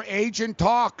that's more agent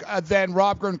talk than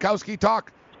Rob Gronkowski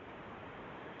talk?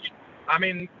 I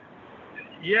mean,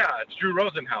 yeah, it's Drew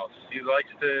Rosenhaus. He likes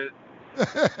to.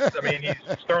 I mean, he's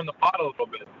stirring the pot a little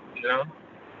bit. You know.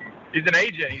 He's an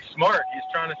agent. He's smart. He's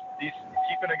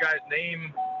keeping a guy's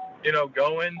name,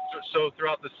 going. So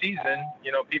throughout the season,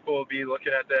 people will be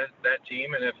looking at that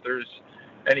team, and if there's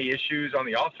any issues on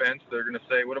the offense, they're going to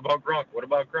say, "What about Gronk? What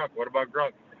about Gronk? What about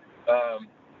Gronk?"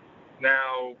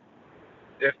 Now,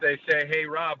 if they say, "Hey,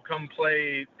 Rob, come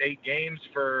play 8 games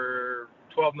for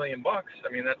 $12 million,"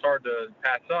 I mean, that's hard to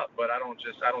pass up. But I don't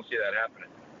see that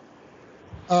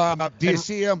happening. Do you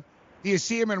see him? Do you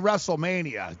see him in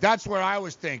WrestleMania? That's where I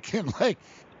was thinking. Like,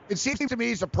 it seems to me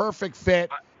he's a perfect fit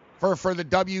for the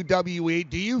WWE.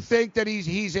 Do you think that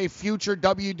he's a future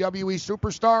WWE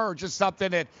superstar, or just something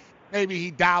that maybe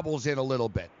he dabbles in a little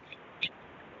bit?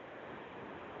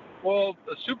 Well,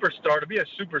 to be a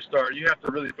superstar, you have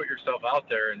to really put yourself out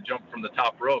there and jump from the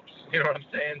top ropes. You know what I'm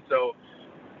saying? So,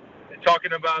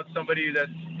 talking about somebody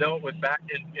that's dealt with back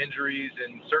injuries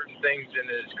and certain things in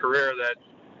his career that,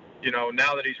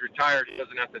 now that he's retired, he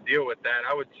doesn't have to deal with that.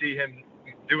 I would see him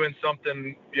doing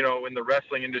something, in the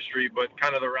wrestling industry, but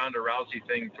kind of the Ronda Rousey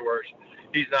thing, to where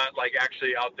he's not like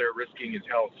actually out there risking his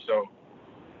health. So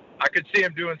I could see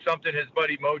him doing something. His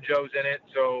buddy Mojo's in it,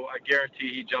 so I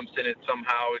guarantee he jumps in it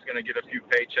somehow. He's going to get a few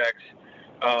paychecks.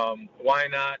 Why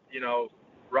not,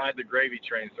 ride the gravy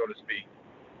train, so to speak?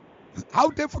 How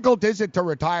difficult is it to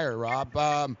retire, Rob?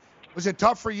 Was it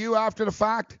tough for you after the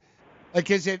fact? Like,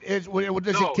 does it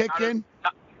kick in?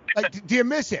 Like, do you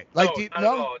miss it? Like,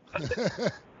 no?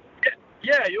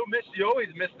 Yeah, you always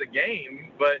miss the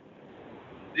game, but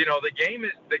the game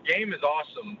is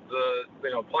awesome.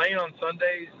 Playing on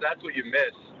Sundays, that's what you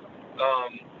miss.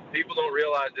 People don't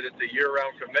realize that it's a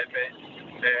year-round commitment,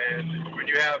 and when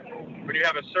you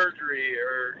have a surgery,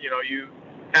 or you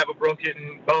have a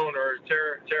broken bone or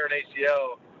tear an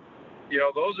ACL,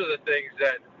 those are the things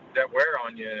that wear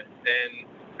on you. And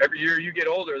every year you get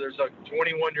older, there's a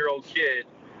 21-year-old kid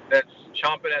that's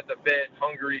chomping at the bit,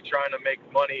 hungry, trying to make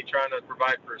money, trying to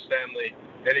provide for his family,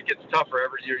 and it gets tougher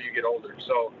every year you get older.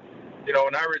 So,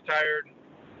 when I retired,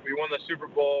 we won the Super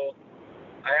Bowl.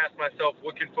 I asked myself,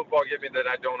 what can football give me that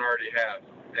I don't already have?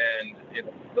 And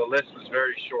the list was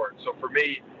very short. So for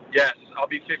me, yes, I'll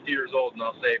be 50 years old and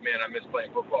I'll say, man, I miss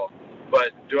playing football.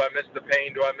 But do I miss the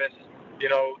pain? Do I miss,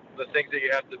 the things that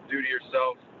you have to do to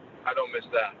yourself? I don't miss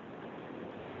that.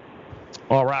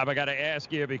 Well, Rob, I got to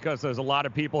ask you, because there's a lot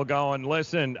of people going,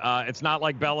 listen, it's not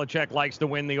like Belichick likes to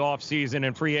win the offseason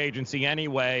and free agency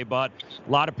anyway, but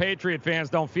a lot of Patriot fans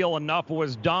don't feel enough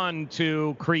was done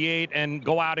to create and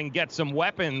go out and get some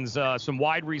weapons, some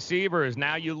wide receivers.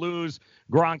 Now you lose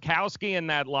Gronkowski in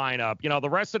that lineup. The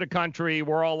rest of the country,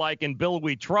 we're all like, in Bill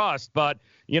we trust, but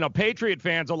Patriot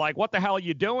fans are like, what the hell are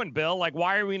you doing, Bill? Like,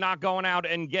 why are we not going out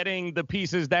and getting the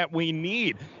pieces that we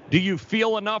need? Do you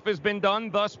feel enough has been done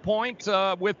thus point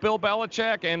with Bill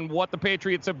Belichick and what the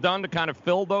Patriots have done to kind of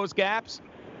fill those gaps?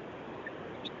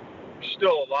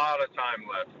 Still a lot of time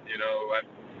left.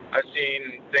 I've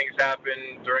seen things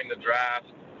happen during the draft,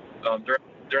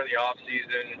 during the off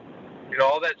season.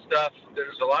 All that stuff.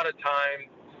 There's a lot of time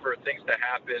for things to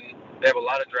happen. They have a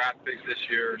lot of draft picks this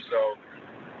year, so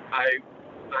I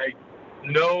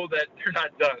know that they're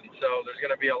not done. So there's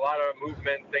going to be a lot of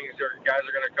movement. Guys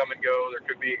are going to come and go. There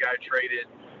could be a guy traded.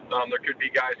 There could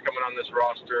be guys coming on this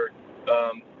roster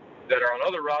that are on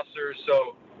other rosters.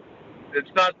 So this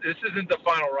isn't the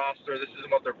final roster. This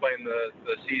isn't what they're playing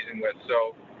the season with.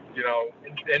 So,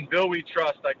 in Bill we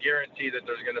trust, I guarantee that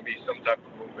there's going to be some type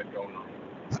of movement going on.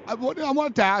 I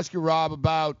wanted to ask you, Rob,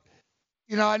 about,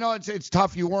 I know it's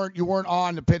tough. You weren't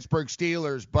on the Pittsburgh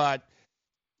Steelers, but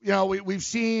we've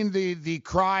seen the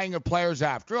crying of players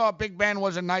after. Oh, Big Ben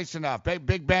wasn't nice enough.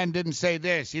 Big Ben didn't say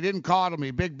this. He didn't coddle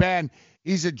me. Big Ben,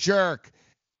 he's a jerk.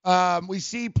 We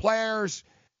see players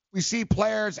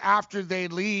after they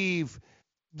leave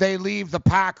the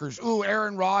Packers. Ooh,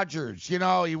 Aaron Rodgers,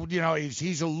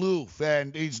 he's aloof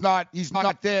and he's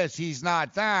not this, he's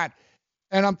not that.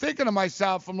 And I'm thinking to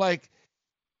myself, I'm like,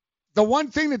 the one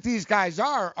thing that these guys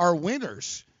are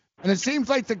winners. And it seems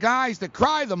like the guys that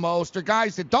cry the most are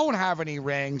guys that don't have any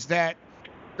rings, that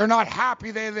they're not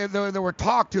happy they were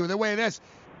talked to the way it is.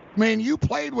 I mean, you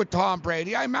played with Tom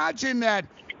Brady. I imagine that,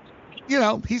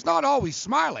 he's not always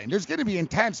smiling. There's going to be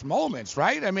intense moments,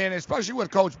 right? I mean, especially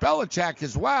with Coach Belichick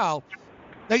as well,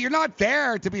 that you're not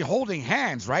there to be holding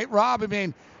hands, right, Rob? I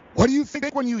mean, what do you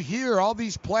think when you hear all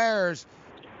these players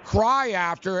cry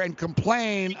after and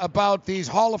complain about these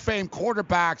Hall of Fame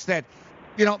quarterbacks that,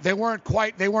 they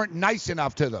weren't nice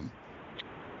enough to them?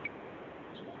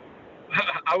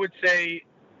 I would say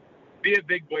be a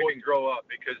big boy and grow up,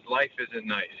 because life isn't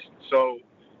nice. So,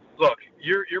 look,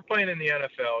 you're playing in the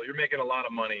NFL. You're making a lot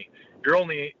of money. You're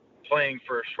only playing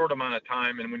for a short amount of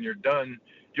time, and when you're done,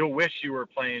 you'll wish you were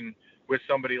playing with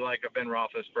somebody like a Ben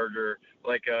Roethlisberger,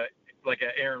 like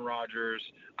a Aaron Rodgers.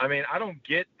 I mean, I don't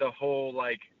get the whole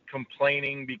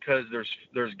complaining because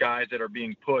there's guys that are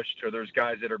being pushed or there's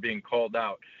guys that are being called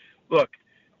out. Look,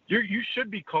 you should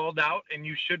be called out and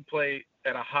you should play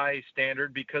at a high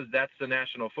standard, because that's the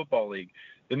National Football League.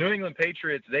 The New England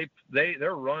Patriots,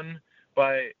 they're run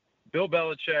by Bill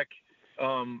Belichick,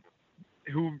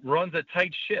 who runs a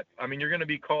tight ship. I mean, you're going to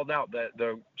be called out.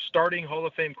 The starting Hall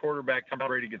of Fame quarterback, Tom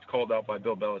Brady, gets called out by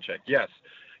Bill Belichick. Yes.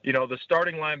 The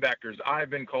starting linebackers, I've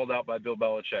been called out by Bill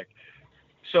Belichick.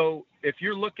 So if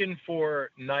you're looking for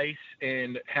nice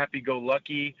and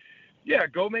happy-go-lucky, yeah,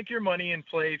 go make your money and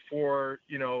play for,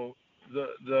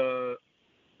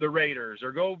 the Raiders,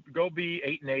 or go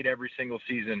be 8-8 every single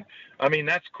season. I mean,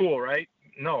 that's cool, right?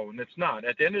 No, it's not.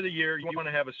 At the end of the year, you want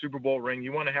to have a Super Bowl ring,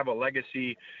 you want to have a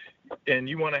legacy, and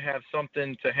you want to have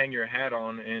something to hang your hat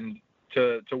on, and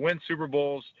to win Super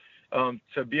Bowls,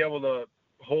 to be able to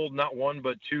hold not one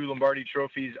but 2 Lombardi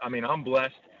trophies. I mean, I'm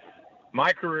blessed.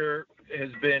 My career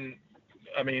has been,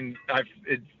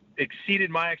 it exceeded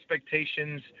my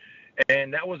expectations,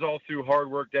 and that was all through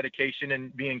hard work, dedication,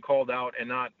 and being called out and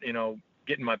not,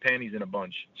 getting my panties in a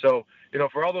bunch. So,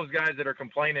 for all those guys that are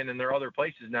complaining and they're other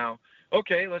places now,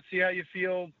 okay, let's see how you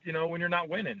feel, when you're not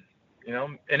winning,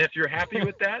 and if you're happy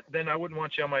with that, then I wouldn't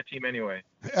want you on my team anyway.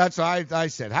 That's what I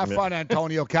said. Have fun,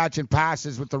 Antonio, catching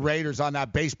passes with the Raiders on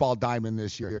that baseball diamond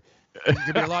this year. It's going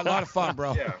to be a lot of fun,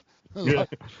 bro. Yeah.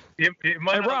 He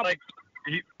might not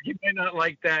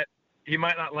like that. He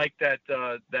might not like that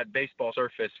baseball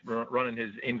surface running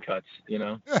his in cuts,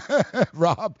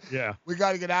 Rob, yeah, we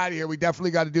got to get out of here. We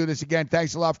definitely got to do this again.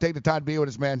 Thanks a lot for taking the time to be with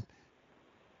us, man.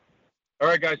 All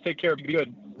right, guys, take care. Be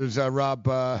good. There's Rob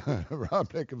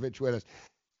Ninkovich with us.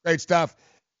 Great stuff.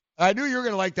 I knew you were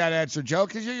going to like that answer, Joe,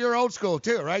 because you're old school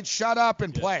too, right? Shut up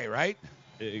and play, right?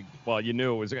 Well, you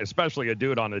knew it was, especially a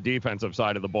dude on the defensive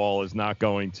side of the ball is not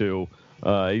going to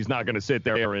he's not going to sit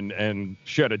there and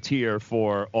shed a tear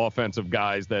for offensive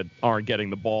guys that aren't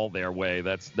getting the ball their way.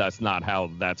 That's not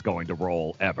how that's going to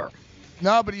roll ever.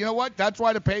 No, but you know what? That's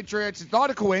why the Patriots, it's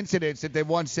not a coincidence that they've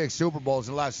won 6 Super Bowls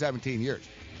in the last 17 years.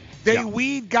 They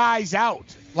weed guys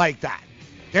out like that.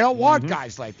 They don't want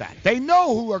guys like that. They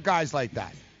know who are guys like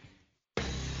that.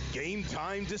 Game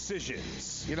time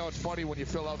decisions. It's funny when you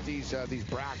fill out these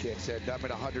brackets, and I'm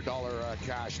in a $100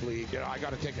 cash league. I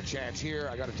got to take a chance here.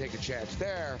 I got to take a chance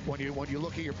there. When you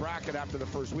look at your bracket after the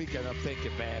first weekend, I'm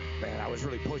thinking, man, I was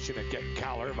really pushing at getting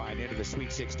Cal Irvine into the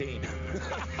Sweet 16.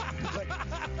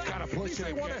 Kind of pushing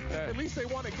it. At least they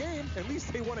won a game. At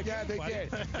least they won a game. Yeah,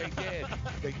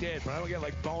 they did. But I don't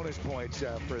get bonus points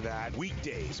for that.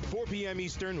 Weekdays, 4 p.m.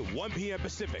 Eastern, 1 p.m.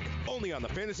 Pacific, only on the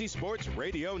Fantasy Sports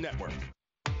Radio Network.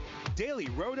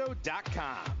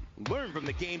 DailyRoto.com. Learn from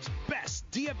the game's best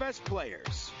DFS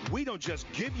players. We don't just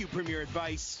give you premier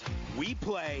advice, we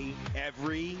play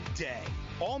every day.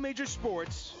 All major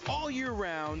sports, all year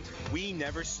round, we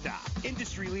never stop.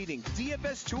 Industry-leading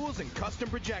DFS tools and custom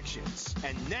projections.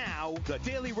 And now, the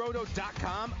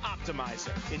DailyRoto.com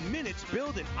Optimizer. In minutes,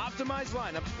 build and optimize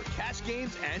lineups for cash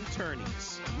games and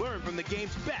tourneys. Learn from the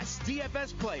game's best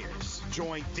DFS players.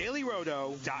 Join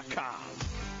DailyRoto.com.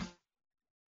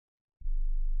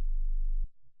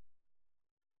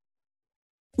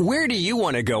 Where do you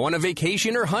want to go on a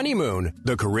vacation or honeymoon?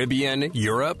 The Caribbean,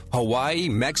 Europe, Hawaii,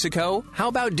 Mexico? How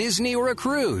about Disney or a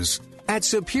cruise? At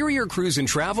Superior Cruise and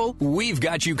Travel, we've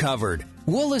got you covered.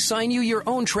 We'll assign you your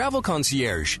own travel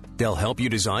concierge. They'll help you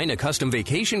design a custom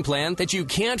vacation plan that you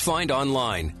can't find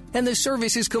online. And the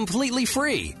service is completely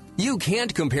free. You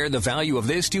can't compare the value of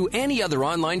this to any other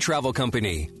online travel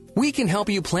company. We can help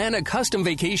you plan a custom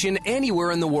vacation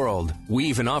anywhere in the world. We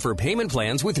even offer payment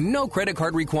plans with no credit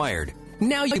card required.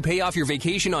 Now you pay off your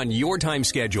vacation on your time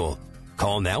schedule.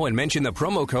 Call now and mention the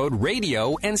promo code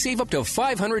RADIO and save up to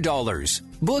 $500.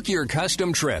 Book your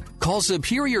custom trip. Call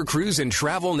Superior Cruise and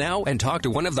Travel now and talk to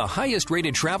one of the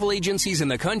highest-rated travel agencies in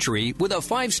the country with a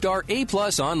 5-star A+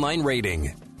 online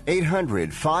rating.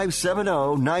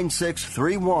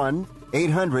 800-570-9631.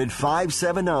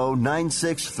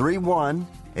 800-570-9631.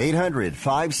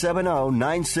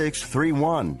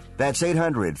 800-570-9631. That's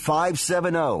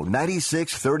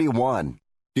 800-570-9631.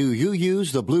 Do you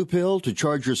use the Blue Pill to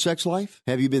charge your sex life?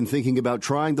 Have you been thinking about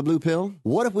trying the Blue Pill?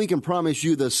 What if we can promise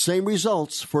you the same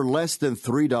results for less than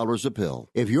 $3 a pill?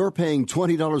 If you're paying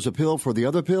 $20 a pill for the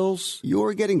other pills,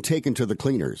 you're getting taken to the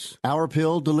cleaners. Our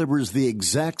pill delivers the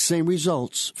exact same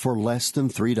results for less than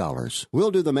 $3.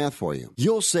 We'll do the math for you.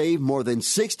 You'll save more than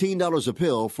 $16 a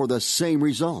pill for the same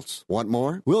results. Want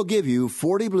more? We'll give you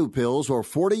 40 blue pills or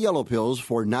 40 yellow pills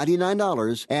for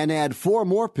 $99 and add 4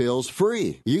 more pills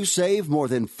free. You save more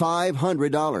than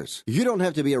 $500. You don't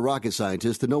have to be a rocket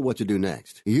scientist to know what to do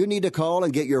next. You need to call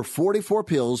and get your 44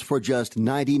 pills for just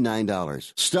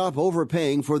 $99. Stop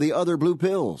overpaying for the other blue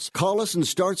pills. Call us and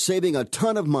start saving a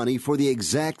ton of money for the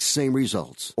exact same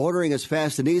results. Ordering is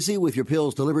fast and easy with your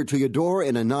pills delivered to your door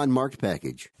in a non-marked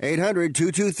package.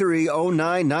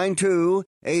 800-223-0992.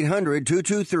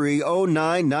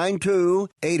 800-223-0992.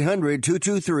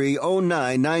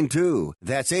 800-223-0992.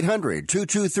 That's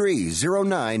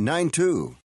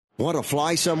 800-223-0992. Want to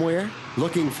fly somewhere?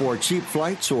 Looking for cheap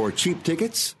flights or cheap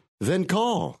tickets? Then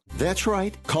call. That's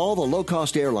right. Call the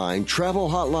low-cost airline travel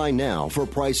hotline now for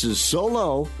prices so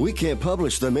low we can't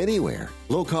publish them anywhere.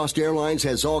 Low Cost Airlines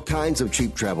has all kinds of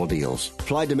cheap travel deals.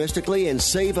 Fly domestically and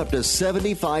save up to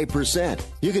 75%.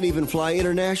 You can even fly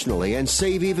internationally and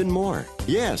save even more.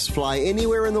 Yes, fly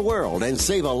anywhere in the world and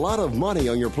save a lot of money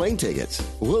on your plane tickets.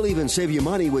 We'll even save you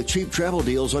money with cheap travel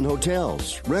deals on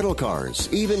hotels, rental cars,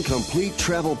 even complete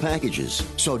travel packages.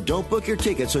 So don't book your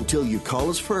tickets until you call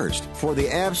us first for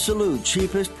the absolute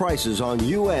cheapest prices on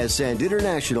U.S. and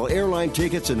international airline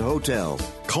tickets and hotels.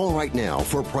 Call right now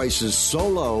for prices so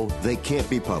low they can't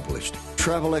be published.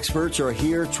 Travel experts are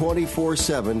here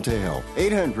 24/7 to help.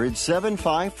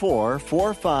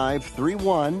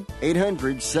 800-754-4531.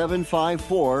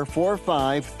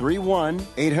 800-754-4531.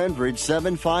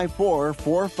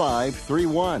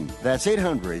 800-754-4531. That's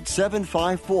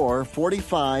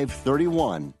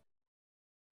 800-754-4531.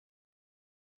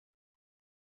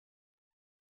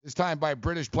 This time by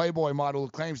British Playboy model who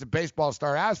claims the baseball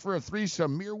star asked for a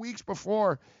threesome mere weeks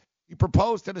before he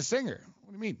proposed to the singer.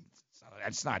 What do you mean?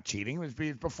 That's not cheating. It was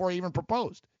before he even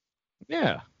proposed.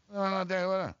 Yeah.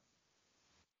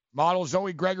 Model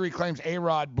Zoe Gregory claims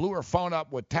A-Rod blew her phone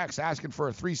up with texts asking for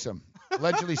a threesome.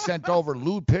 Allegedly sent over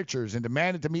lewd pictures and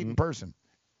demanded to meet in person.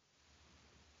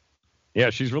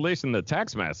 Yeah, she's releasing the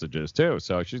text messages, too,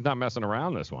 so she's not messing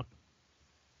around this one.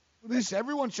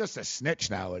 Everyone's just a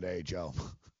snitch nowadays, Joe.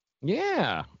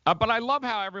 Yeah, but I love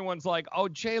how everyone's like, oh,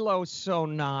 J-Lo's so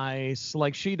nice.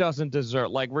 Like, she doesn't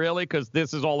deserve, like, really? Because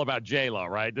this is all about J-Lo,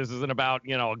 right? This isn't about,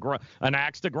 an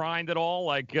axe to grind at all?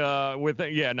 Like,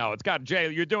 it's got J-Lo.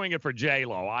 You're doing it for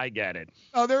J-Lo. I get it.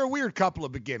 Oh, they're a weird couple to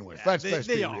begin with. Yeah, Let's be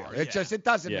real. are, It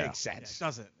doesn't make sense. It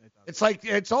doesn't.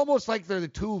 It's almost like they're the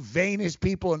two vainest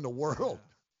people in the world.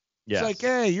 Yes. It's like,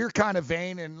 hey, you're kind of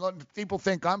vain, and people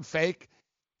think I'm fake.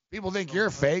 People think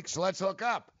you're fake, so let's hook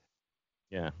up.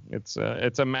 Yeah, it's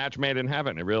a match made in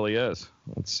heaven. It really is.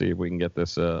 Let's see if we can get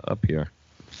this up here.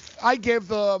 I give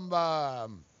them. All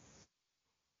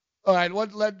right,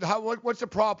 what's the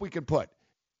prop we can put?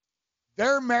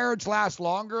 Their marriage lasts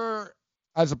longer,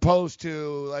 as opposed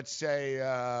to, let's say,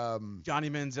 Johnny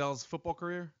Manziel's football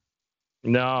career.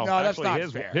 No, that's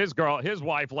actually, not fair. His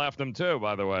wife left him too.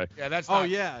 By the way. Yeah, that's. Oh not,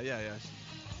 yeah.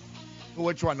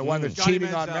 Which one? The one that's Johnny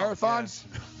cheating on Manziel, marathons?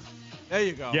 Yeah. There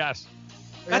you go. Yes.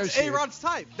 That's A-Rod's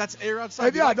type.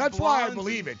 Yeah, that's why I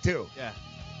believe it, too. Yeah.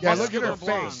 Yeah, look at her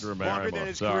face. Longer than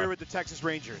his career with the Texas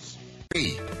Rangers.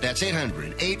 That's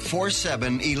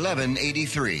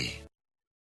 800-847-1183.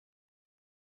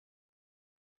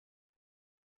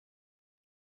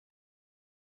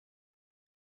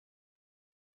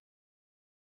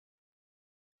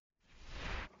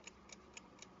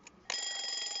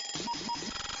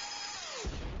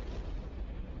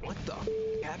 What the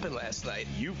happened last night?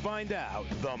 You find out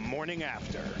the morning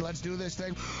after. Let's do this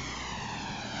thing.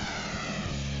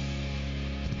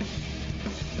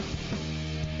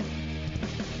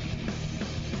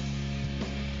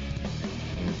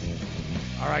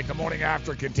 All right, the morning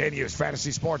after continues.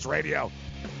 Fantasy Sports Radio,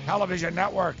 Television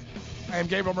Network. I am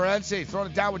Gabriel Morency,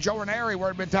 throwing it down with Joe Ranieri. We're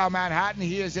in Midtown Manhattan.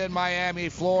 He is in Miami,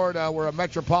 Florida. We're a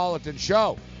metropolitan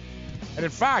show. And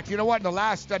in fact, you know what? In the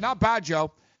last, not bad,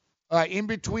 Joe. In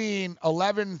between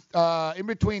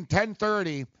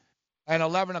 10:30 and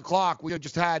 11 o'clock, we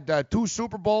just had 2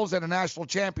 Super Bowls and a national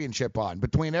championship on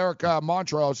between Eric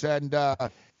Montrose and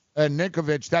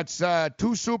Ninkovich. That's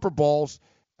 2 Super Bowls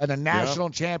and a national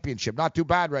championship. Not too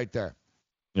bad right there.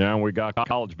 Yeah, and we got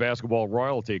college basketball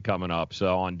royalty coming up,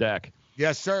 so on deck.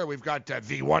 Yes, sir. We've got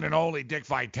the one and only Dick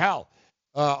Vitale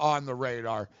on the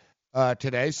radar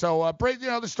today. So,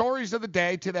 the stories of the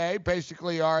day today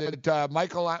basically are that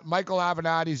Michael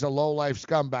Avenatti's a low-life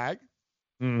scumbag.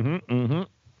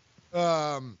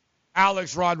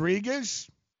 Alex Rodriguez,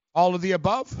 all of the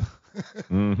above.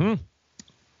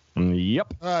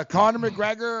 Yep. Conor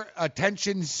McGregor,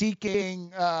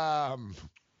 attention-seeking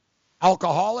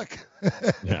alcoholic.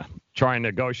 Yeah, trying to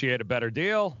negotiate a better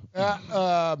deal.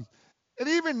 And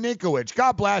even Ninkovich,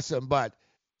 God bless him, but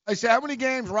I said, how many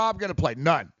games Rob going to play?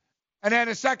 None. And then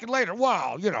a second later,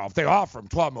 well, if they offer him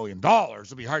 $12 million,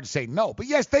 it'll be hard to say no. But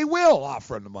yes, they will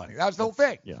offer him the money. That's the whole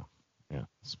thing. Yeah.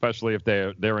 Especially if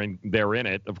they're in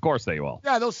it. Of course they will.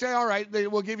 Yeah, they'll say, all right,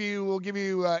 we'll give you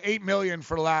 $8 million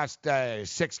for the last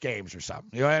 6 games or something.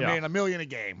 You know what I mean? $1 million a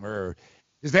game, or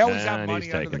because they always have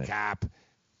money under the cap.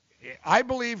 I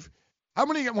believe. How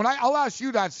many? I'll ask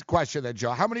you that question then,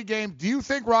 Joe. How many games do you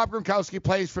think Rob Gronkowski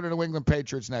plays for the New England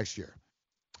Patriots next year?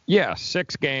 Yeah,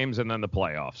 6 games and then the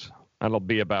playoffs. That'll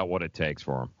be about what it takes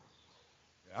for him.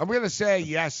 I'm going to say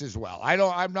yes as well. I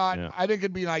think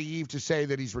it'd be naive to say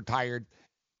that he's retired.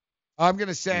 I'm going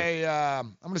to say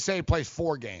he plays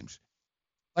 4 games.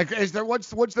 Like, what's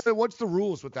the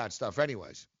rules with that stuff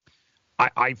anyways?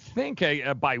 I think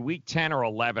by week 10 or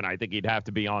 11, I think he'd have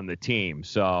to be on the team.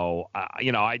 So,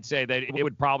 I'd say that it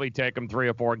would probably take him 3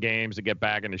 or 4 games to get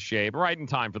back into shape, right in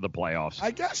time for the playoffs. I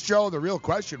guess, Joe, the real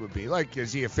question would be, like,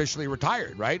 is he officially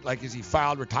retired, right? Like, has he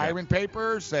filed retirement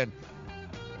papers? And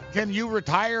can you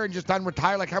retire and just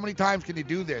unretire? Like, how many times can you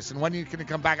do this? And when can you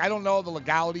come back? I don't know the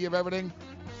legality of everything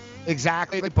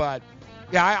exactly, but,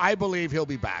 yeah, I believe he'll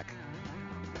be back.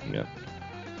 Yeah.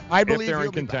 I believe if they're he'll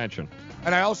in contention. Be back.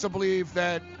 And I also believe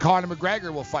that Conor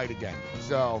McGregor will fight again.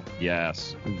 So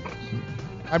yes,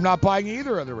 I'm not buying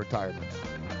either of the retirements.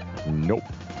 Nope.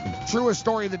 Truest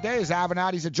story of the day is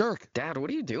Avenatti's a jerk. Dad,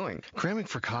 what are you doing? Cramming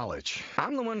for college.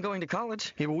 I'm the one going to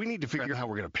college. Yeah, but we need to figure out how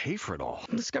we're going to pay for it all.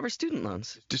 Discover Student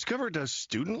Loans. Discover does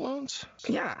student loans?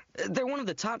 Yeah, they're one of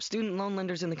the top student loan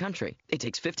lenders in the country. It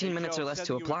takes 15 minutes or less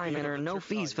to apply and there are no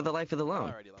fees for the life of the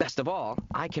loan. Best of all,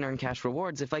 I can earn cash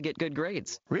rewards if I get good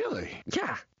grades. Really?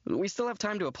 Yeah, we still have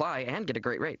time to apply and get a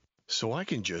great rate. So I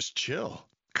can just chill.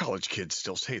 College kids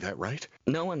still say that, right?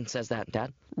 No one says that,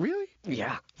 Dad. Really?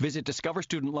 Yeah. Visit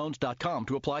discoverstudentloans.com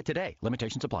to apply today.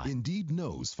 Limitations apply. Indeed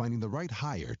knows finding the right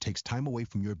hire takes time away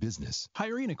from your business.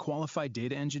 Hiring a qualified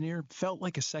data engineer felt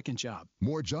like a second job.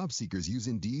 More job seekers use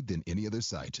Indeed than any other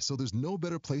site, so there's no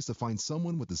better place to find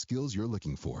someone with the skills you're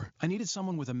looking for. I needed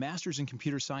someone with a master's in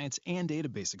computer science and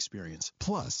database experience.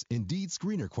 Plus, Indeed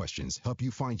screener questions help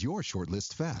you find your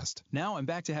shortlist fast. Now I'm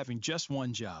back to having just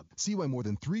one job. See why more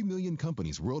than 3 million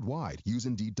companies worldwide use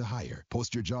Indeed to hire.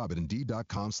 Post your job at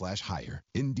Indeed.com/hire.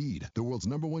 Indeed, the world's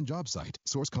 #1 job site.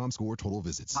 Source.com/score total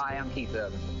visits. Hi, I'm Keith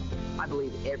Urban. I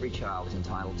believe every child is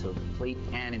entitled to a complete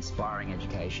and inspiring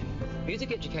education.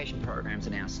 Music education programs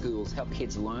in our schools help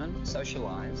kids learn,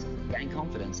 socialize, gain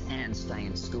confidence, and stay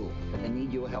in school. But they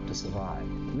need your help to survive.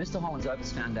 The Mr. Holland's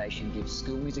Opus Foundation gives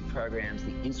school music programs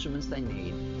the instruments they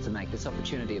need to make this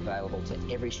opportunity available to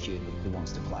every student who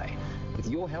wants to play. With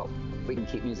your help, we can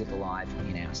keep music alive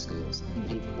in our schools and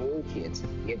give all kids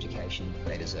the education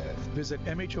they deserve. Visit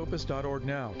mhopus.org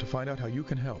now to find out how you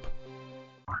can help.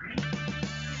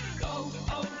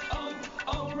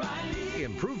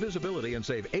 Improve visibility and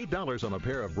save $8 on a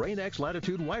pair of Rain-X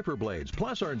Latitude wiper blades.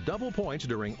 Plus, earn double points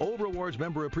during O Rewards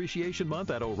Member Appreciation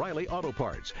Month at O'Reilly Auto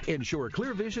Parts. Ensure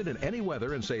clear vision in any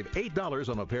weather and save $8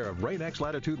 on a pair of Rain-X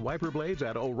Latitude wiper blades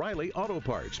at O'Reilly Auto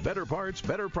Parts. Better parts,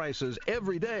 better prices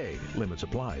every day. Limits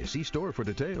apply. See store for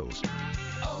details.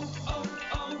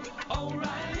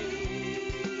 O'Reilly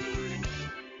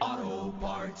Auto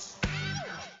Parts.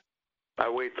 I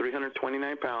weighed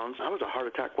 329 pounds. I was a heart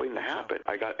attack waiting to happen.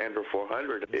 I got Andro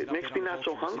 400. It makes me not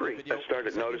so hungry. I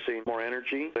started noticing more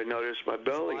energy. I noticed my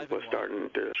belly was starting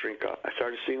to shrink up. I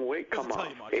started seeing weight come off,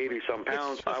 80-some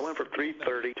pounds. I went from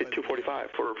 330 to 245.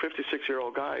 For a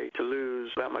 56-year-old guy to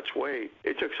lose that much weight,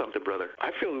 it took something, brother.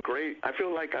 I feel great. I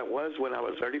feel like I was when I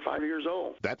was 35 years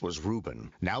old. That was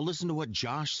Ruben. Now listen to what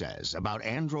Josh says about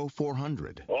Andro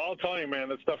 400. Well, I'll tell you, man,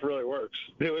 that stuff really works.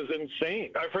 It was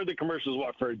insane. I've heard the commercials,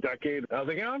 for a decade. I was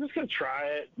like, I'm just going to try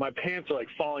it. My pants are,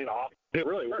 falling off. It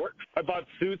really works. I bought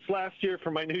suits last year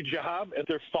for my new job, and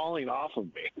they're falling off of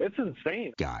me. It's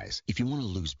insane. Guys, if you want to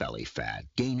lose belly fat,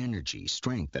 gain energy,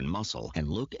 strength, and muscle, and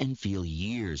look and feel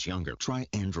years younger, try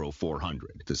Andro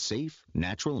 400, the safe,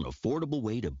 natural, and affordable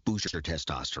way to boost your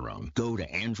testosterone. Go to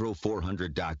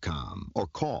andro400.com or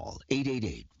call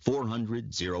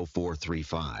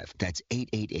 888-400-0435. That's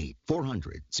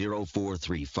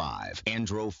 888-400-0435.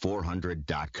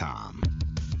 andro400.com.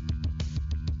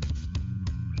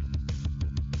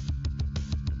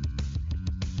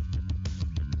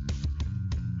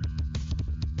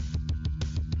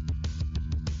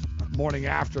 Morning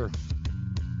After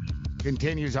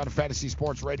continues on Fantasy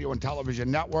Sports Radio and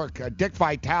Television Network. Dick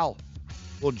Vitale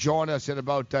will join us in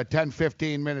about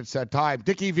 10-15 minutes time.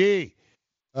 Dickie V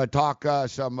talk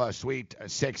some Sweet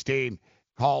 16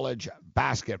 college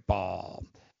basketball.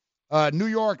 New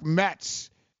York Mets.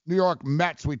 We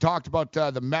talked about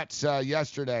the Mets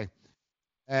yesterday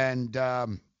and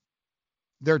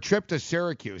their trip to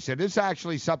Syracuse. And it's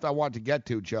actually something I want to get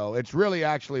to, Joe. It's really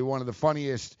actually some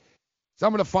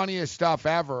of the funniest stuff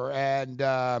ever, and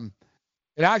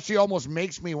it actually almost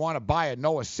makes me want to buy a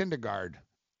Noah Syndergaard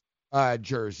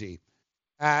jersey.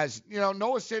 As,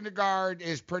 Noah Syndergaard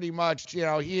is pretty much,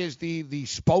 he is the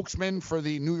spokesman for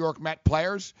the New York Met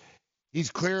players.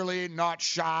 He's clearly not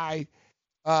shy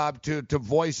to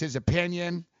voice his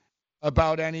opinion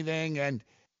about anything. And,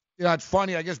 it's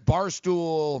funny, I guess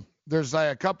Barstool, there's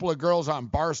a couple of girls on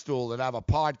Barstool that have a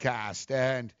podcast,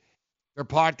 and their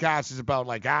podcast is about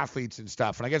athletes and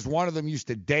stuff. And I guess one of them used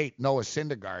to date Noah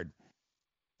Syndergaard.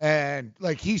 And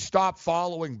he stopped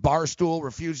following Barstool,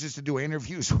 refuses to do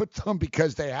interviews with them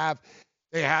because they have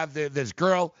this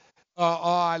girl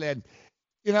on. And,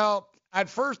 at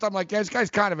first I'm like, this guy's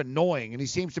kind of annoying and he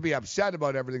seems to be upset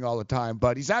about everything all the time,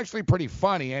 but he's actually pretty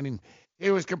funny. And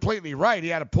he was completely right. He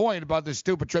had a point about this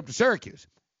stupid trip to Syracuse.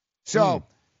 So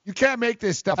you can't make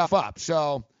this stuff up.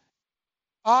 So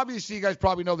obviously, you guys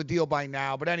probably know the deal by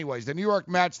now. But anyways, the New York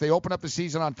Mets, they open up the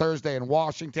season on Thursday in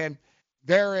Washington.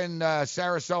 They're in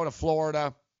Sarasota,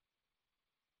 Florida.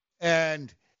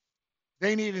 And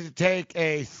they needed to take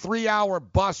a 3-hour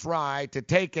bus ride to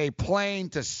take a plane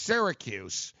to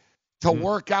Syracuse to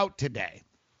work out today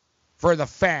for the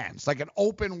fans, an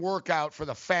open workout for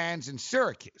the fans in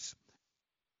Syracuse.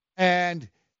 And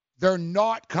they're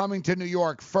not coming to New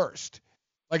York first.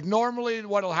 Normally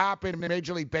what'll happen in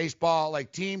Major League Baseball,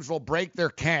 teams will break their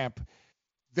camp.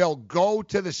 They'll go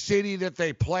to the city that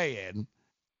they play in,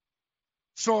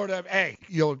 sort of, hey,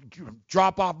 you'll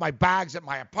drop off my bags at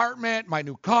my apartment, my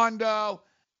new condo.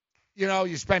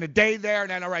 You spend a day there,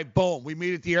 and then, all right, boom, we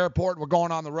meet at the airport. We're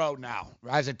going on the road now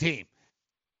as a team.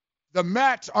 The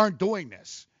Mets aren't doing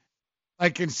this.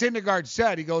 In Syndergaard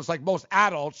said, he goes, most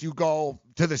adults, you go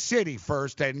to the city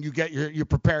first, and you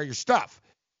prepare your stuff.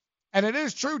 And it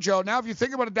is true, Joe. Now, if you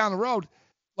think about it down the road,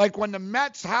 when the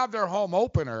Mets have their home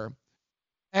opener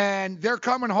and they're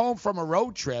coming home from a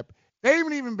road trip, they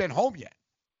haven't even been home yet.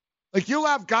 You'll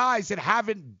have guys that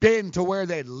haven't been to where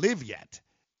they live yet.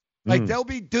 There'll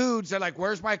be dudes that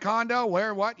where's my condo?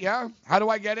 Where, what? Yeah. How do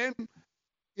I get in?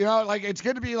 It's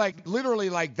going to be literally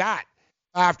like that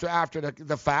after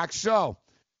the fact. So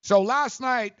last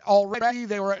night already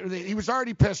he was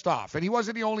already pissed off, and he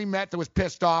wasn't the only Met that was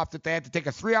pissed off that they had to take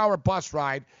a 3-hour bus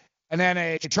ride and then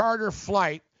a charter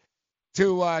flight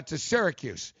to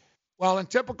Syracuse. Well, in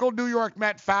typical New York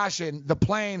Met fashion, the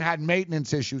plane had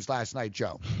maintenance issues last night,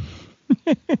 Joe.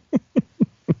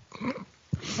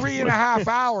 3.5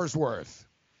 hours worth.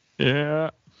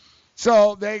 Yeah.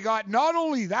 So they got not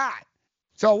only that.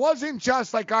 So it wasn't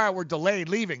just all right, we're delayed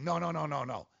leaving.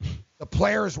 No. The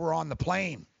players were on the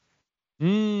plane.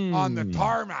 On the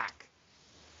tarmac.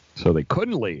 So they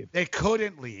couldn't leave. They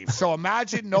couldn't leave. So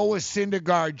imagine Noah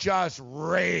Syndergaard just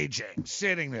raging,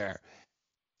 sitting there.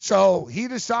 So he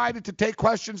decided to take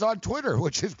questions on Twitter,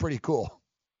 which is pretty cool.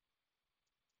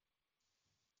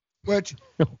 Which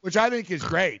I think is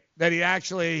great. That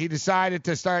he decided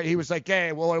to start. He was like,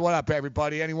 hey, well, what up,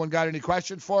 everybody? Anyone got any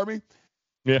questions for me?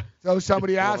 Yeah. So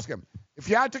somebody asked him, if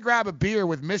you had to grab a beer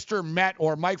with Mr. Met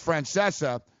or Mike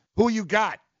Francesa, who you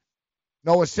got?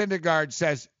 Noah Syndergaard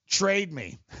says, trade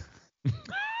me.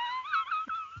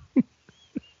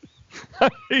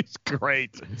 He's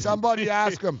great. Somebody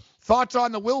asked him, thoughts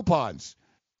on the Wilpons?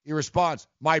 He responds,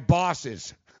 my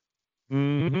bosses.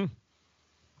 Mm-hmm.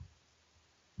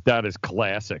 That is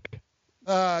classic.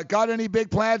 Got any big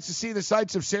plans to see the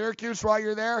sights of Syracuse while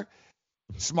you're there?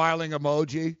 Smiling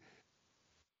emoji.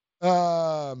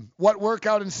 What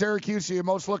workout in Syracuse are you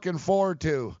most looking forward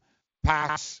to?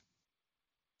 Pass.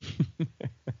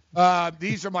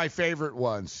 These are my favorite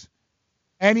ones.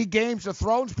 Any Games of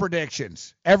Thrones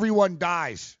predictions? Everyone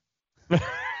dies.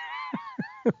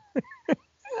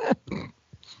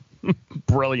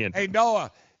 Brilliant. Hey,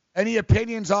 Noah, any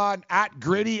opinions on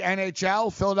 @Gritty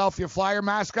NHL, Philadelphia Flyer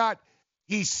mascot?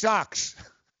 He sucks.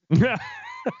 You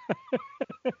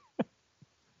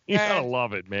gotta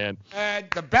love it, man. And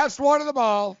the best one of them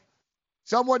all,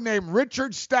 someone named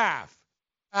Richard Staff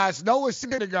asked Noah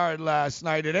Syndergaard last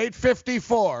night at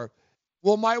 8:54,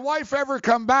 will my wife ever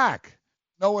come back?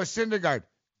 Noah Syndergaard,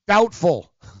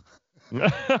 doubtful.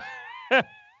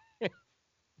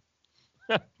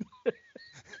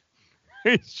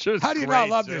 He's just How do you not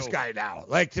love this guy now?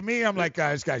 Like, to me, I'm like,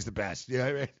 this guy's the best. You know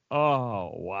what I mean?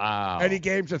 Oh, wow. Any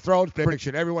Games of Thrones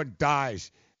prediction, everyone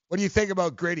dies. What do you think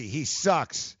about Gritty? He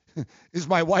sucks. Is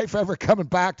my wife ever coming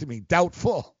back to me?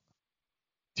 Doubtful.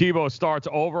 Tebow starts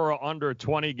over or under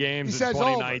 20 games in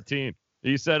 2019. Over.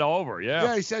 He said over, yeah.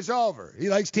 Yeah, he says over. He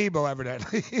likes Tebow,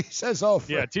 evidently. He says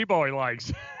over. Yeah, Tebow he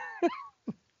likes.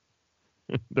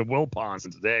 The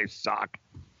Wilpons, they suck.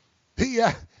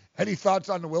 Yeah. Any thoughts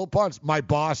on the Wilpons? My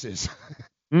bosses.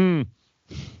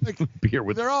 Like, beer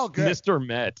with they're all good. Mr.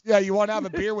 Met. Yeah, you want to have a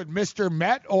beer with Mr.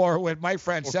 Met or with Mike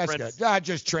Francesca?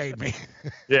 Just trade me.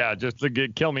 Yeah, just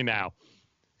kill me now.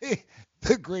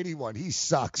 The Gritty one, he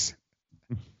sucks.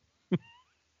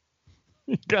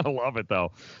 You gotta love it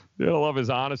though. You gotta love his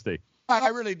honesty. I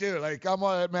really do. Like, I'm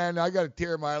on it, man. I got a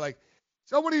tear in my eye. Like,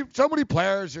 so many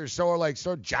players are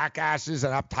so jackasses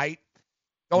and uptight,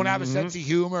 don't have a sense of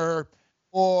humor,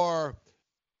 or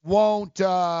won't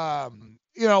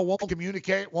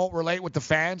communicate, won't relate with the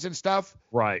fans and stuff.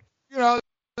 Right.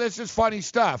 This is funny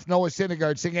stuff. Noah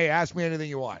Syndergaard saying, hey, ask me anything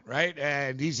you want, right?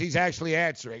 And he's actually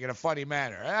answering in a funny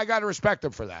manner. And I got to respect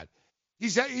him for that.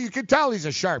 You can tell he's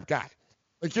a sharp guy.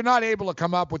 Like, you're not able to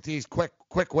come up with these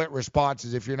quick-wit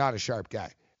responses if you're not a sharp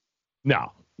guy.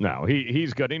 No,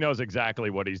 he's good. He knows exactly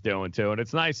what he's doing, too. And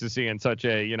it's nice to see in such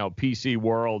a, PC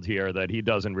world here that he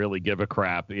doesn't really give a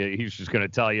crap. He's just going to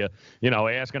tell you,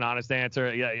 ask an honest answer.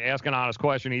 Ask an honest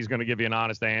question. He's going to give you an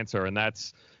honest answer. And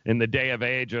that's, in the day of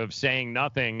age of saying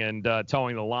nothing and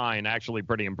towing the line, actually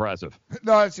pretty impressive.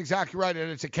 No, that's exactly right.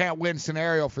 And it's a can't-win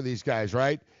scenario for these guys,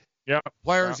 right? Yeah.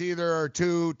 Players either are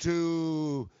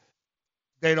too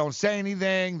they don't say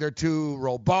anything, they're too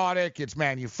robotic, it's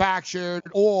manufactured,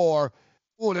 or,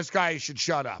 this guy should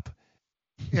shut up.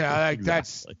 Like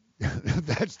exactly.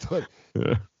 that's the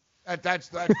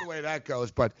way that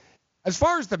goes. But as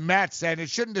far as the Mets, and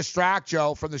it shouldn't distract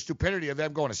Joe from the stupidity of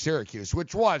them going to Syracuse,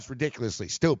 which was ridiculously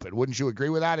stupid. Wouldn't you agree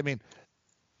with that? I mean,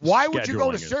 why would you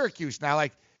go to Syracuse now?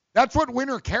 Like, that's what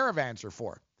winter caravans are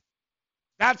for.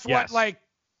 That's what,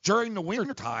 during the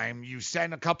winter time, you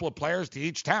send a couple of players to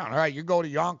each town. All right, you go to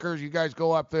Yonkers, you guys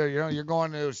go up there, you're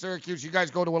going to Syracuse, you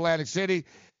guys go to Atlantic City.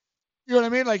 You know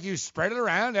what I mean? Like, you spread it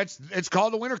around. It's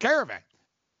called the winter caravan.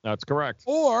 That's correct.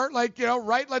 Or,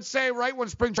 let's say right when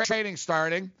spring training's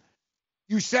starting,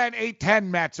 you send 8-10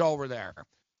 Mets over there.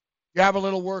 You have a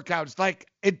little workout. It's like,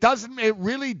 it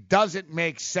really doesn't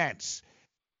make sense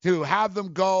to have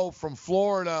them go from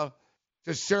Florida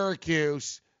to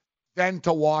Syracuse, then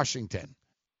to Washington.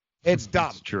 It's dumb.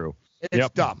 It's true. It's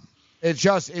dumb. It's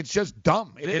just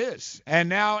dumb. It is. And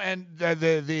now,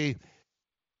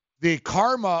 the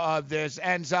karma of this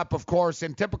ends up, of course,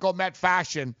 in typical Met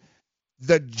fashion.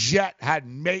 The jet had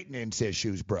maintenance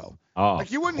issues, bro. Oh,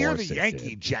 like, you wouldn't hear the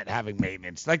Yankee jet having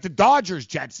maintenance. Like the Dodgers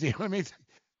jets, you know what I mean?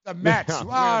 The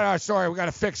Mets. Sorry, we got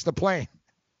to fix the plane.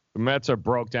 The Mets are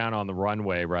broke down on the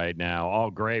runway right now. Oh,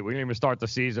 great. We didn't even start the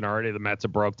season already. The Mets are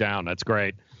broke down. That's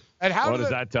great. And what does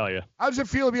that tell you? How does it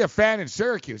feel to be a fan in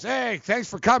Syracuse? Hey, thanks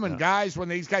for coming, guys, when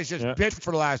these guys just bitched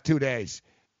for the last 2 days.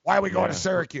 Why are we going to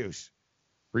Syracuse?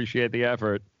 Appreciate the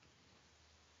effort.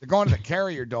 They're going to the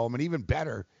Carrier Dome, and even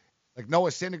better, like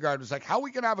Noah Syndergaard was like, how are we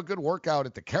going to have a good workout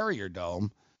at the Carrier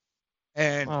Dome?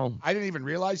 And I didn't even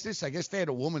realize this. I guess they had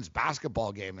a women's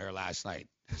basketball game there last night.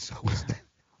 So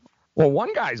well,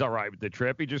 one guy's all right with the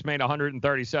trip. He just made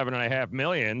 $137.5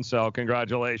 million. So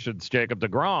congratulations, Jacob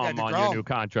DeGrom, on your new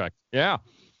contract. Yeah.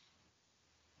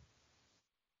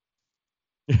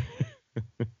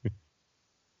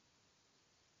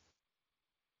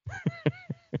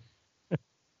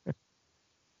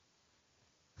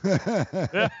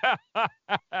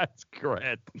 That's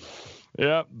great.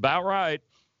 Yeah, about right.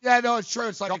 Yeah, no, it's true.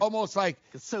 It's like almost like.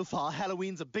 So far,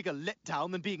 Halloween's a bigger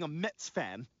letdown than being a Mets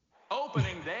fan.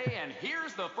 Opening day, and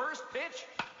here's the first pitch,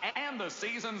 and the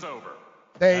season's over.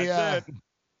 That's it.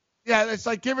 Yeah, it's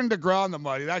like giving DeGrom the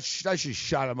money. That should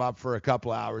shut him up for a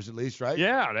couple hours at least, right?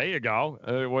 Yeah, there you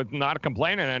go. With not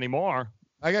complaining anymore.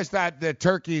 I guess that the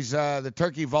turkey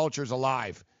vulture's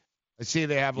alive. I see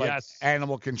they have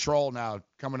animal control now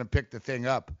coming to pick the thing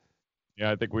up.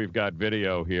 Yeah, I think we've got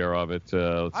video here of it.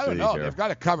 I don't know. They've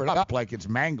got it covered up like it's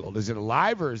mangled. Is it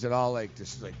alive or is it all like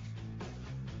just like?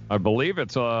 I believe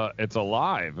it's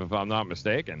alive, if I'm not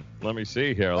mistaken. Let me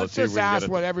see here. Let's see just ask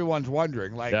what everyone's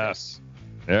wondering. Like, yes,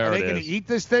 there are it they going to eat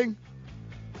this thing?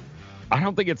 I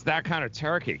don't think it's that kind of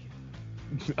turkey.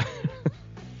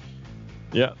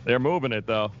 Yeah, they're moving it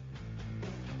though.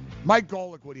 Mike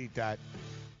Golick would eat that.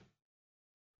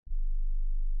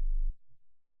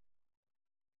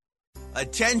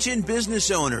 Attention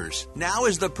business owners. Now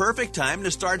is the perfect time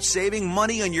to start saving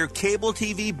money on your cable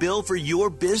TV bill for your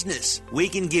business. We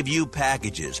can give you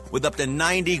packages with up to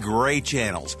 90 great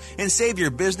channels and save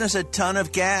your business a ton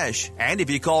of cash. And if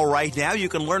you call right now, you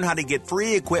can learn how to get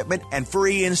free equipment and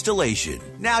free installation.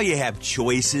 Now you have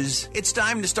choices. It's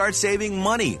time to start saving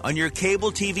money on your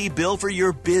cable TV bill for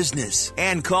your business.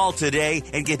 And call today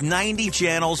and get 90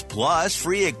 channels plus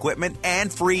free equipment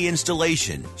and free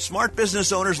installation. Smart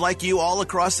business owners like you all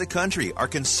across the country are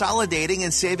consolidating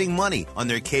and saving money on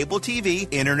their cable TV,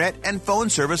 internet, and phone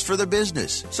service for the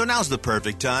business. So now's the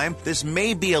perfect time. This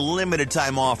may be a limited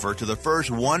time offer to the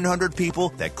first 100 people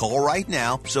that call right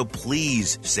now. So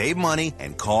please save money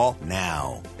and call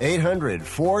now.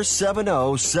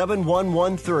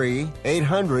 800-470-7113.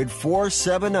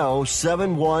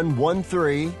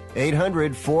 800-470-7113.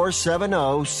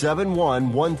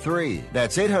 800-470-7113.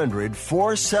 That's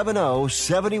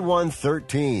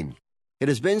 800-470-7113. It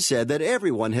has been said that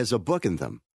everyone has a book in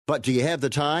them. But do you have the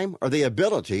time or the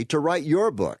ability to write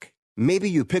your book? Maybe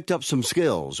you picked up some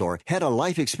skills or had a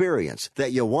life experience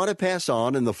that you want to pass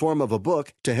on in the form of a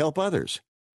book to help others.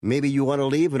 Maybe you want to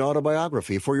leave an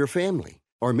autobiography for your family.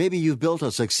 Or maybe you've built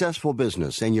a successful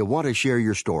business and you want to share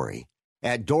your story.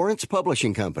 At Dorrance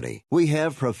Publishing Company, we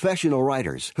have professional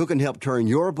writers who can help turn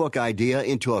your book idea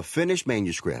into a finished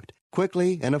manuscript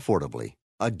quickly and affordably.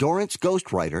 A Dorrance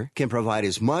ghostwriter can provide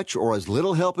as much or as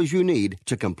little help as you need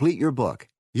to complete your book.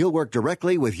 You'll work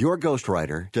directly with your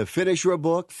ghostwriter to finish your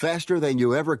book faster than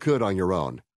you ever could on your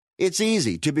own. It's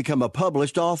easy to become a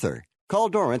published author. Call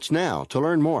Dorrance now to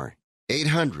learn more.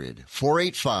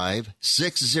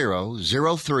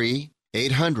 800-485-6003.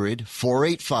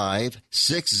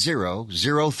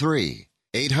 800-485-6003.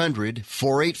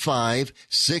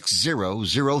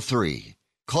 800-485-6003.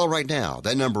 Call right now.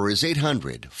 That number is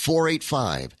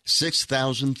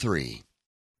 800-485-6003.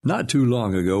 Not too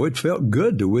long ago, it felt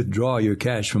good to withdraw your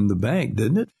cash from the bank,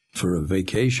 didn't it? For a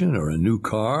vacation or a new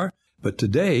car. But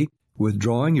today,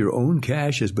 withdrawing your own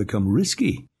cash has become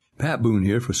risky. Pat Boone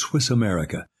here for Swiss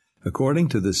America. According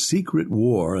to The Secret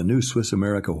War, a new Swiss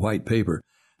America white paper,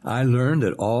 I learned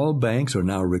that all banks are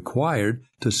now required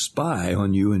to spy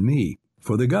on you and me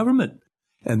for the government,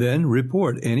 and then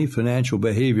report any financial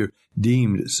behavior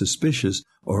deemed suspicious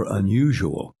or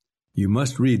unusual. You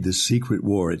must read The Secret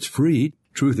War. It's free.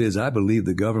 Truth is, I believe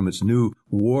the government's new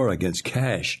war against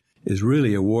cash is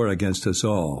really a war against us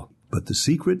all. But The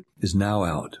Secret is now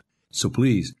out. So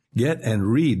please, get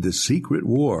and read The Secret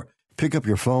War. Pick up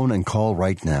your phone and call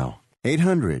right now.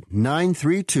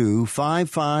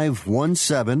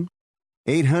 800-932-5517.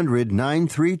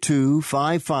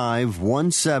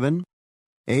 800-932-5517.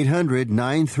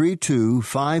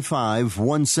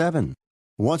 800-932-5517.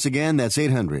 Once again, that's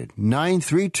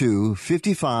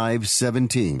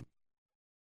 800-932-5517.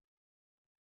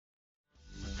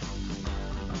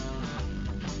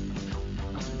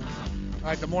 All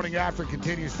right, the morning after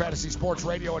continues. Fantasy Sports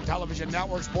Radio and Television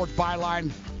Network, Sports Byline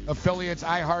affiliates,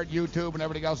 iHeart, YouTube, and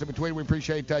everything else in between. We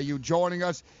appreciate you joining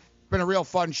us. It's been a real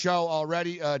fun show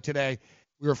already today.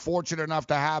 We were fortunate enough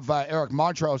to have Eric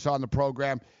Montross on the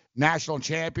program, national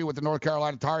champion with the North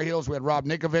Carolina Tar Heels. We had Rob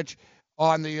Ninkovich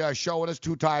on the show with us,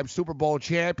 two-time Super Bowl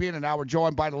champion, and now we're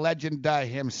joined by the legend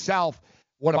himself,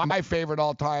 one of my favorite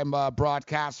all-time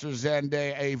broadcasters, and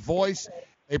a voice,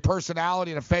 a personality,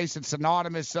 and a face that's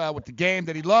synonymous with the game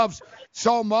that he loves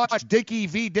so much. Dickie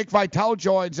V, Dick Vitale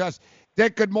joins us.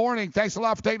 Dick, good morning. Thanks a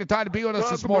lot for taking the time to be with us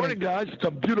this morning. Good morning, guys. It's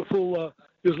a beautiful,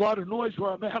 there's a lot of noise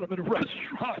where I'm at. I'm in a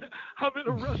restaurant.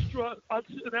 I'm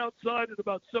sitting outside in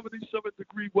about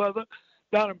 77-degree weather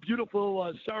down in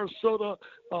beautiful Sarasota,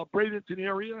 Bradenton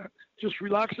area. Just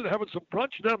relaxing, having some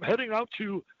brunch. Then I'm heading out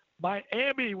to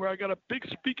Miami, where I got a big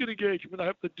speaking engagement I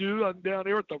have to do. I'm down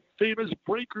there at the famous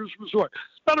Breakers Resort.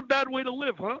 It's not a bad way to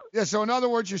live, huh? Yeah, so in other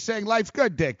words, you're saying life's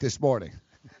good, Dick, this morning.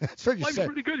 That's what you Life's said.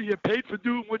 pretty good. You get paid for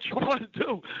doing what you want to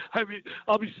do. I mean,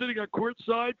 I'll be sitting on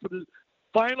courtside for the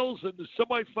finals and the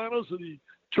semifinals of the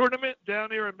tournament down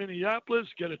there in Minneapolis,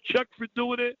 get a check for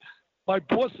doing it. My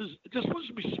bosses just supposed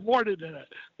to be smarter than that.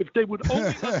 If they would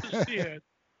only understand,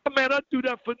 man, I'd do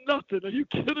that for nothing. Are you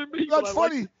kidding me? That's But I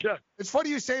funny. like the check. It's funny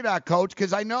you say that, Coach,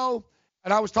 because I know,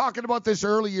 and I was talking about this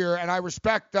earlier, and I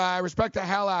respect the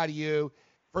hell out of you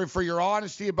for your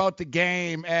honesty about the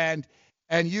game, and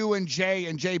you and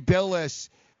Jay Billis,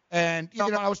 and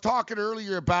I was talking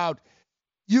earlier about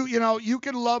you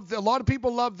can love a lot of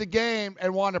people love the game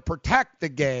and want to protect the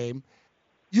game.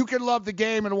 You can love the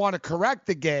game and want to correct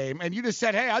the game, and you just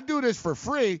said, hey, I do this for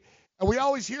free. And we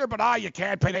always hear about, you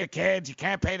can't pay the kids, you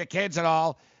can't pay the kids at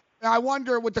all. And I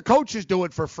wonder what the coaches do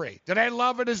it for free. Do they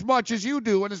love it as much as you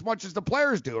do and as much as the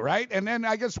players do, right? And then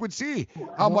I guess we'd see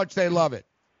how much they love it.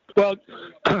 Well,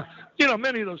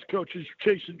 many of those coaches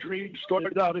chasing dreams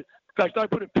started out. In fact, I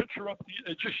put a picture up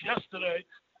just yesterday.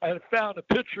 I had found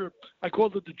a picture. I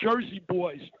called it the Jersey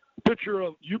Boys. A picture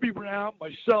of Hubie Brown,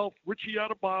 myself, Richie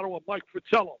Adubato, and Mike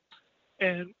Fratello.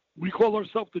 And we call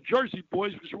ourselves the Jersey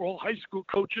Boys because we're all high school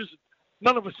coaches.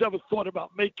 None of us ever thought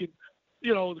about making,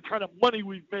 the kind of money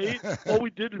we've made. All we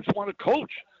did was want to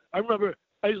coach. I remember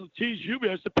I used to tease Hubie.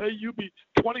 I used to pay Hubie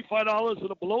 $25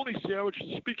 at a bologna sandwich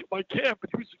to speak at my camp,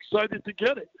 and he was excited to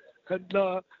get it.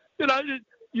 And,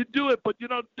 you do it, but,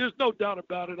 there's no doubt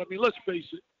about it. I mean, let's face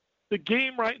it. The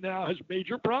game right now has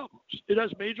major problems. It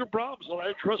has major problems, and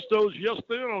I addressed those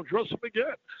yesterday, and I'll address them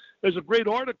again. There's a great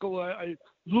article.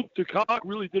 Luke DeCock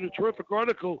really did a terrific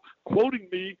article quoting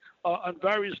me on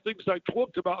various things I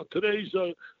talked about in today's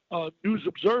News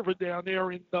Observer down there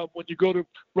when you go to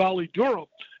Raleigh-Durham.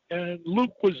 And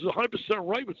Luke was 100%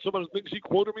 right with some of the things he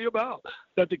quoted me about,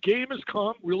 that the game has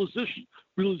come, realization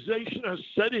has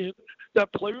set in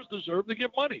that players deserve to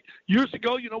get money. Years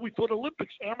ago, we thought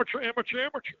Olympics, amateur.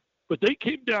 But they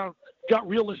came down, got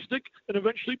realistic, and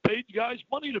eventually paid guys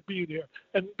money to be there.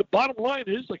 And the bottom line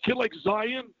is, a kid like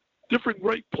Zion, different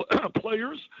great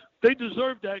players, they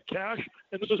deserve that cash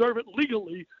and deserve it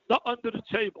legally, not under the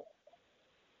table.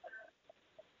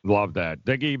 Love that.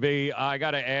 Diggy B, I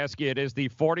got to ask you, it is the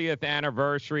 40th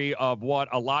anniversary of what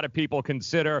a lot of people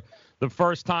consider the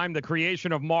first time the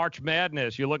creation of March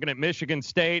Madness. You're looking at Michigan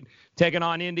State taking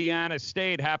on Indiana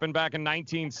State, happened back in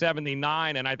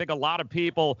 1979. And I think a lot of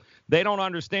people, they don't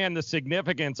understand the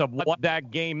significance of what that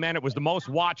game meant. It was the most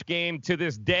watched game to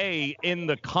this day in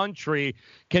the country.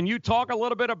 Can you talk a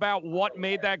little bit about what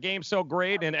made that game so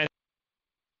great and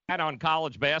on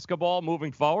college basketball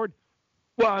moving forward?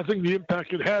 Well, I think the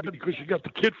impact it had because you got the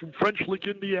kid from French Lick,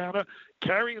 Indiana,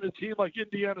 carrying a team like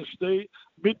Indiana State,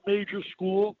 mid-major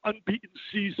school, unbeaten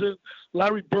season.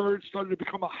 Larry Bird started to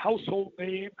become a household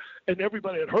name, and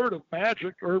everybody had heard of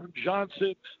Magic, Irvin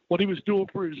Johnson, what he was doing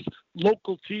for his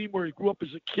local team where he grew up as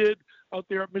a kid out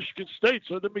there at Michigan State.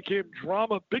 So it then became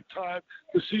drama big time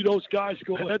to see those guys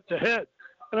go head-to-head.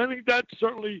 And I think that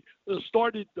certainly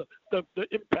started the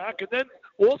impact. And then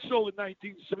also in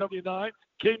 1979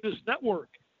 came this network,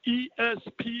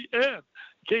 ESPN.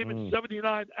 Came in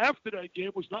 79 after that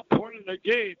game, was not part of that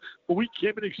game, but we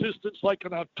came in existence like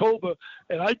in October,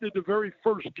 and I did the very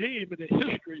first game in the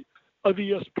history of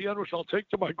ESPN, which I'll take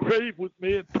to my grave with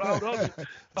me and proud of it.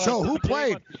 So who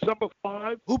played? December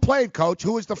 5. Who played, Coach?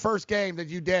 Who was the first game that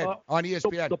you did on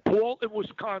ESPN? DePaul in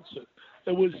Wisconsin.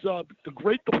 It was the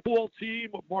great DePaul team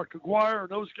with Mark Aguirre and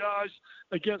those guys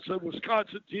against a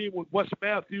Wisconsin team with Wes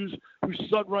Matthews, whose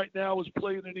son right now is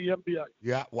playing in the NBA.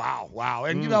 Yeah, wow.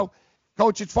 And,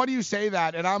 Coach, it's funny you say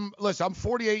that. And I'm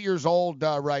 48 years old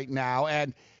right now,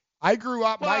 and I grew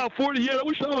up. Wow, 48. I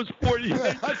wish I was 48.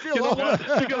 I feel old.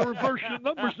 You got to reverse your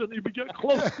numbers and you get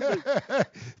close to me.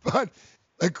 But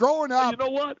growing up. You know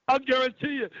what? I'll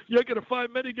guarantee you're going to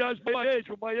find many guys my age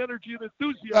with my energy and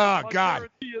enthusiasm. Oh, God. I'll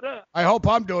guarantee you that. I hope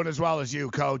I'm doing as well as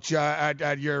you, Coach,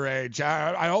 at your age.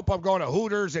 I hope I'm going to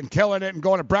Hooters and killing it and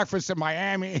going to breakfast in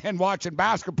Miami and watching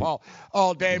basketball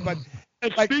all day. But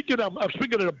and speaking of, I'm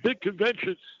speaking at a big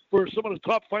convention for some of the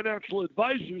top financial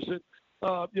advisors. And,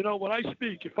 when I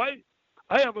speak, if I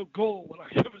have a goal when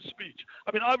I give a speech.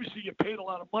 I mean, obviously you get paid a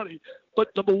lot of money. But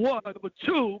number one. Number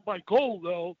two, my goal,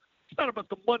 though, it's not about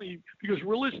the money because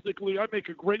realistically I make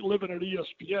a great living at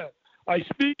ESPN. I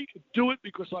speak and do it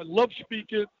because I love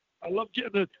speaking. I love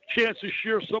getting a chance to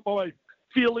share some of my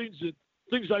feelings and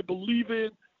things I believe in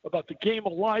about the game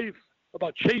of life,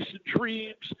 about chasing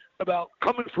dreams, about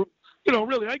coming from,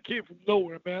 really I came from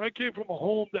nowhere, man. I came from a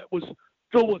home that was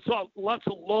filled with lots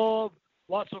of love,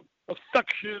 lots of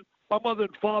affection. My mother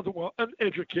and father were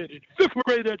uneducated, fifth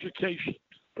grade education,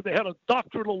 but they had a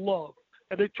doctorate of love.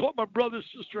 And they taught my brother,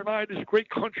 sister, and I in this great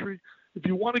country, if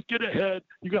you want to get ahead,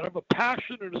 you got to have a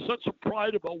passion and a sense of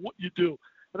pride about what you do.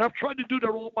 And I've tried to do that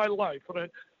all my life. And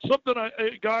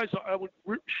guys, I would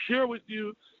share with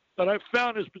you that I've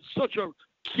found has been such a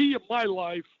key in my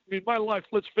life. I mean, my life,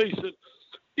 let's face it,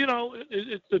 you know,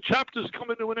 the chapter's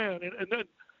coming to an end. And then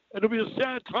it'll be a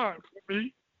sad time for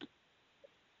me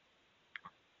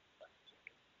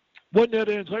when that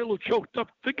ends. I get a little choked up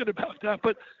thinking about that.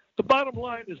 But the bottom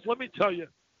line is, let me tell you,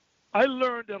 I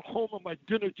learned at home at my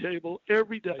dinner table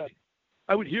every day.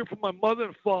 I would hear from my mother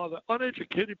and father,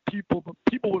 uneducated people, but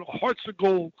people with hearts of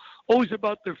gold, always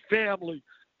about their family.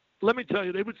 Let me tell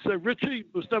you, they would say, Richie,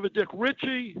 it was never Dick,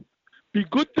 Richie, be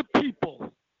good to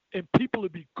people, and people will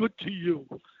be good to you.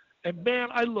 And, man,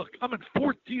 I'm in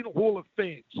 14 Hall of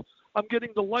Fames. I'm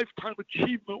getting the Lifetime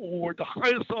Achievement Award, the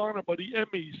highest honor by the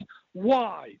Emmys.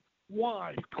 Why?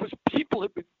 Why? Because people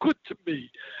have been good to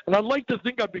me. And I like to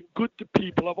think I've been good to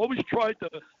people. I've always tried to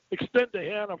extend a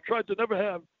hand. I've tried to never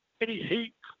have any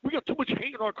hate. We got too much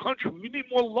hate in our country. We need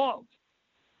more love.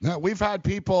 No, we've had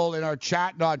people in our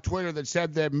chat and on Twitter that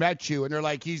said they met you, and they're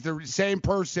like, he's the same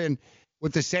person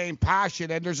with the same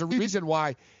passion. And there's a reason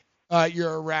why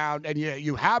you're around, and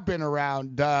you have been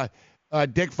around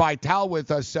Dick Vitale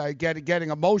with us,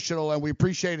 getting emotional, and we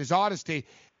appreciate his honesty.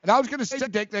 And I was going to say,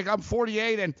 Dick, I'm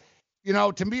 48, and you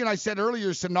know, to me, and I said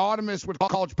earlier, synonymous with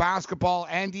college basketball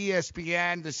and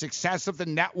ESPN, the success of the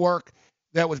network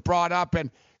that was brought up. And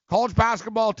college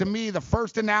basketball, to me, the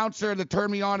first announcer that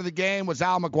turned me on to the game was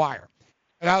Al McGuire.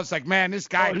 And I was like, man, this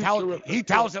guy, he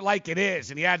tells it like it is.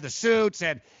 And he had the suits.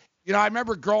 And, you know, I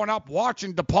remember growing up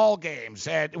watching DePaul games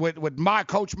with my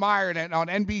Coach Meyer and on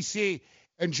NBC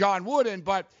and John Wooden.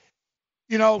 But,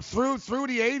 you know, through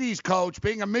the 80s, Coach,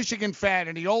 being a Michigan fan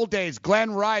in the old days,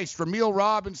 Glenn Rice, Ramil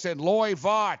Robinson, Loy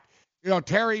Vaught, you know,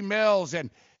 Terry Mills, and,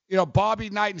 you know, Bobby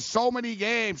Knight, and so many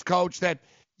games, Coach, that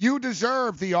you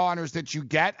deserve the honors that you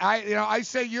get. I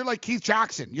say you're like Keith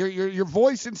Jackson. Your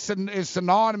voice is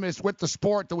synonymous with the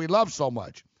sport that we love so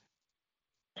much.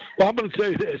 Well, I'm going to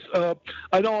say this.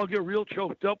 I know I'll get real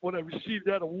choked up when I receive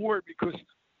that award because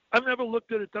I've never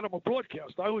looked at it that I'm a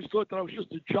broadcaster. I always thought that I was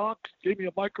just a jock, gave me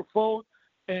a microphone,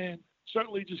 and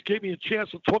certainly just gave me a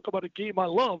chance to talk about a game I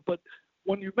love. But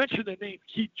when you mention the name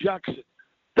Keith Jackson,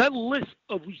 that list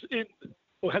of who's in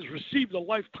or has received a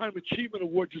Lifetime Achievement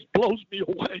Award just blows me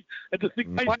away. And to think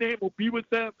my name will be with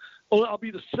them, I'll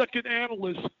be the second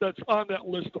analyst that's on that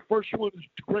list. The first one is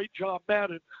great John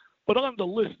Madden. But on the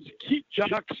list is Keith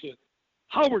Jackson,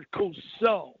 Howard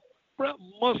Cosell, Brett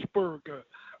Musburger,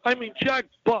 Jack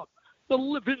Buck, the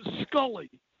living Scully,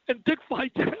 and Dick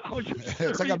Vitale.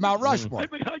 It's like a Mount Rushmore.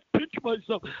 I pinch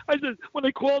myself. I said, when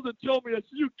they called and told me, I said,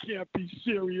 you can't be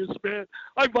serious, man.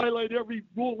 I violate every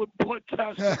rule in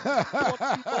broadcasting.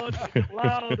 I get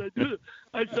loud.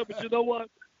 I said, but you know what?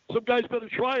 Some guys better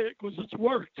try it because it's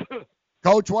worked.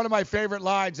 Coach, one of my favorite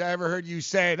lines I ever heard you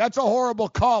say, that's a horrible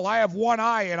call. I have one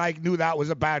eye, and I knew that was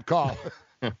a bad call.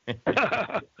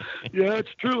 Yeah, it's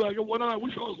true. I got one eye. I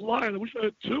wish I was lying. I wish I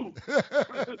had two.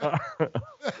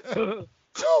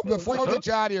 So before we get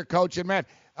you out of here, Coach, and man,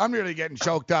 I'm really getting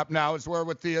choked up now as we're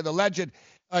with the legend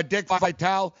Dick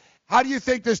Vitale. How do you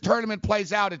think this tournament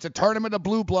plays out? It's a tournament of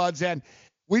blue bloods, and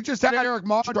we just had Eric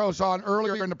Montrose on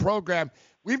earlier in the program.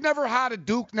 We've never had a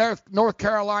Duke North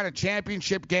Carolina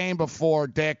championship game before,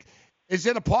 Dick. Is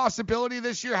it a possibility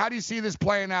this year? How do you see this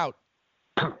playing out?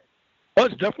 Well,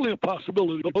 it's definitely a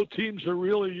possibility. Both teams are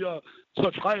really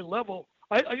such high level.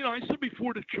 I said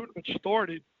before the tournament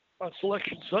started on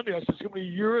Selection Sunday, I said it's going to be a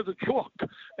year of the chalk, and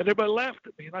everybody laughed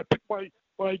at me. And I picked when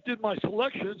I did my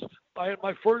selections, I had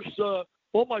my first.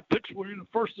 All my picks were in the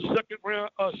first and second round,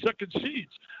 second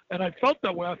seeds, and I felt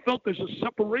that way. I felt there's a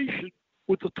separation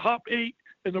with the top 8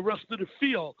 and the rest of the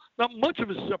field. Not much of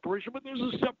a separation, but there's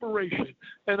a separation.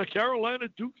 And the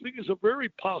Carolina-Duke thing is a very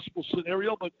possible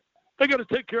scenario, but they got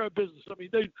to take care of business. I mean,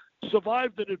 they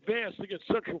survived and advanced against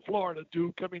Central Florida,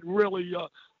 Duke. I mean, really,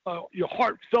 your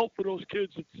heart felt for those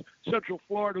kids at Central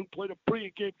Florida who played a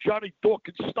brilliant game. Johnny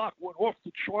Dawkins' stock went off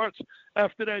the charts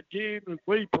after that game, the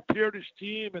way he prepared his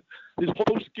team and his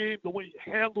post-game, the way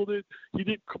he handled it. He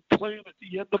didn't complain at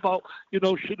the end about,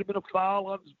 should have been a foul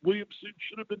on Williamson,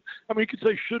 should have been. I mean, you could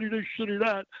say should he this, should he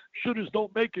that. Shouldas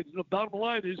don't make it. And the bottom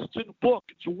line is it's in the book.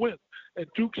 It's a win. And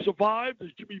Duke survived, as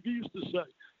Jimmy V used to say.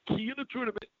 Key in the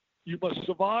tournament, you must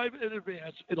survive and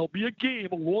advance. It'll be a game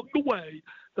along the way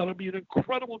that'll be an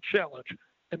incredible challenge.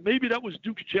 And maybe that was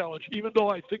Duke's challenge, even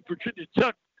though I think Virginia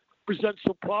Tech presents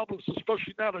some problems,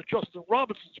 especially now that Justin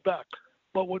Robinson's back.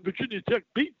 But when Virginia Tech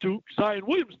beat Duke, Zion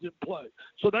Williams didn't play.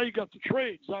 So now you got the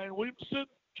trade. Zion Williamson,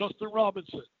 Justin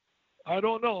Robinson. I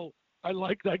don't know. I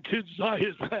like that kid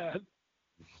Zion, man.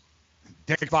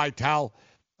 Dick Vitale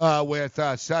with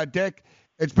us. Dick,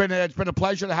 it's been a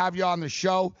pleasure to have you on the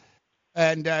show.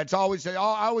 And it's always I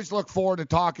always look forward to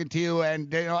talking to you.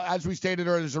 And as we stated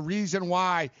earlier, there's a reason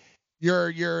why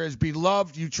you're as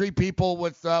beloved. You treat people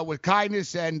with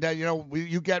kindness, and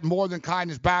you get more than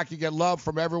kindness back. You get love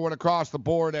from everyone across the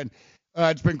board. And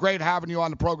it's been great having you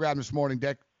on the program this morning,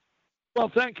 Dick.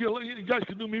 Well, thank you. You guys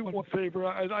can do me one favor.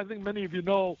 I think many of you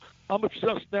know I'm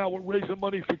obsessed now with raising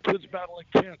money for kids battling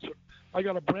cancer. I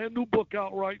got a brand new book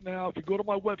out right now. If you go to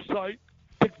my website,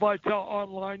 Dick Vitale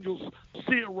Online, you'll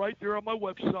see it right there on my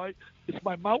website. It's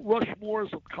my Mount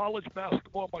Rushmores of college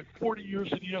basketball, my 40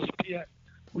 years in ESPN.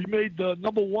 We made the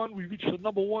number one. We reached the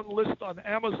number one list on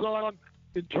Amazon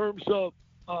in terms of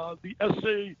the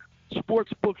essay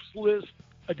sports books list.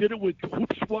 I did it with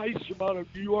Hoops Weiss from out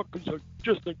of New York, who's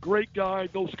just a great guy,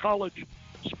 knows college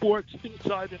sports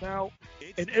inside and out.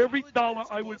 And every dollar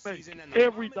I would make,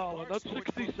 every dollar, not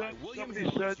 60 cents,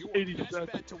 70 cents, 80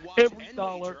 cents, every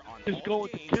dollar is going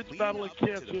to kids battling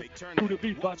cancer through the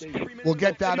V Foundation. We'll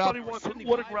get that up. If anybody wants an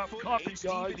autographed copy,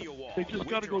 guys, they just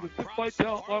got to go to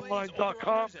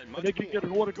DickVitaleOnline.com and they can get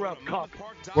an autographed copy.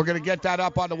 We're going to get that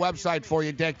up on the website for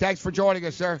you, Dick. Thanks for joining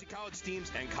us, sir. College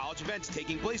teams and college events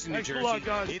taking place in New Thanks Jersey. a lot,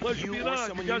 guys. If Pleasure you being or on.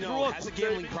 someone You you guys are know awesome, has a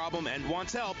gambling baby. problem and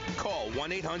wants help, call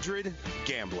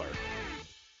 1-800-GAMBLER.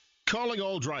 Calling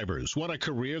all drivers. Want a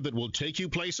career that will take you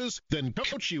places? Then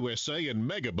Coach USA and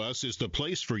Megabus is the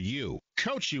place for you.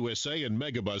 Coach USA and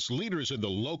Megabus, leaders in the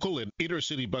local and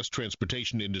intercity bus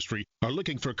transportation industry, are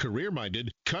looking for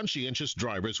career-minded, conscientious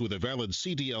drivers with a valid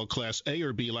CDL Class A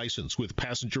or B license with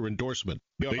passenger endorsement.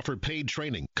 They offer paid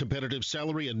training, competitive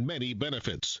salary, and many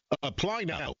benefits. Apply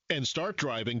now and start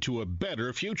driving to a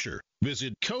better future.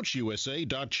 Visit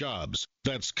CoachUSA.jobs.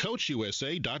 That's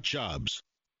CoachUSA.jobs.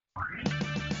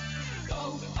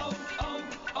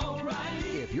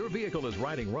 If your vehicle is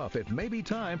riding rough, it may be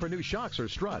time for new shocks or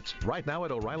struts. Right now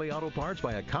at O'Reilly Auto Parts,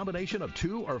 buy a combination of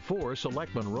 2 or 4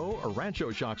 select Monroe or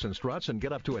Rancho shocks and struts and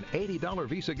get up to an $80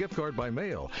 Visa gift card by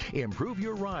mail. Improve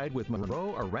your ride with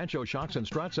Monroe or Rancho shocks and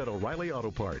struts at O'Reilly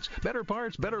Auto Parts. Better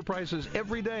parts, better prices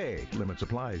every day. Limit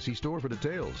supply. See store for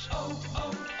details.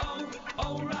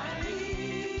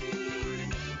 O'Reilly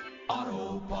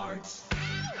Auto Parts.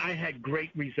 I had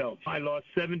great results. I lost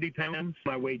 70 pounds.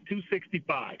 I weighed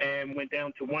 265 and went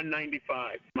down to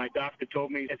 195. My doctor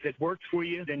told me, if it works for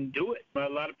you, then do it. A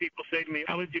lot of people say to me,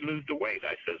 how did you lose the weight?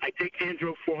 I said, I take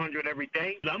Andro 400 every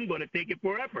day. I'm going to take it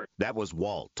forever. That was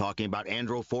Walt talking about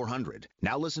Andro 400.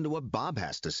 Now listen to what Bob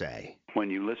has to say.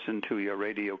 When you listen to your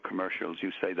radio commercials,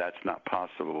 you say that's not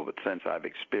possible, but since I've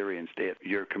experienced it,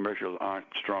 your commercials aren't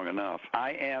strong enough.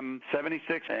 I am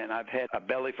 76, and I've had a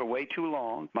belly for way too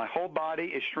long. My whole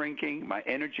body is shrinking. My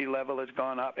energy level has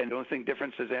gone up, and the only thing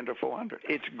difference is Andro 400.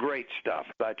 It's great stuff.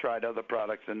 I tried other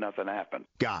products, and nothing happened.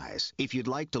 Guys, if you'd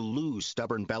like to lose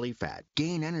stubborn belly fat,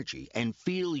 gain energy, and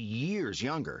feel years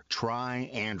younger, try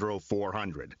Andro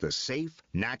 400, the safe,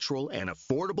 natural, and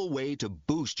affordable way to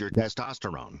boost your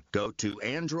testosterone. Go to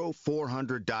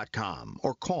andro400.com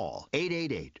or call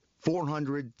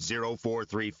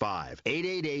 888-400-0435.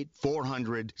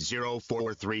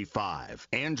 888-400-0435.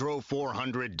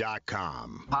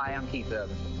 Andro400.com. Hi, I'm Keith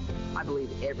Urban. I believe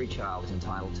every child is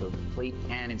entitled to a complete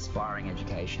and inspiring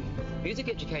education. Music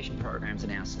education programs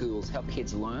in our schools help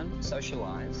kids learn,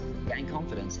 socialize, gain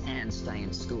confidence, and stay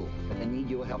in school. But they need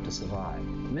your help to survive.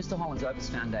 Mr. Holland's Opus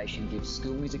Foundation gives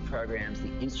school music programs the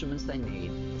instruments they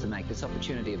need to make this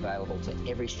opportunity available to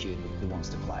every student who wants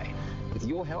to play. With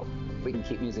your help, we can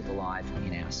keep music alive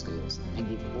in our schools and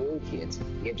give all kids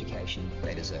the education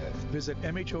they deserve. Visit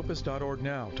mhopus.org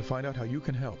now to find out how you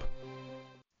can help.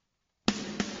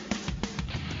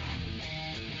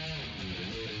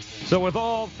 So with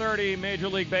all 30 Major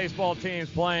League Baseball teams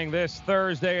playing this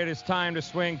Thursday, it is time to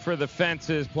swing for the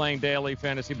fences playing daily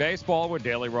fantasy baseball with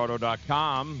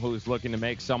DailyRoto.com, who's looking to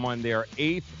make someone their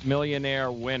 8th millionaire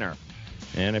winner.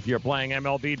 And if you're playing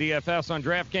MLB DFS on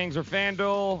DraftKings or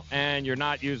FanDuel and you're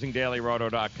not using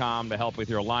DailyRoto.com to help with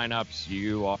your lineups,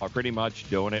 you are pretty much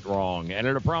doing it wrong.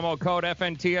 Enter the promo code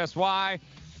FNTSY.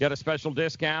 Get a special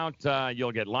discount.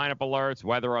 You'll get lineup alerts,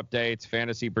 weather updates,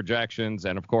 fantasy projections,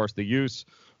 and, of course, the use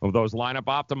of those lineup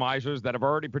optimizers that have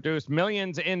already produced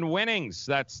millions in winnings.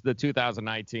 That's the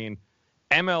 2019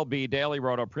 MLB Daily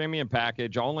Roto Premium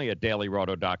Package, only at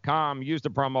DailyRoto.com. Use the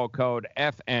promo code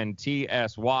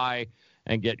FNTSY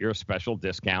and get your special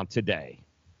discount today.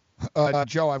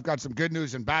 Joe, I've got some good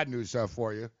news and bad news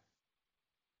for you.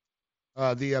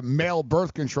 the male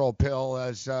birth control pill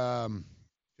has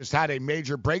just had a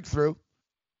major breakthrough,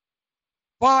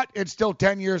 but it's still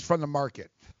 10 years from the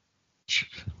market.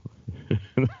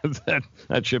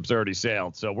 that ship's already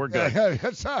sailed, so we're good.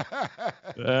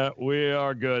 We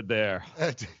are good there.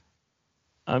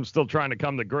 I'm still trying to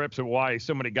come to grips with why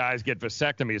so many guys get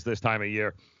vasectomies this time of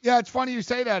year. Yeah, it's funny you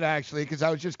say that, actually, because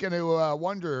I was just going to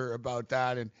wonder about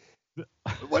that. And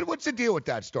what's the deal with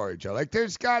that story, Joe? Like,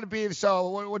 there's got to be,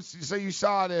 so you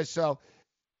saw this, so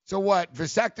what,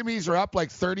 vasectomies are up like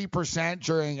 30%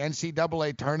 during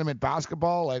NCAA tournament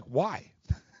basketball? Like, why?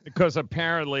 Because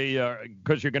apparently,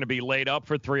 because you're going to be laid up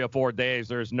for 3 or 4 days,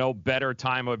 there's no better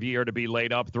time of year to be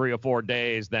laid up 3 or 4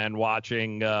 days than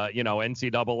watching,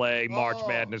 NCAA March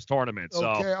Madness tournament. So,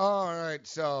 okay, all right.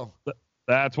 So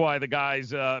that's why the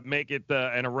guys make it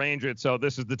and arrange it. So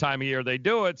this is the time of year they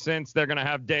do it, since they're going to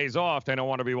have days off. They don't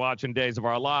want to be watching Days of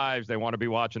Our Lives. They want to be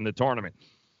watching the tournament.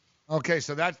 Okay,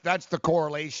 so that's the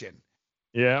correlation.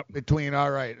 Yeah. Between, all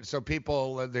right, so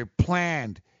people, they're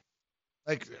planned.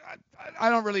 Like,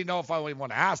 I don't really know if I even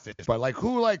want to ask this, but, like,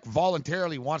 who, like,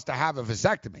 voluntarily wants to have a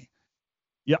vasectomy?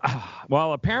 Yeah,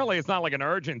 well, apparently it's not like an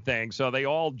urgent thing. So they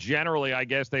all generally, I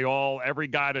guess, every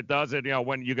guy that does it,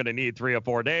 when you're going to need 3 or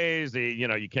 4 days,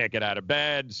 you can't get out of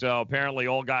bed. So apparently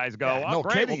all guys go, no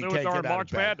great, kidding, we'll do it during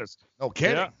March Madness. No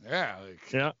kidding.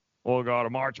 Yeah, we'll go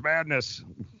to March Madness.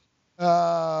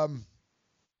 I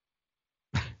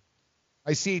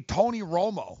see Tony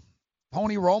Romo.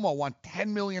 Tony Romo won $10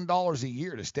 million a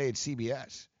year to stay at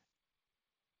CBS.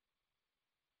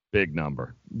 Big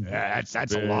number. Yeah,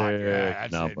 that's a lot. Yeah,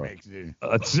 number.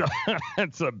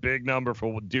 That's a big number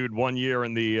for dude 1 year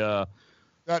in the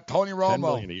Tony Romo. $10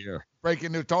 million a year.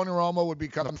 Breaking news: Tony Romo would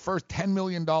become the first $10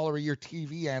 million a year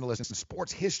TV analyst in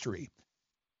sports history.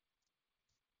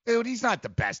 Dude, he's not the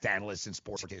best analyst in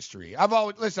sports history. I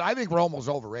think Romo's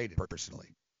overrated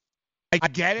personally. I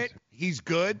get it. He's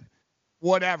good.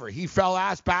 Whatever. He fell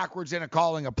ass backwards into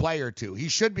calling a play or two. He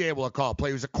should be able to call a play.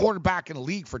 He was a quarterback in the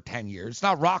league for 10 years. It's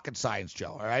not rocket science,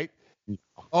 Joe, all right?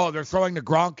 Oh, they're throwing to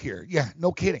Gronk here. Yeah,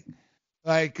 no kidding.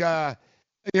 Like, I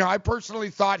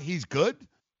personally thought he's good,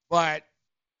 but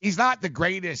he's not the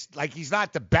greatest. Like, he's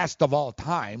not the best of all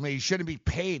time. He shouldn't be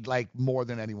paid, like, more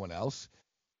than anyone else.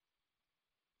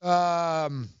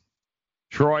 Troy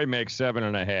makes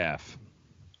 7.5.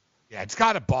 Yeah, it's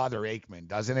got to bother Aikman,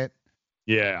 doesn't it?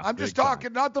 Yeah. I'm just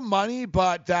talking, not the money,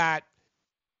 but that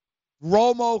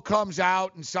Romo comes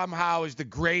out and somehow is the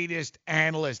greatest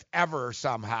analyst ever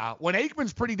somehow, when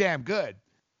Aikman's pretty damn good.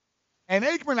 And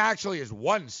Aikman actually has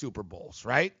won Super Bowls,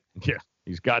 right? Yeah,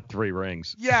 he's got 3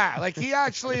 rings. Yeah, like he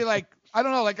actually, like, I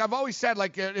don't know, like I've always said,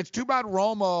 like, it's too bad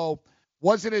Romo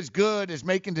wasn't as good as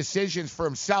making decisions for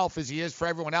himself as he is for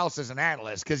everyone else as an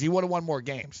analyst, because he would have won more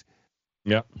games.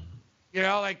 Yeah.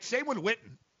 Like, same with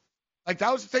Witten. Like,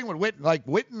 that was the thing with Witten. Like,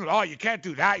 Witten, oh, you can't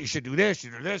do that. You should do this. You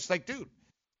do this. Like, dude,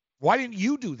 why didn't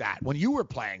you do that when you were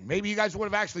playing? Maybe you guys would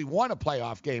have actually won a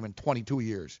playoff game in 22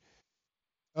 years.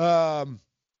 I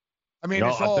mean,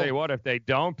 I'll tell you what, if they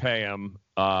don't pay him,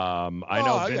 I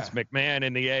know Vince McMahon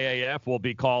in the AAF will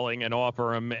be calling and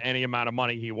offer him any amount of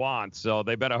money he wants. So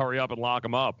they better hurry up and lock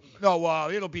him up. No,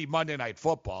 well, it'll be Monday Night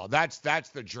Football. That's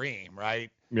the dream, right?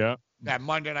 Yeah. That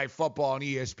Monday Night Football on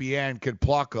ESPN could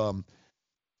pluck him.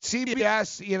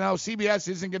 CBS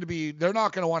isn't going to be. They're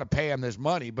not going to want to pay him this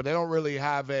money, but they don't really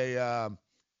have a.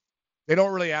 They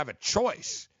don't really have a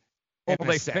choice. Well,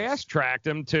 they fast-tracked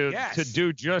him to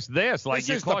do just this. Like,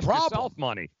 you cost yourself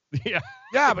money. Yeah.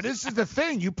 Yeah, but this is the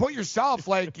thing. You put yourself,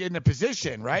 like, in a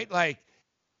position, right? Like,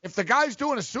 if the guy's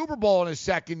doing a Super Bowl in his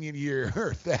second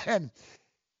year, then,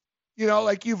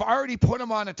 like, you've already put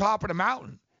him on the top of the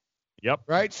mountain. Yep.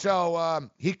 Right? So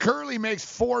he currently makes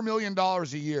 $4 million a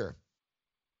year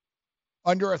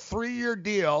under a 3-year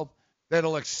deal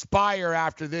that'll expire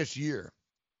after this year.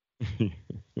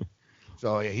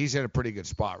 So, yeah, he's in a pretty good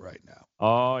spot right now.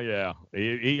 Oh, yeah.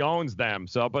 He owns them.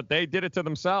 So, but they did it to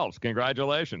themselves.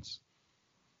 Congratulations.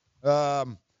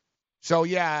 So,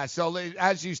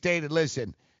 as you stated,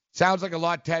 listen, sounds like a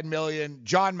lot, $10 million.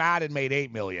 John Madden made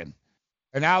 $8 million,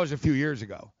 and that was a few years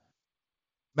ago.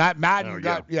 Troy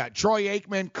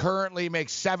Aikman currently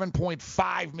makes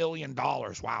 $7.5 million.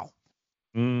 Wow.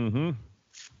 Mm-hmm.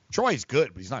 Troy's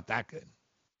good, but he's not that good.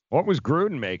 What was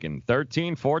Gruden making?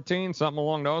 13, 14, something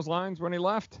along those lines when he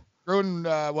left? Gruden,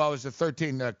 it was a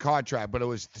 13 contract, but it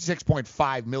was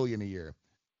 $6.5 million a year.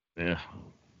 Yeah.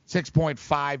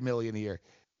 $6.5 million a year,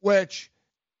 which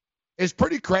is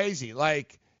pretty crazy.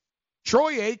 Like,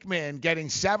 Troy Aikman getting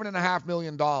 $7.5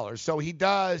 million. So he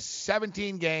does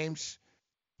 17 games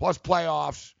plus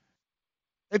playoffs.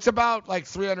 It's about like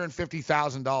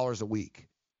 $350,000 a week.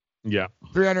 Yeah.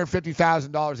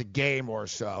 $350,000 a game or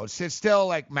so. It's still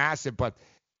like massive, but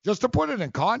just to put it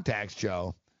in context,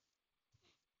 Joe,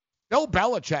 Bill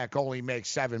Belichick only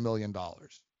makes $7 million.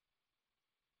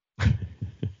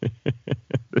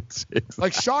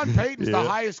 Like Sean Payton's the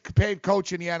highest paid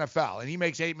coach in the NFL, and he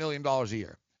makes $8 million a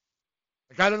year.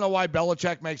 Like, I don't know why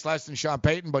Belichick makes less than Sean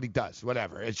Payton, but he does.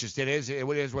 Whatever. It's just, it is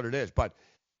what it is. But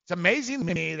it's amazing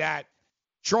to me that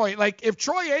if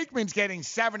Troy Aikman's getting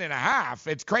 7.5,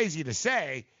 it's crazy to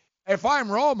say. If I'm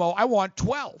Romo, I want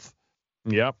 12.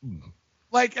 Yep.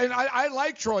 And I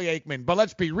like Troy Aikman, but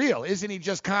let's be real. Isn't he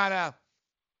just kind of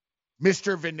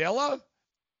Mr. Vanilla?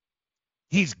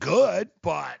 He's good,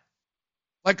 but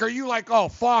are you like, oh,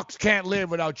 Fox can't live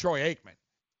without Troy Aikman?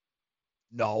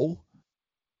 No.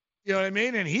 You know what I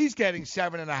mean? And he's getting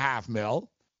 $7.5 million.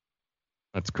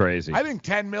 That's crazy. I think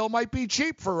 $10 million might be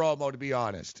cheap for Romo, to be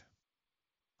honest.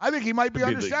 I think he might be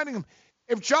understanding him.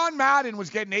 If John Madden was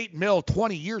getting $8 million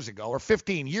 20 years ago or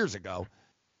 15 years ago,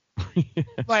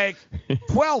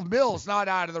 12 million is not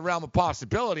out of the realm of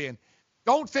possibility. And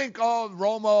don't think, oh,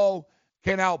 Romo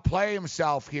can outplay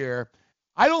himself here.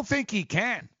 I don't think he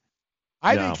can.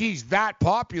 I think he's that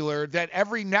popular that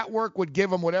every network would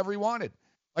give him whatever he wanted.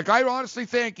 I honestly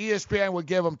think ESPN would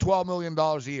give him $12 million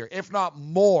a year, if not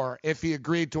more, if he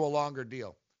agreed to a longer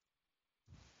deal.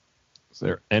 Is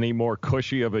there any more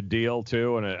cushy of a deal,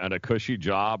 too, and a cushy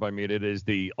job? I mean, it is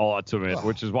the ultimate,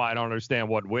 which is why I don't understand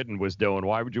what Witten was doing.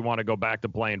 Why would you want to go back to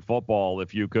playing football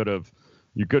if you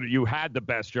had the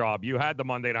best job? You had the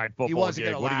Monday Night Football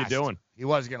gig. What are you doing? He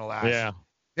wasn't going to last. Yeah.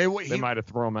 They might have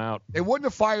thrown him out. They wouldn't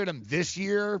have fired him this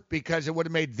year because it would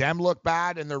have made them look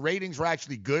bad, and their ratings were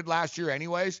actually good last year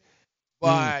anyways.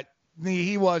 But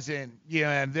he wasn't,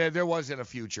 and there wasn't a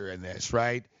future in this,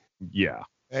 right? Yeah.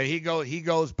 And he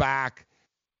goes back.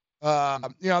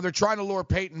 They're trying to lure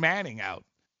Peyton Manning out.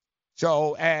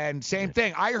 So, and same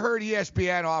thing. I heard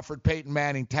ESPN offered Peyton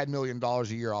Manning $10 million a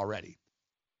year already.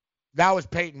 That was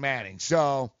Peyton Manning.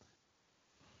 So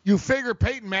you figure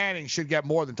Peyton Manning should get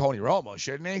more than Tony Romo,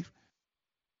 shouldn't he?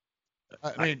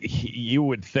 I mean, you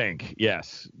would think,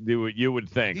 yes. You would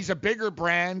think. He's a bigger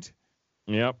brand.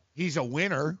 Yep. He's a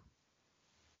winner.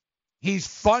 He's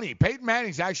funny. Peyton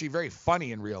Manning's actually very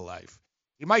funny in real life.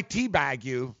 He might teabag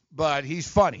you, but he's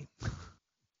funny.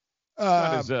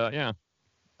 That is,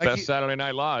 best Saturday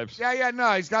Night Lives. Yeah,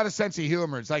 no, he's got a sense of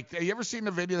humor. It's like, have you ever seen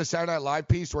the video of the Saturday Night Live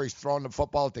piece where he's throwing the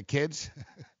football at the kids?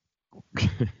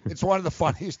 It's one of the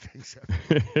funniest things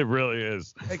ever. It really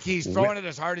is. He's throwing it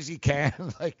as hard as he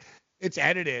can. It's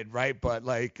edited, right? But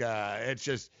it's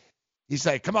just, he's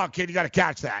like, come on, kid, you got to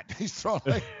catch that. He's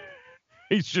throwing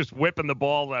he's just whipping the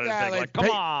ball at it. Come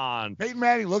on. Peyton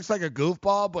Manning looks like a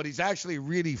goofball, but he's actually a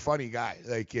really funny guy.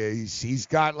 He's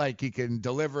got he can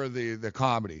deliver the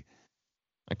comedy.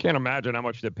 I can't imagine how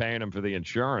much they're paying him for the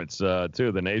insurance,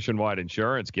 too. The nationwide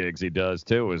insurance gigs he does,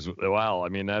 too, as well. I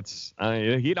mean,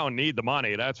 he don't need the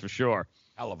money, that's for sure.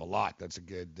 Hell of a lot. That's a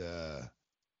good.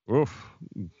 Oof.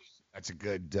 That's a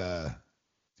good.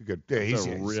 He's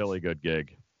a really good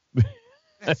gig.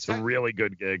 That's a really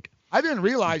good gig. I didn't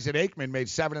realize that Aikman made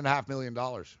 $7.5 million.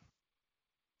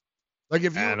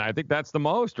 And I think that's the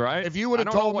most, right? If you would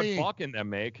have told me what Buck and them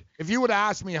make. If you would have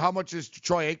asked me how much does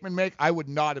Troy Aikman make, I would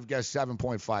not have guessed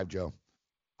 7.5, Joe.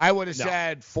 I would have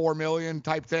said $4 million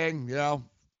type thing,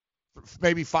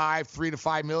 maybe $3 to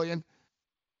 $5 million.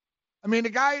 I mean, the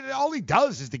guy, all he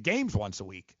does is the games once a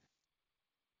week.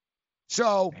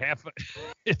 So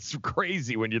it's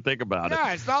crazy when you think about it.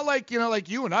 Yeah, it's not like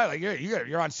you and I,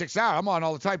 you're on 6 hours. I'm on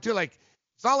all the time too.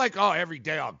 It's not like, oh, every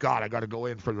day, oh God, I got to go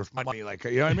in for this money. You know what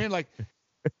I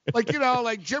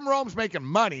mean? Jim Rome's making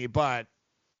money, but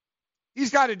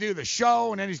he's got to do the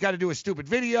show and then he's got to do a stupid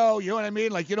video. You know what I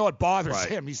mean? What bothers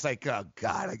him? He's like, oh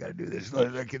God, I got to do this.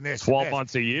 This 12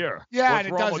 months a year. Yeah, What's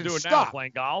and it Romo doesn't doing stop. Now,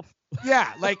 playing golf?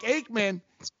 Yeah, like Aikman,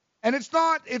 and it's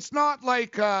not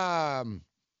like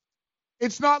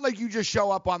you just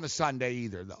show up on the Sunday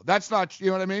either, though. That's not, you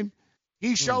know what I mean?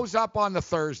 He shows up on the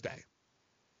Thursday.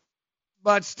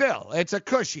 But still, it's a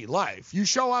cushy life. You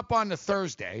show up on the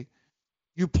Thursday,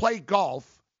 you play golf,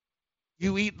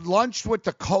 you eat lunch with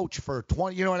the coach for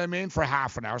for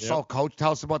half an hour. Yep. So coach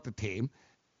tells us about the team.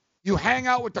 You hang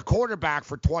out with the quarterback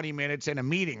for 20 minutes in a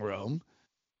meeting room.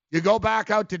 You go back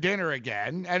out to dinner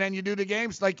again, and then you do the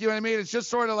games. You know what I mean? It's just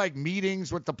sort of like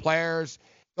meetings with the players.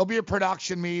 There'll be a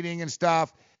production meeting and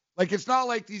stuff. It's not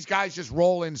like these guys just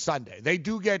roll in Sunday. They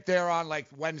do get there on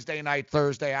Wednesday night,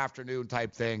 Thursday afternoon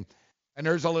type thing. And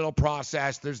there's a little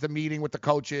process. There's the meeting with the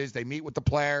coaches. They meet with the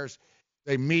players.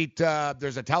 They meet,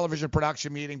 there's a television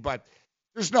production meeting, but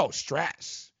there's no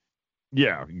stress.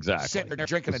 Yeah, exactly. Sitting there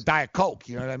drinking a Diet Coke,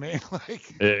 you know what I mean?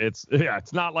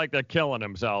 It's not like they're killing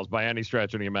themselves by any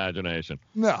stretch of the imagination.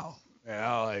 No.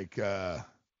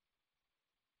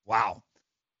 Wow.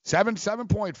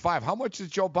 7.5. How much does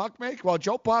Joe Buck make? Well,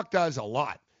 Joe Buck does a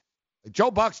lot.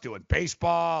 Joe Buck's doing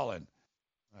baseball, and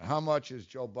how much is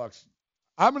Joe Buck's?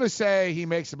 I'm going to say he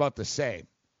makes about the same.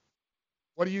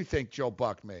 What do you think Joe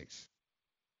Buck makes?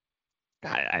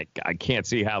 I can't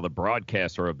see how the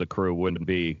broadcaster of the crew wouldn't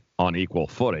be on equal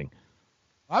footing.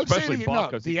 I would Especially say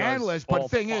Buck, the analyst, but the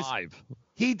thing is,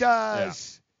 he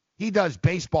does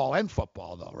baseball and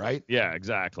football, though, right? Yeah,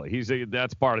 exactly.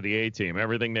 That's part of the A team.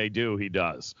 Everything they do, he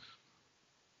does.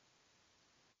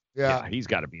 Yeah, he's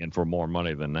got to be in for more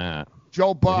money than that.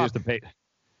 Joe Buck.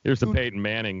 Here's the Peyton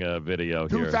Manning video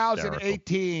here.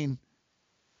 2018,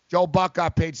 Joe Buck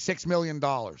got paid $6 million.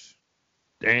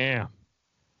 Damn.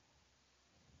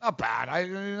 Not bad.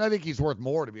 I think he's worth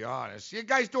more, to be honest. You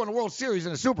guy's doing a World Series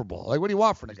and a Super Bowl. Like, what do you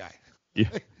want from the guy? Yeah.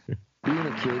 Being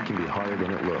a kid can be harder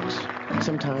than it looks.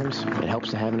 Sometimes it helps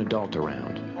to have an adult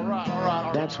around. All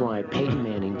right. That's why Peyton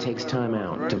Manning takes time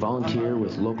out to volunteer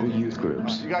with local youth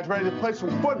groups. You guys ready to play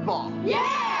some football?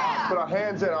 Yeah! Put our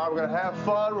hands in. All right, we're going to have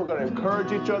fun. We're going to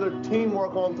encourage each other.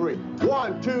 Teamwork on 3.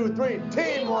 1, 2, 3.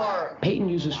 Teamwork! Peyton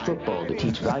uses football to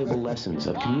teach valuable lessons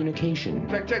of communication.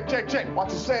 Check. Watch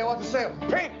the sail.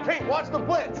 Pink, watch the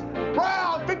blitz.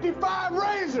 Brown, 55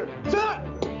 Razor. Set.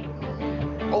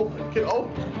 Open, kid,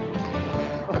 open.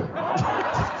 Your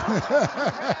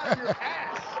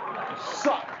ass.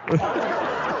 Suck. Get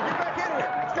back in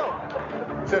here. Let's go.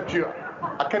 Except you.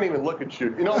 I can't even look at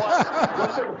you. You know what?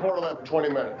 Let's sit and report on that for 20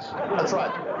 minutes. That's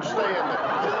right. You stay in there.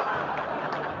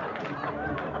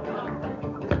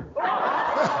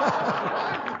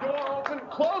 The door open.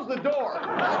 Close the door.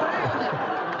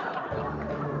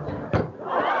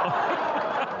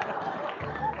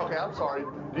 Okay, I'm sorry.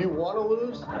 Do you want to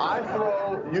lose? I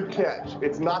throw, you catch.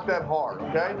 It's not that hard,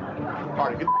 okay? All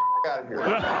right, get the out of here.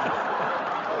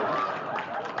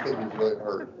 Baby's really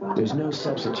hurt. There's no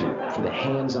substitute for the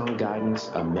hands-on guidance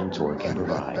a mentor can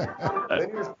provide. Then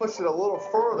you just push it a little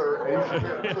further, and you should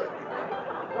hear it click.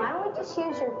 Why don't we just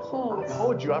use your keys? I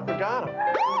told you, I forgot them.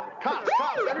 Cops,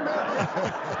 every minute.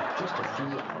 Just a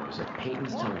few hours of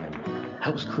Peyton's time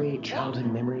helps create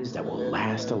childhood memories that will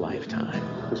last a lifetime.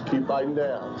 Just keep biting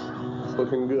down. It's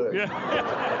looking good. Yeah.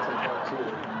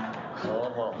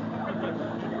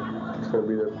 It's going to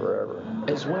be there forever.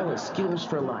 As well as skills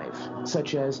for life,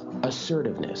 such as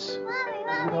assertiveness.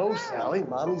 No, Sally,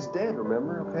 Mommy's dead,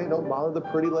 remember? Okay, don't bother the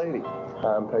pretty lady.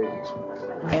 I'm Peyton's.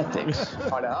 Ethics. All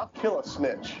right, now, I'll kill a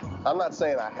snitch. I'm not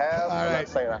saying I have. All I'm right, not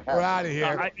saying I have. we're out of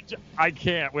here. I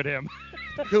can't with him.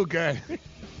 Too good.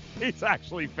 He's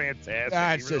actually fantastic.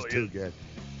 That's He just really too is. good.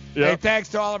 Yep. Hey, thanks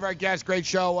to all of our guests. Great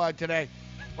show today.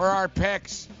 For our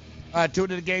picks,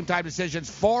 tune into Game Time Decisions.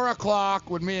 4 o'clock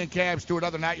with me and Cam Stewart.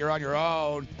 Other than that, you're on your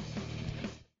own.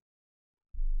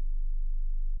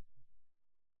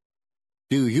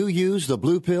 Do you use the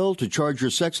Blue Pill to charge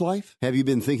your sex life? Have you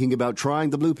been thinking about trying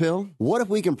the Blue Pill? What if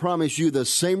we can promise you the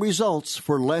same results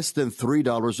for less than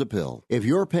 $3 a pill? If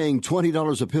you're paying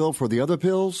 $20 a pill for the other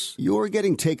pills, you're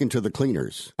getting taken to the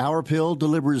cleaners. Our pill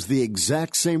delivers the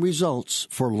exact same results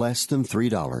for less than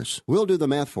 $3. We'll do the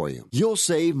math for you. You'll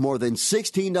save more than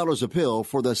 $16 a pill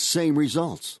for the same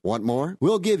results. Want more?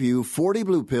 We'll give you 40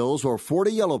 blue pills or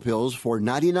 40 yellow pills for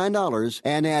 $99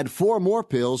 and add 4 more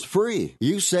pills free.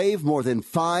 You save more than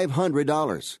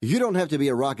 $500. You don't have to be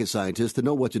a rocket scientist to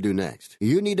know what to do next.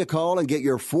 You need to call and get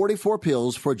your 44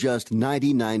 pills for just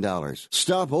 $99.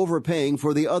 Stop overpaying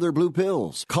for the other blue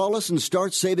pills. Call us and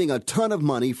start saving a ton of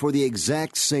money for the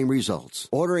exact same results.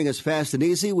 Ordering is fast and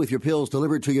easy with your pills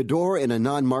delivered to your door in a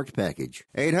non-marked package.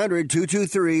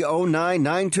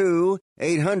 800-223-0992.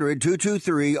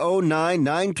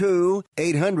 800-223-0992.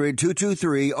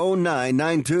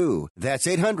 800-223-0992. That's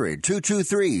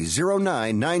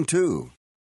 800-223-0992.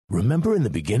 Remember in the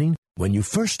beginning, when you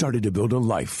first started to build a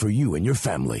life for you and your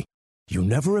family, you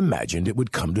never imagined it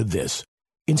would come to this.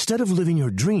 Instead of living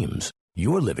your dreams,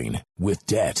 you're living with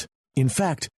debt. In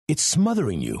fact, it's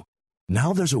smothering you.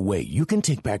 Now there's a way you can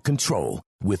take back control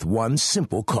with one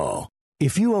simple call.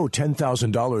 If you owe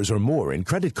 $10,000 or more in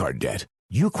credit card debt,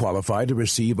 you qualify to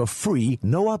receive a free,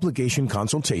 no-obligation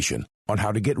consultation on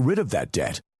how to get rid of that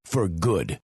debt for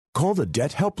good. Call the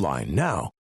Debt Helpline now.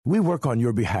 We work on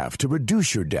your behalf to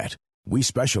reduce your debt. We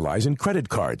specialize in credit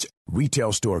cards,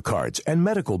 retail store cards, and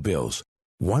medical bills.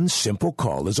 One simple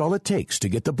call is all it takes to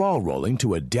get the ball rolling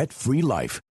to a debt-free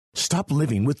life. Stop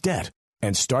living with debt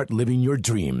and start living your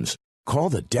dreams. Call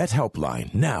the Debt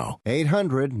Helpline now.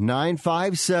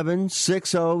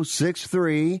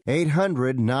 800-957-6063.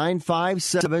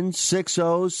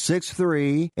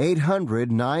 800-957-6063.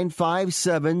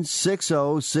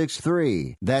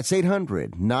 800-957-6063. That's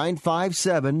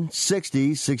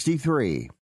 800-957-6063.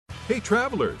 Hey,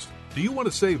 travelers, do you want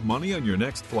to save money on your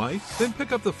next flight? Then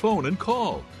pick up the phone and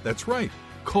call. That's right,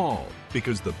 call,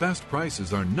 because the best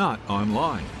prices are not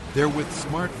online. They're with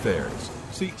SmartFares.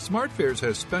 See, SmartFares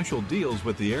has special deals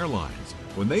with the airlines.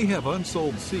 When they have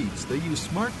unsold seats, they use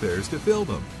SmartFares to fill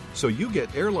them. So you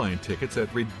get airline tickets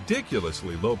at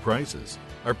ridiculously low prices.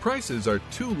 Our prices are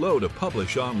too low to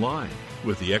publish online.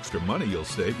 With the extra money you'll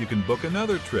save, you can book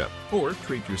another trip, or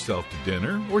treat yourself to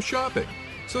dinner or shopping.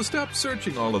 So stop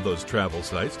searching all of those travel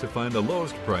sites to find the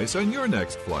lowest price on your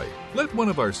next flight. Let one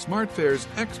of our SmartFares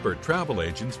expert travel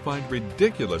agents find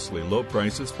ridiculously low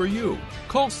prices for you.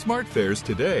 Call SmartFares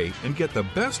today and get the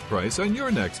best price on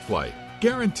your next flight.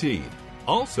 Guaranteed.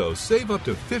 Also, save up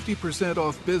to 50%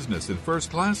 off business and first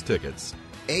class tickets.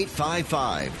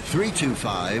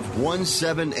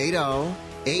 855-325-1780.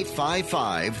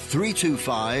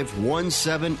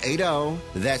 855-325-1780.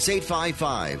 That's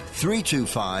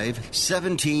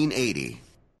 855-325-1780.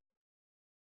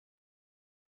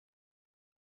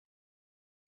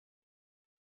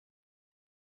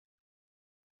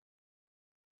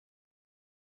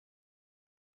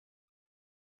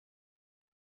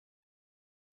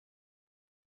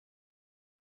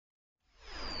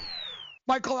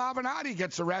 Michael Avenatti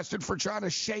gets arrested for trying to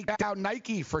shake down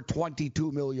Nike for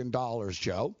 $22 million,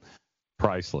 Joe.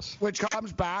 Priceless. Which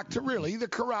comes back to really the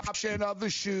corruption of the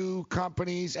shoe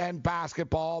companies and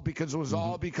basketball, because it was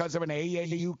all because of an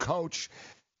AAU coach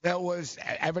that was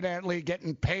evidently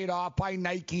getting paid off by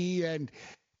Nike. And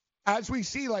as we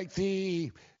see, like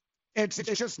it's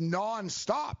just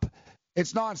nonstop.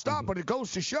 It's nonstop, but it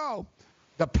goes to show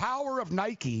the power of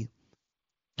Nike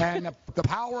and the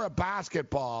power of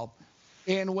basketball,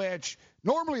 in which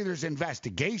normally there's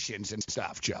investigations and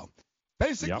stuff, Joe.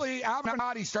 Basically,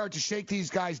 Avenatti started to shake these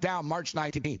guys down March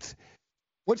 19th.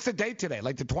 What's the date today?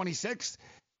 Like the 26th?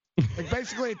 Like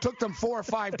basically it took them 4 or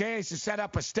 5 days to set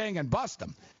up a sting and bust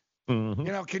them. You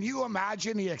know, can you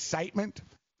imagine the excitement?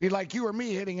 Be like you or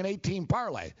me hitting an 18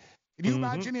 parlay. Can you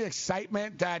imagine the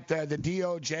excitement that the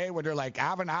DOJ, when they're like,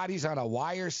 Avenatti's on a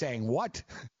wire saying what?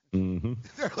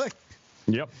 They're like,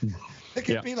 yep. It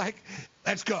could be like,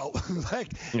 let's go.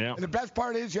 And the best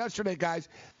part is yesterday, guys,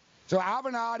 so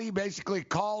Avenatti basically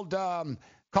called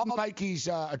Nike's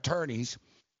attorneys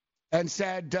and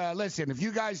said, listen, if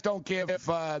you guys don't give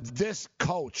this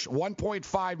coach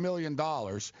 $1.5 million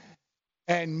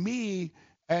and me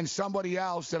and somebody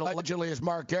else that allegedly is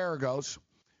Mark Garagos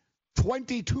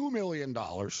 $22 million,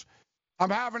 I'm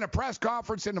having a press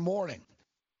conference in the morning,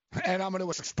 and I'm going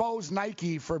to expose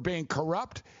Nike for being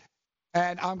corrupt,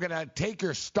 and I'm going to take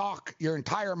your stock, your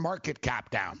entire market cap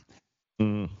down.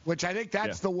 Which I think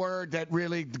that's the word that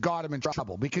really got him in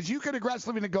trouble, because you can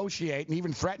aggressively negotiate and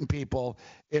even threaten people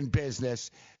in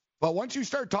business. But once you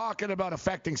start talking about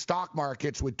affecting stock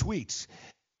markets with tweets,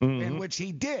 in which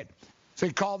he did. So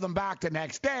he called them back the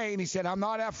next day and he said, I'm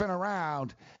not effing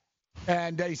around.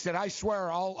 And he said, I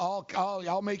swear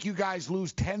I'll make you guys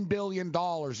lose $10 billion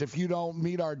if you don't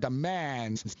meet our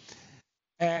demands.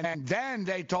 And then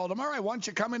they told him, all right, why don't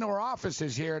you come into our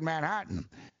offices here in Manhattan?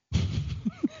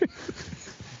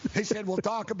 They said, we'll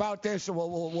talk about this and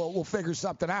we'll figure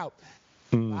something out.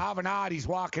 Avenatti's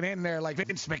walking in there like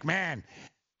Vince McMahon,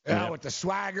 with the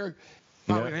swagger.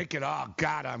 Probably thinking, oh,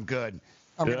 God, I'm good.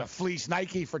 I'm going to fleece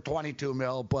Nike for $22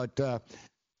 million. But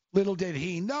little did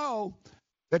he know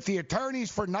that the attorneys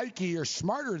for Nike are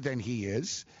smarter than he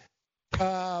is,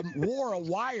 wore a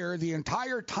wire the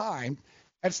entire time.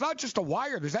 It's not just a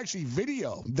wire. There's actually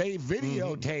video. They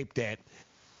videotaped it.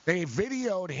 They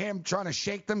videoed him trying to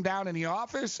shake them down in the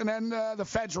office, and then the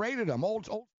feds raided him. Old